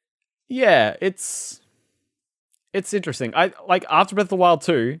 Yeah, it's interesting. I like after Breath of the Wild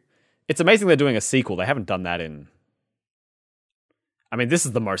 2, it's amazing they're doing a sequel. They haven't done that in. I mean, this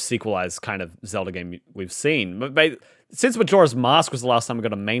is the most sequelized kind of Zelda game we've seen. But since Majora's Mask was the last time we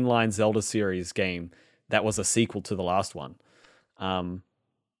got a mainline Zelda series game that was a sequel to the last one. I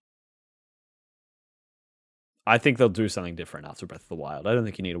think they'll do something different after Breath of the Wild. I don't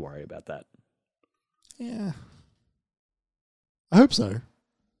think you need to worry about that. Yeah. I hope so.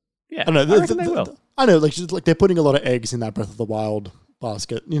 Yeah, I know. I reckon they will. I know, like they're putting a lot of eggs in that Breath of the Wild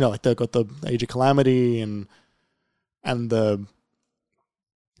basket. You know, like they've got the Age of Calamity and the.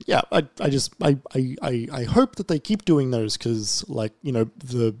 Yeah, I hope that they keep doing those because, like, you know,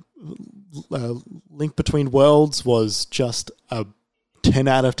 the Link Between Worlds was just a 10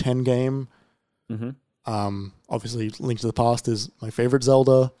 out of 10 game. Mm-hmm. Obviously, Link to the Past is my favorite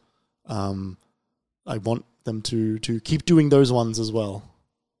Zelda. I want them to keep doing those ones as well.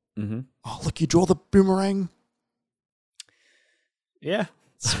 Mm-hmm. Oh, look, you draw the boomerang. Yeah.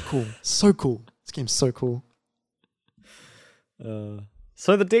 So cool. So cool. This game's so cool.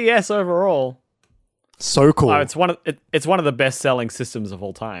 So the DS overall, so cool. it's one of the best selling systems of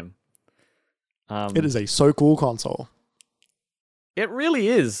all time. It is a so cool console. It really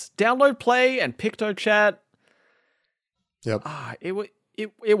is. Download Play and PictoChat. Yep.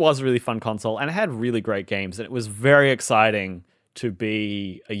 It was a really fun console, and it had really great games, and it was very exciting to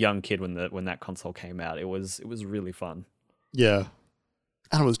be a young kid when that console came out. It was really fun. Yeah,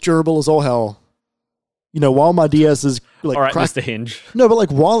 and it was durable as all hell. You know, while my DS is like all right, cracked, Mr. Hinge. No, but like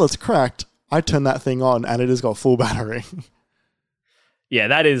while it's cracked, I turn that thing on and it has got full battery. Yeah,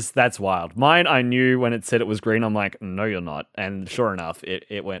 that's wild. Mine, I knew when it said it was green, I'm like, no, you're not. And sure enough,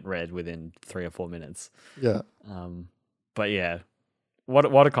 it went red within 3 or 4 minutes. Yeah. But yeah,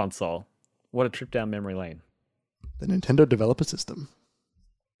 what a console. What a trip down memory lane. The Nintendo Developer System.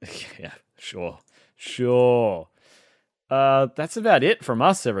 Yeah, sure. That's about it from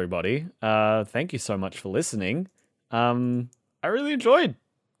us, everybody. Thank you so much for listening. I really enjoyed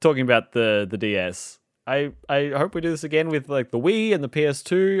talking about the DS. I hope we do this again with like the Wii and the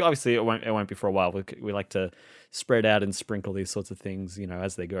PS2. Obviously, it won't be for a while. We like to spread out and sprinkle these sorts of things, you know,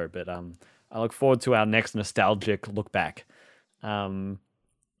 as they go. But I look forward to our next nostalgic look back.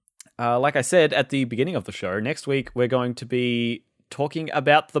 Like I said at the beginning of the show, next week we're going to be talking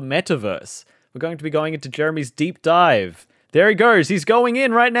about the metaverse. We're going to be going into Jeremy's deep dive. There he goes. He's going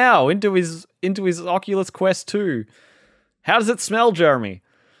in right now into his Oculus Quest 2. How does it smell, Jeremy?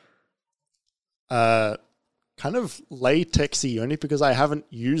 Kind of latexy, only because I haven't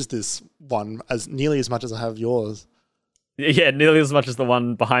used this one as nearly as much as I have yours. Yeah, nearly as much as the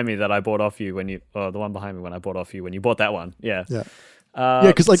one behind me that I bought off you the one behind me when I bought off you when you bought that one. Yeah. Yeah.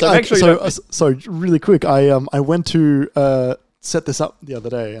 Because like so really quick, I went to set this up the other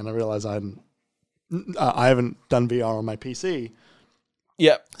day and I realized I haven't done VR on my PC.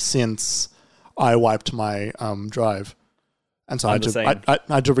 Yeah. Since I wiped my drive, and so I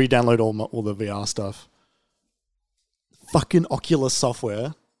had to re-download all the VR stuff. Fucking Oculus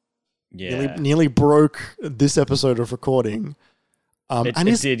software. Yeah. Nearly broke this episode of recording.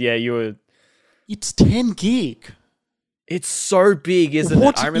 It did. Yeah, you were. It's 10 gig. It's so big, isn't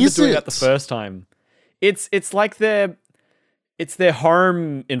it? I remember doing that the first time. It's like their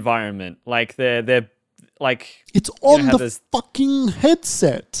home environment. Like they're like it's on the fucking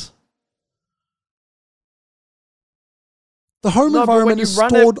headset. The home environment is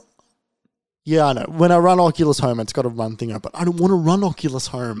stored. Yeah, I know. When I run Oculus Home, it's got a run thing up, but I don't want to run Oculus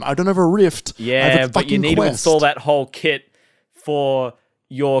Home. I don't have a Rift. Yeah, but you need to install that whole kit for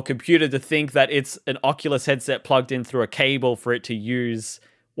your computer to think that it's an Oculus headset plugged in through a cable for it to use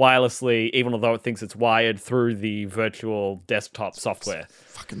wirelessly, even although it thinks it's wired through the virtual desktop software.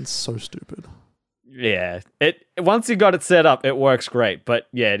 It's fucking so stupid. Yeah. Once you got it set up, it works great. But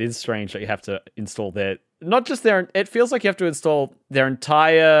yeah, it is strange that you have to install it feels like you have to install their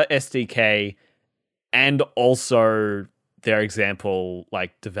entire SDK and also their example,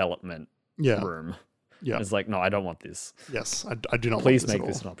 like, development room. Yeah. It's like, no, I don't want this. Yes, I do not Please want this make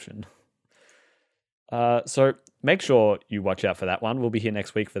this an option. So make sure you watch out for that one. We'll be here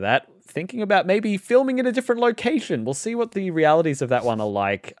next week for that. Thinking about maybe filming in a different location. We'll see what the realities of that one are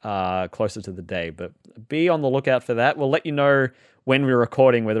like closer to the day. But be on the lookout for that. We'll let you know when we're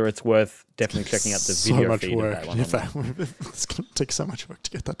recording whether it's worth definitely checking out the video feed of that one. It's going to take so much work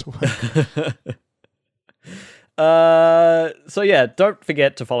to get that to work. So yeah, don't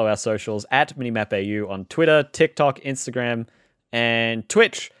forget to follow our socials at MinimapAU on Twitter, TikTok, Instagram, and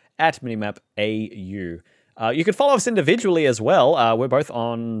Twitch at MinimapAU. You can follow us individually as well. We're both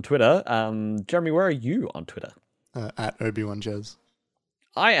on Twitter. Jeremy, where are you on Twitter? At Obi-Wan-Jez.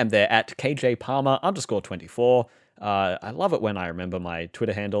 I am there at KJPalmer_24. I love it when I remember my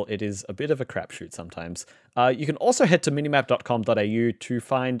Twitter handle. It is a bit of a crapshoot sometimes. You can also head to minimap.com.au to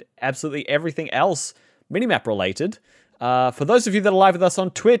find absolutely everything else Minimap related. For those of you that are live with us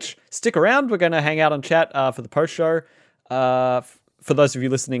on Twitch, stick around. We're going to hang out on chat for the post show. For those of you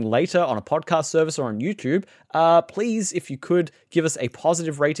listening later on a podcast service or on YouTube, please, if you could, give us a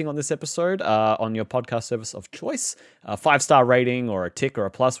positive rating on this episode on your podcast service of choice. A 5-star rating or a tick or a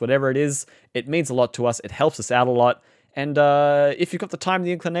plus, whatever it is. It means a lot to us. It helps us out a lot. And if you've got the time and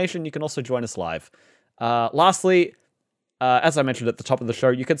the inclination, you can also join us live. Lastly, as I mentioned at the top of the show,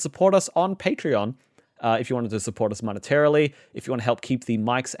 you can support us on Patreon. If you wanted to support us monetarily, if you want to help keep the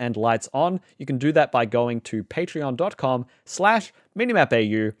mics and lights on, you can do that by going to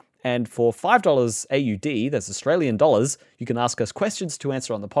patreon.com/minimapau. And for $5 AUD, that's Australian dollars, you can ask us questions to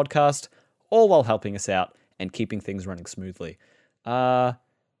answer on the podcast, all while helping us out and keeping things running smoothly.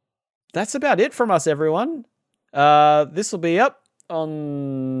 That's about it from us, everyone. This will be up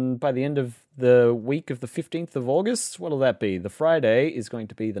by the end of the week of the 15th of August. What'll that be? The Friday is going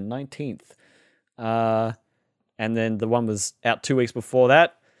to be the 19th. And then the one was out 2 weeks before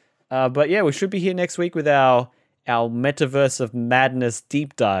that. But yeah, we should be here next week with our Metaverse of Madness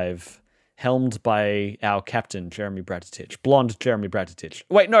deep dive, helmed by our captain, Jeremy Bratatich. Blonde Jeremy Bratatich.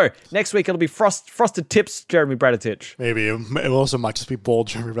 Wait, no. Next week it'll be Frosted Tips Jeremy Bratatich. Maybe. It also might just be bald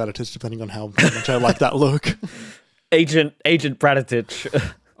Jeremy Bratatich, depending on how much I like that look. Agent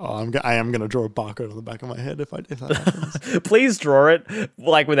Bratatich. Oh, I am going to draw a barcode on the back of my head if that happens. Please draw it,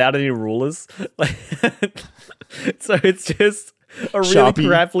 like, without any rulers. So it's just a really Sharpie.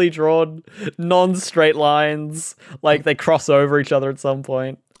 crappily drawn, non-straight lines. Like, they cross over each other at some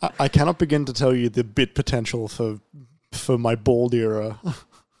point. I cannot begin to tell you the bit potential for my bald era.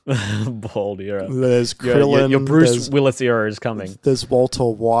 Bald era. There's Krillin. Your Bruce Willis era is coming. There's Walter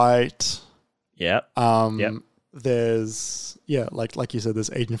White. Yeah. Yep. There's like you said, there's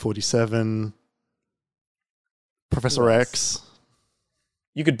Agent 47, Professor X.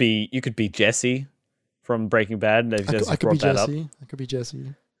 You could be Jesse from Breaking Bad. They've just brought that up. I could be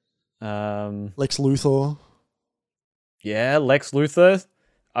Jesse. Lex Luthor. Yeah, Lex Luthor.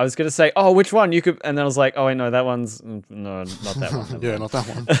 I was gonna say, oh, which one? You could, and then I was like, oh, wait, no, that one's no, not that one. Yeah, not that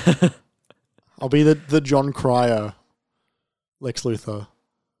one. I'll be the John Cryer Lex Luthor.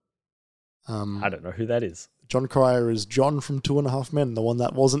 I don't know who that is. John Cryer is John from 2.5 Men, the one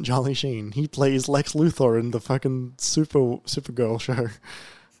that wasn't Charlie Sheen. He plays Lex Luthor in the fucking Supergirl show.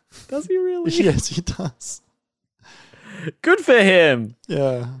 Does he really? Yes, he does. Good for him.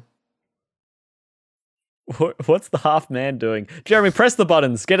 Yeah. What's the half man doing? Jeremy, press the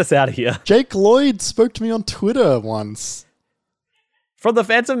buttons. Get us out of here. Jake Lloyd spoke to me on Twitter once. From the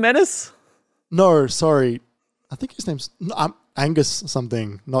Phantom Menace? No, sorry. I think his name's Angus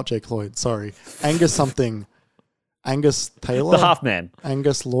something, not Jake Lloyd. Sorry, Angus something. Angus Taylor, the half man.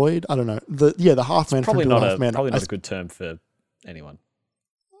 Angus Lloyd. I don't know. The half man. Probably from not Half Man. Probably not a good term for anyone.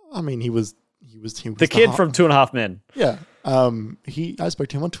 I mean, he was the kid from 2.5 Men. Yeah. I spoke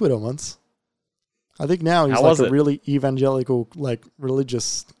to him on Twitter once. I think now he's How like a really evangelical, like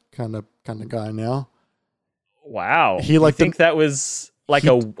religious kind of guy now. Wow. He like think that was like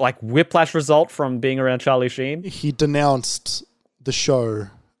a whiplash result from being around Charlie Sheen? He denounced the show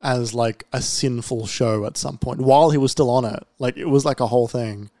as like a sinful show at some point while he was still on it. Like it was like a whole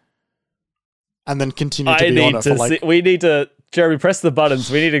thing. And then continued to be on it for like... We need to... Jeremy, press the buttons.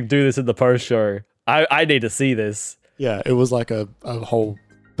 We need to do this in the post show. I need to see this. Yeah, it was like a whole...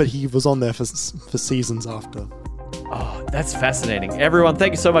 But he was on there for seasons after. Oh, that's fascinating. Everyone,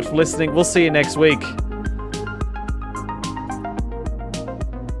 thank you so much for listening. We'll see you next week.